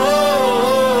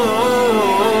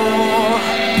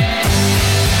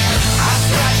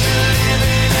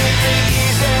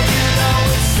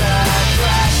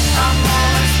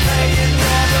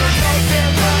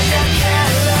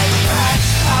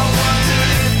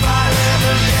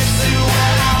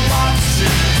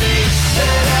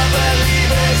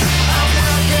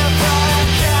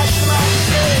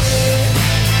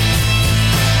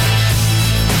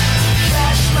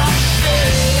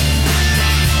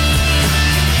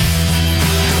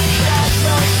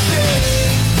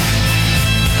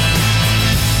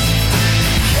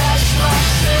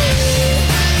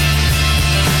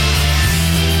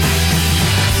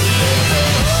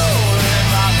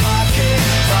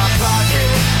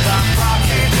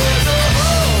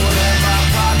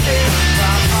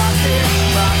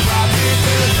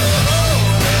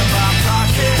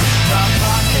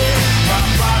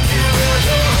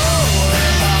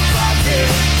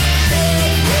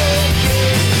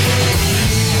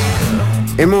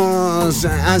 Hemos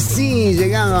así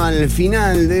llegado al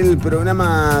final del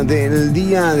programa del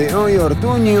día de hoy,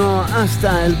 Ortuño.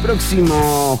 Hasta el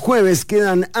próximo jueves.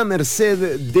 Quedan a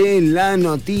merced de la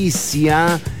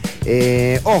noticia.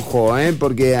 Ojo,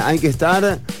 porque hay que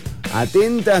estar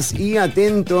atentas y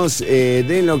atentos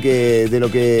de lo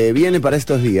que viene para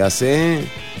estos días.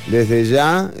 Desde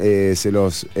ya se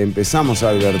los empezamos a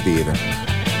advertir.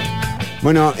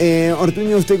 Bueno,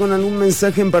 Ortuño, ¿usted con algún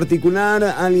mensaje en particular?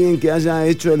 ¿Alguien que haya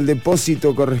hecho el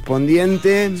depósito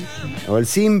correspondiente? ¿O el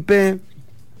SIMPE?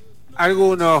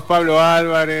 Algunos, Pablo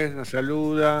Álvarez nos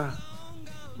saluda,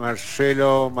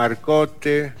 Marcelo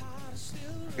Marcote,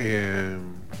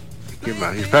 ¿quién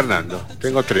más? Y Fernando,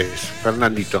 tengo 3,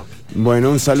 Fernandito. Bueno,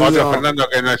 un saludo. Otro Fernando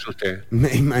que no es usted.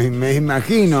 Me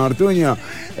imagino, Ortuño.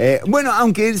 Bueno,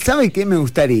 aunque, ¿sabe qué? Me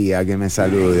gustaría que me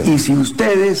salude. Y si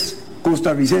ustedes,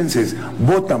 costarricenses,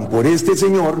 votan por este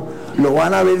señor, lo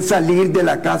van a ver salir de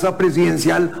la casa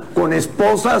presidencial con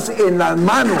esposas en las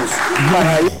manos.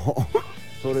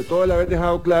 Sobre todo el haber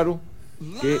dejado claro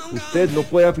que usted no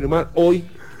puede afirmar hoy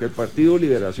que el Partido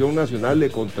Liberación Nacional le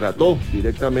contrató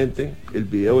directamente el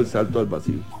video del salto al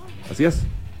vacío. ¿Así es?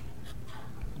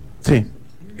 Sí.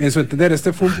 En su entender,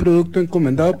 este fue un producto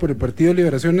encomendado por el Partido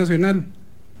Liberación Nacional.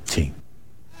 Sí.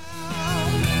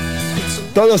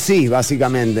 Todo sí,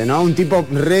 básicamente, ¿no? Un tipo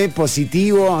re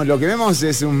positivo. Lo que vemos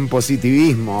es un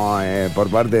positivismo por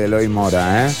parte de Eloy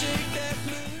Mora,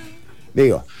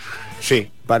 Digo.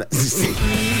 Sí.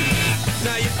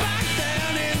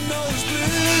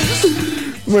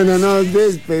 Bueno, nos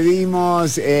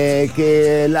despedimos,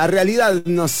 que la realidad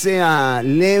nos sea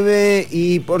leve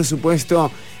y por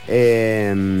supuesto,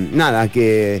 nada,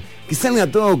 que salga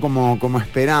todo como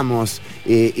esperamos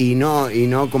y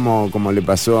no como le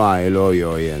pasó a Eloy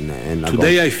hoy en la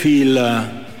Today I feel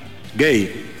gay.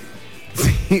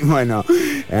 Sí, bueno.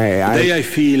 Today I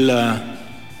feel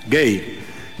gay.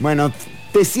 Bueno,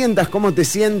 te sientas como te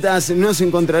sientas, nos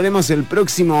encontraremos el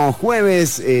próximo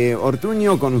jueves,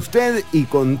 Ortuño, con usted y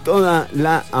con toda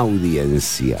la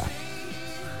audiencia.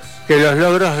 Que los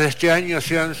logros de este año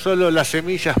sean solo las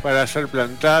semillas para ser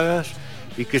plantadas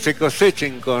y que se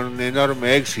cosechen con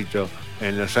enorme éxito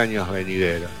en los años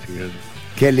venideros.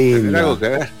 Qué lindo. ¿Tendrá algo que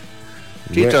ver?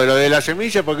 Tito, lo de la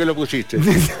semilla, ¿por qué lo pusiste?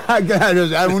 Claro,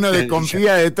 ya uno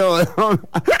desconfía de todo.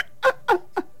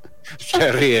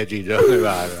 Se ríe, Tito, qué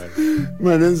bárbaro.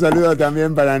 Bueno, un saludo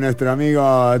también para nuestro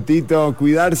amigo Tito.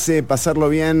 Cuidarse, pasarlo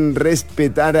bien,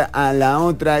 respetar a la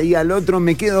otra y al otro.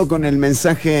 Me quedo con el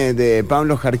mensaje de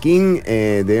Pablo Jarquín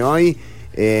de hoy.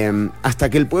 Hasta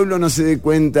que el pueblo no se dé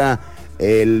cuenta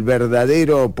el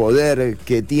verdadero poder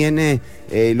que tiene,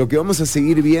 lo que vamos a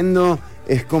seguir viendo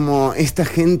es como esta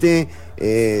gente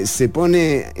se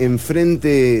pone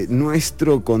enfrente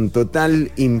nuestro con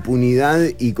total impunidad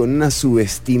y con una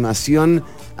subestimación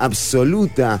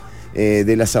absoluta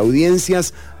de las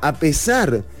audiencias, a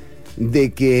pesar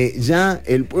de que ya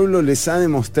el pueblo les ha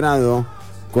demostrado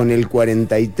con el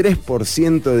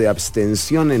 43% de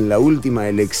abstención en la última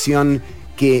elección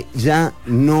que ya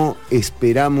no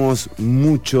esperamos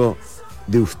mucho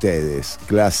de ustedes,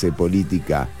 clase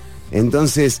política.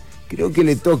 Entonces, creo que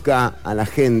le toca a la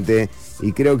gente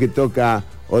y creo que toca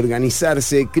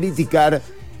organizarse, criticar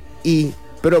y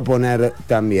proponer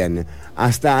también.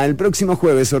 Hasta el próximo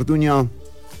jueves, Ortuño.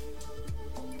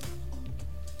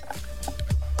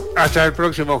 Hasta el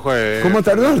próximo jueves. ¿Cómo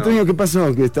tardó, Ortuño? ¿Qué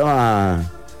pasó? Que estaba...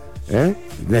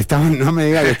 no me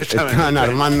digas que estaban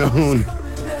armando un...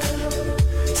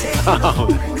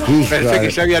 Pensé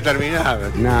que ya había terminado.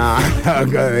 No,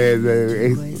 es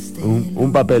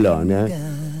un papelón,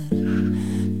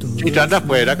 Tito, anda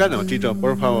afuera, acá no, Tito,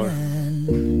 por favor.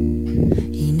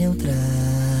 Y neutral.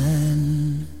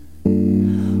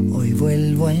 Hoy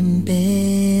vuelvo a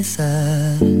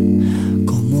empezar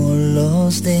como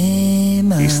los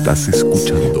demás. Estás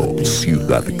escuchando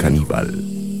Ciudad Canibal.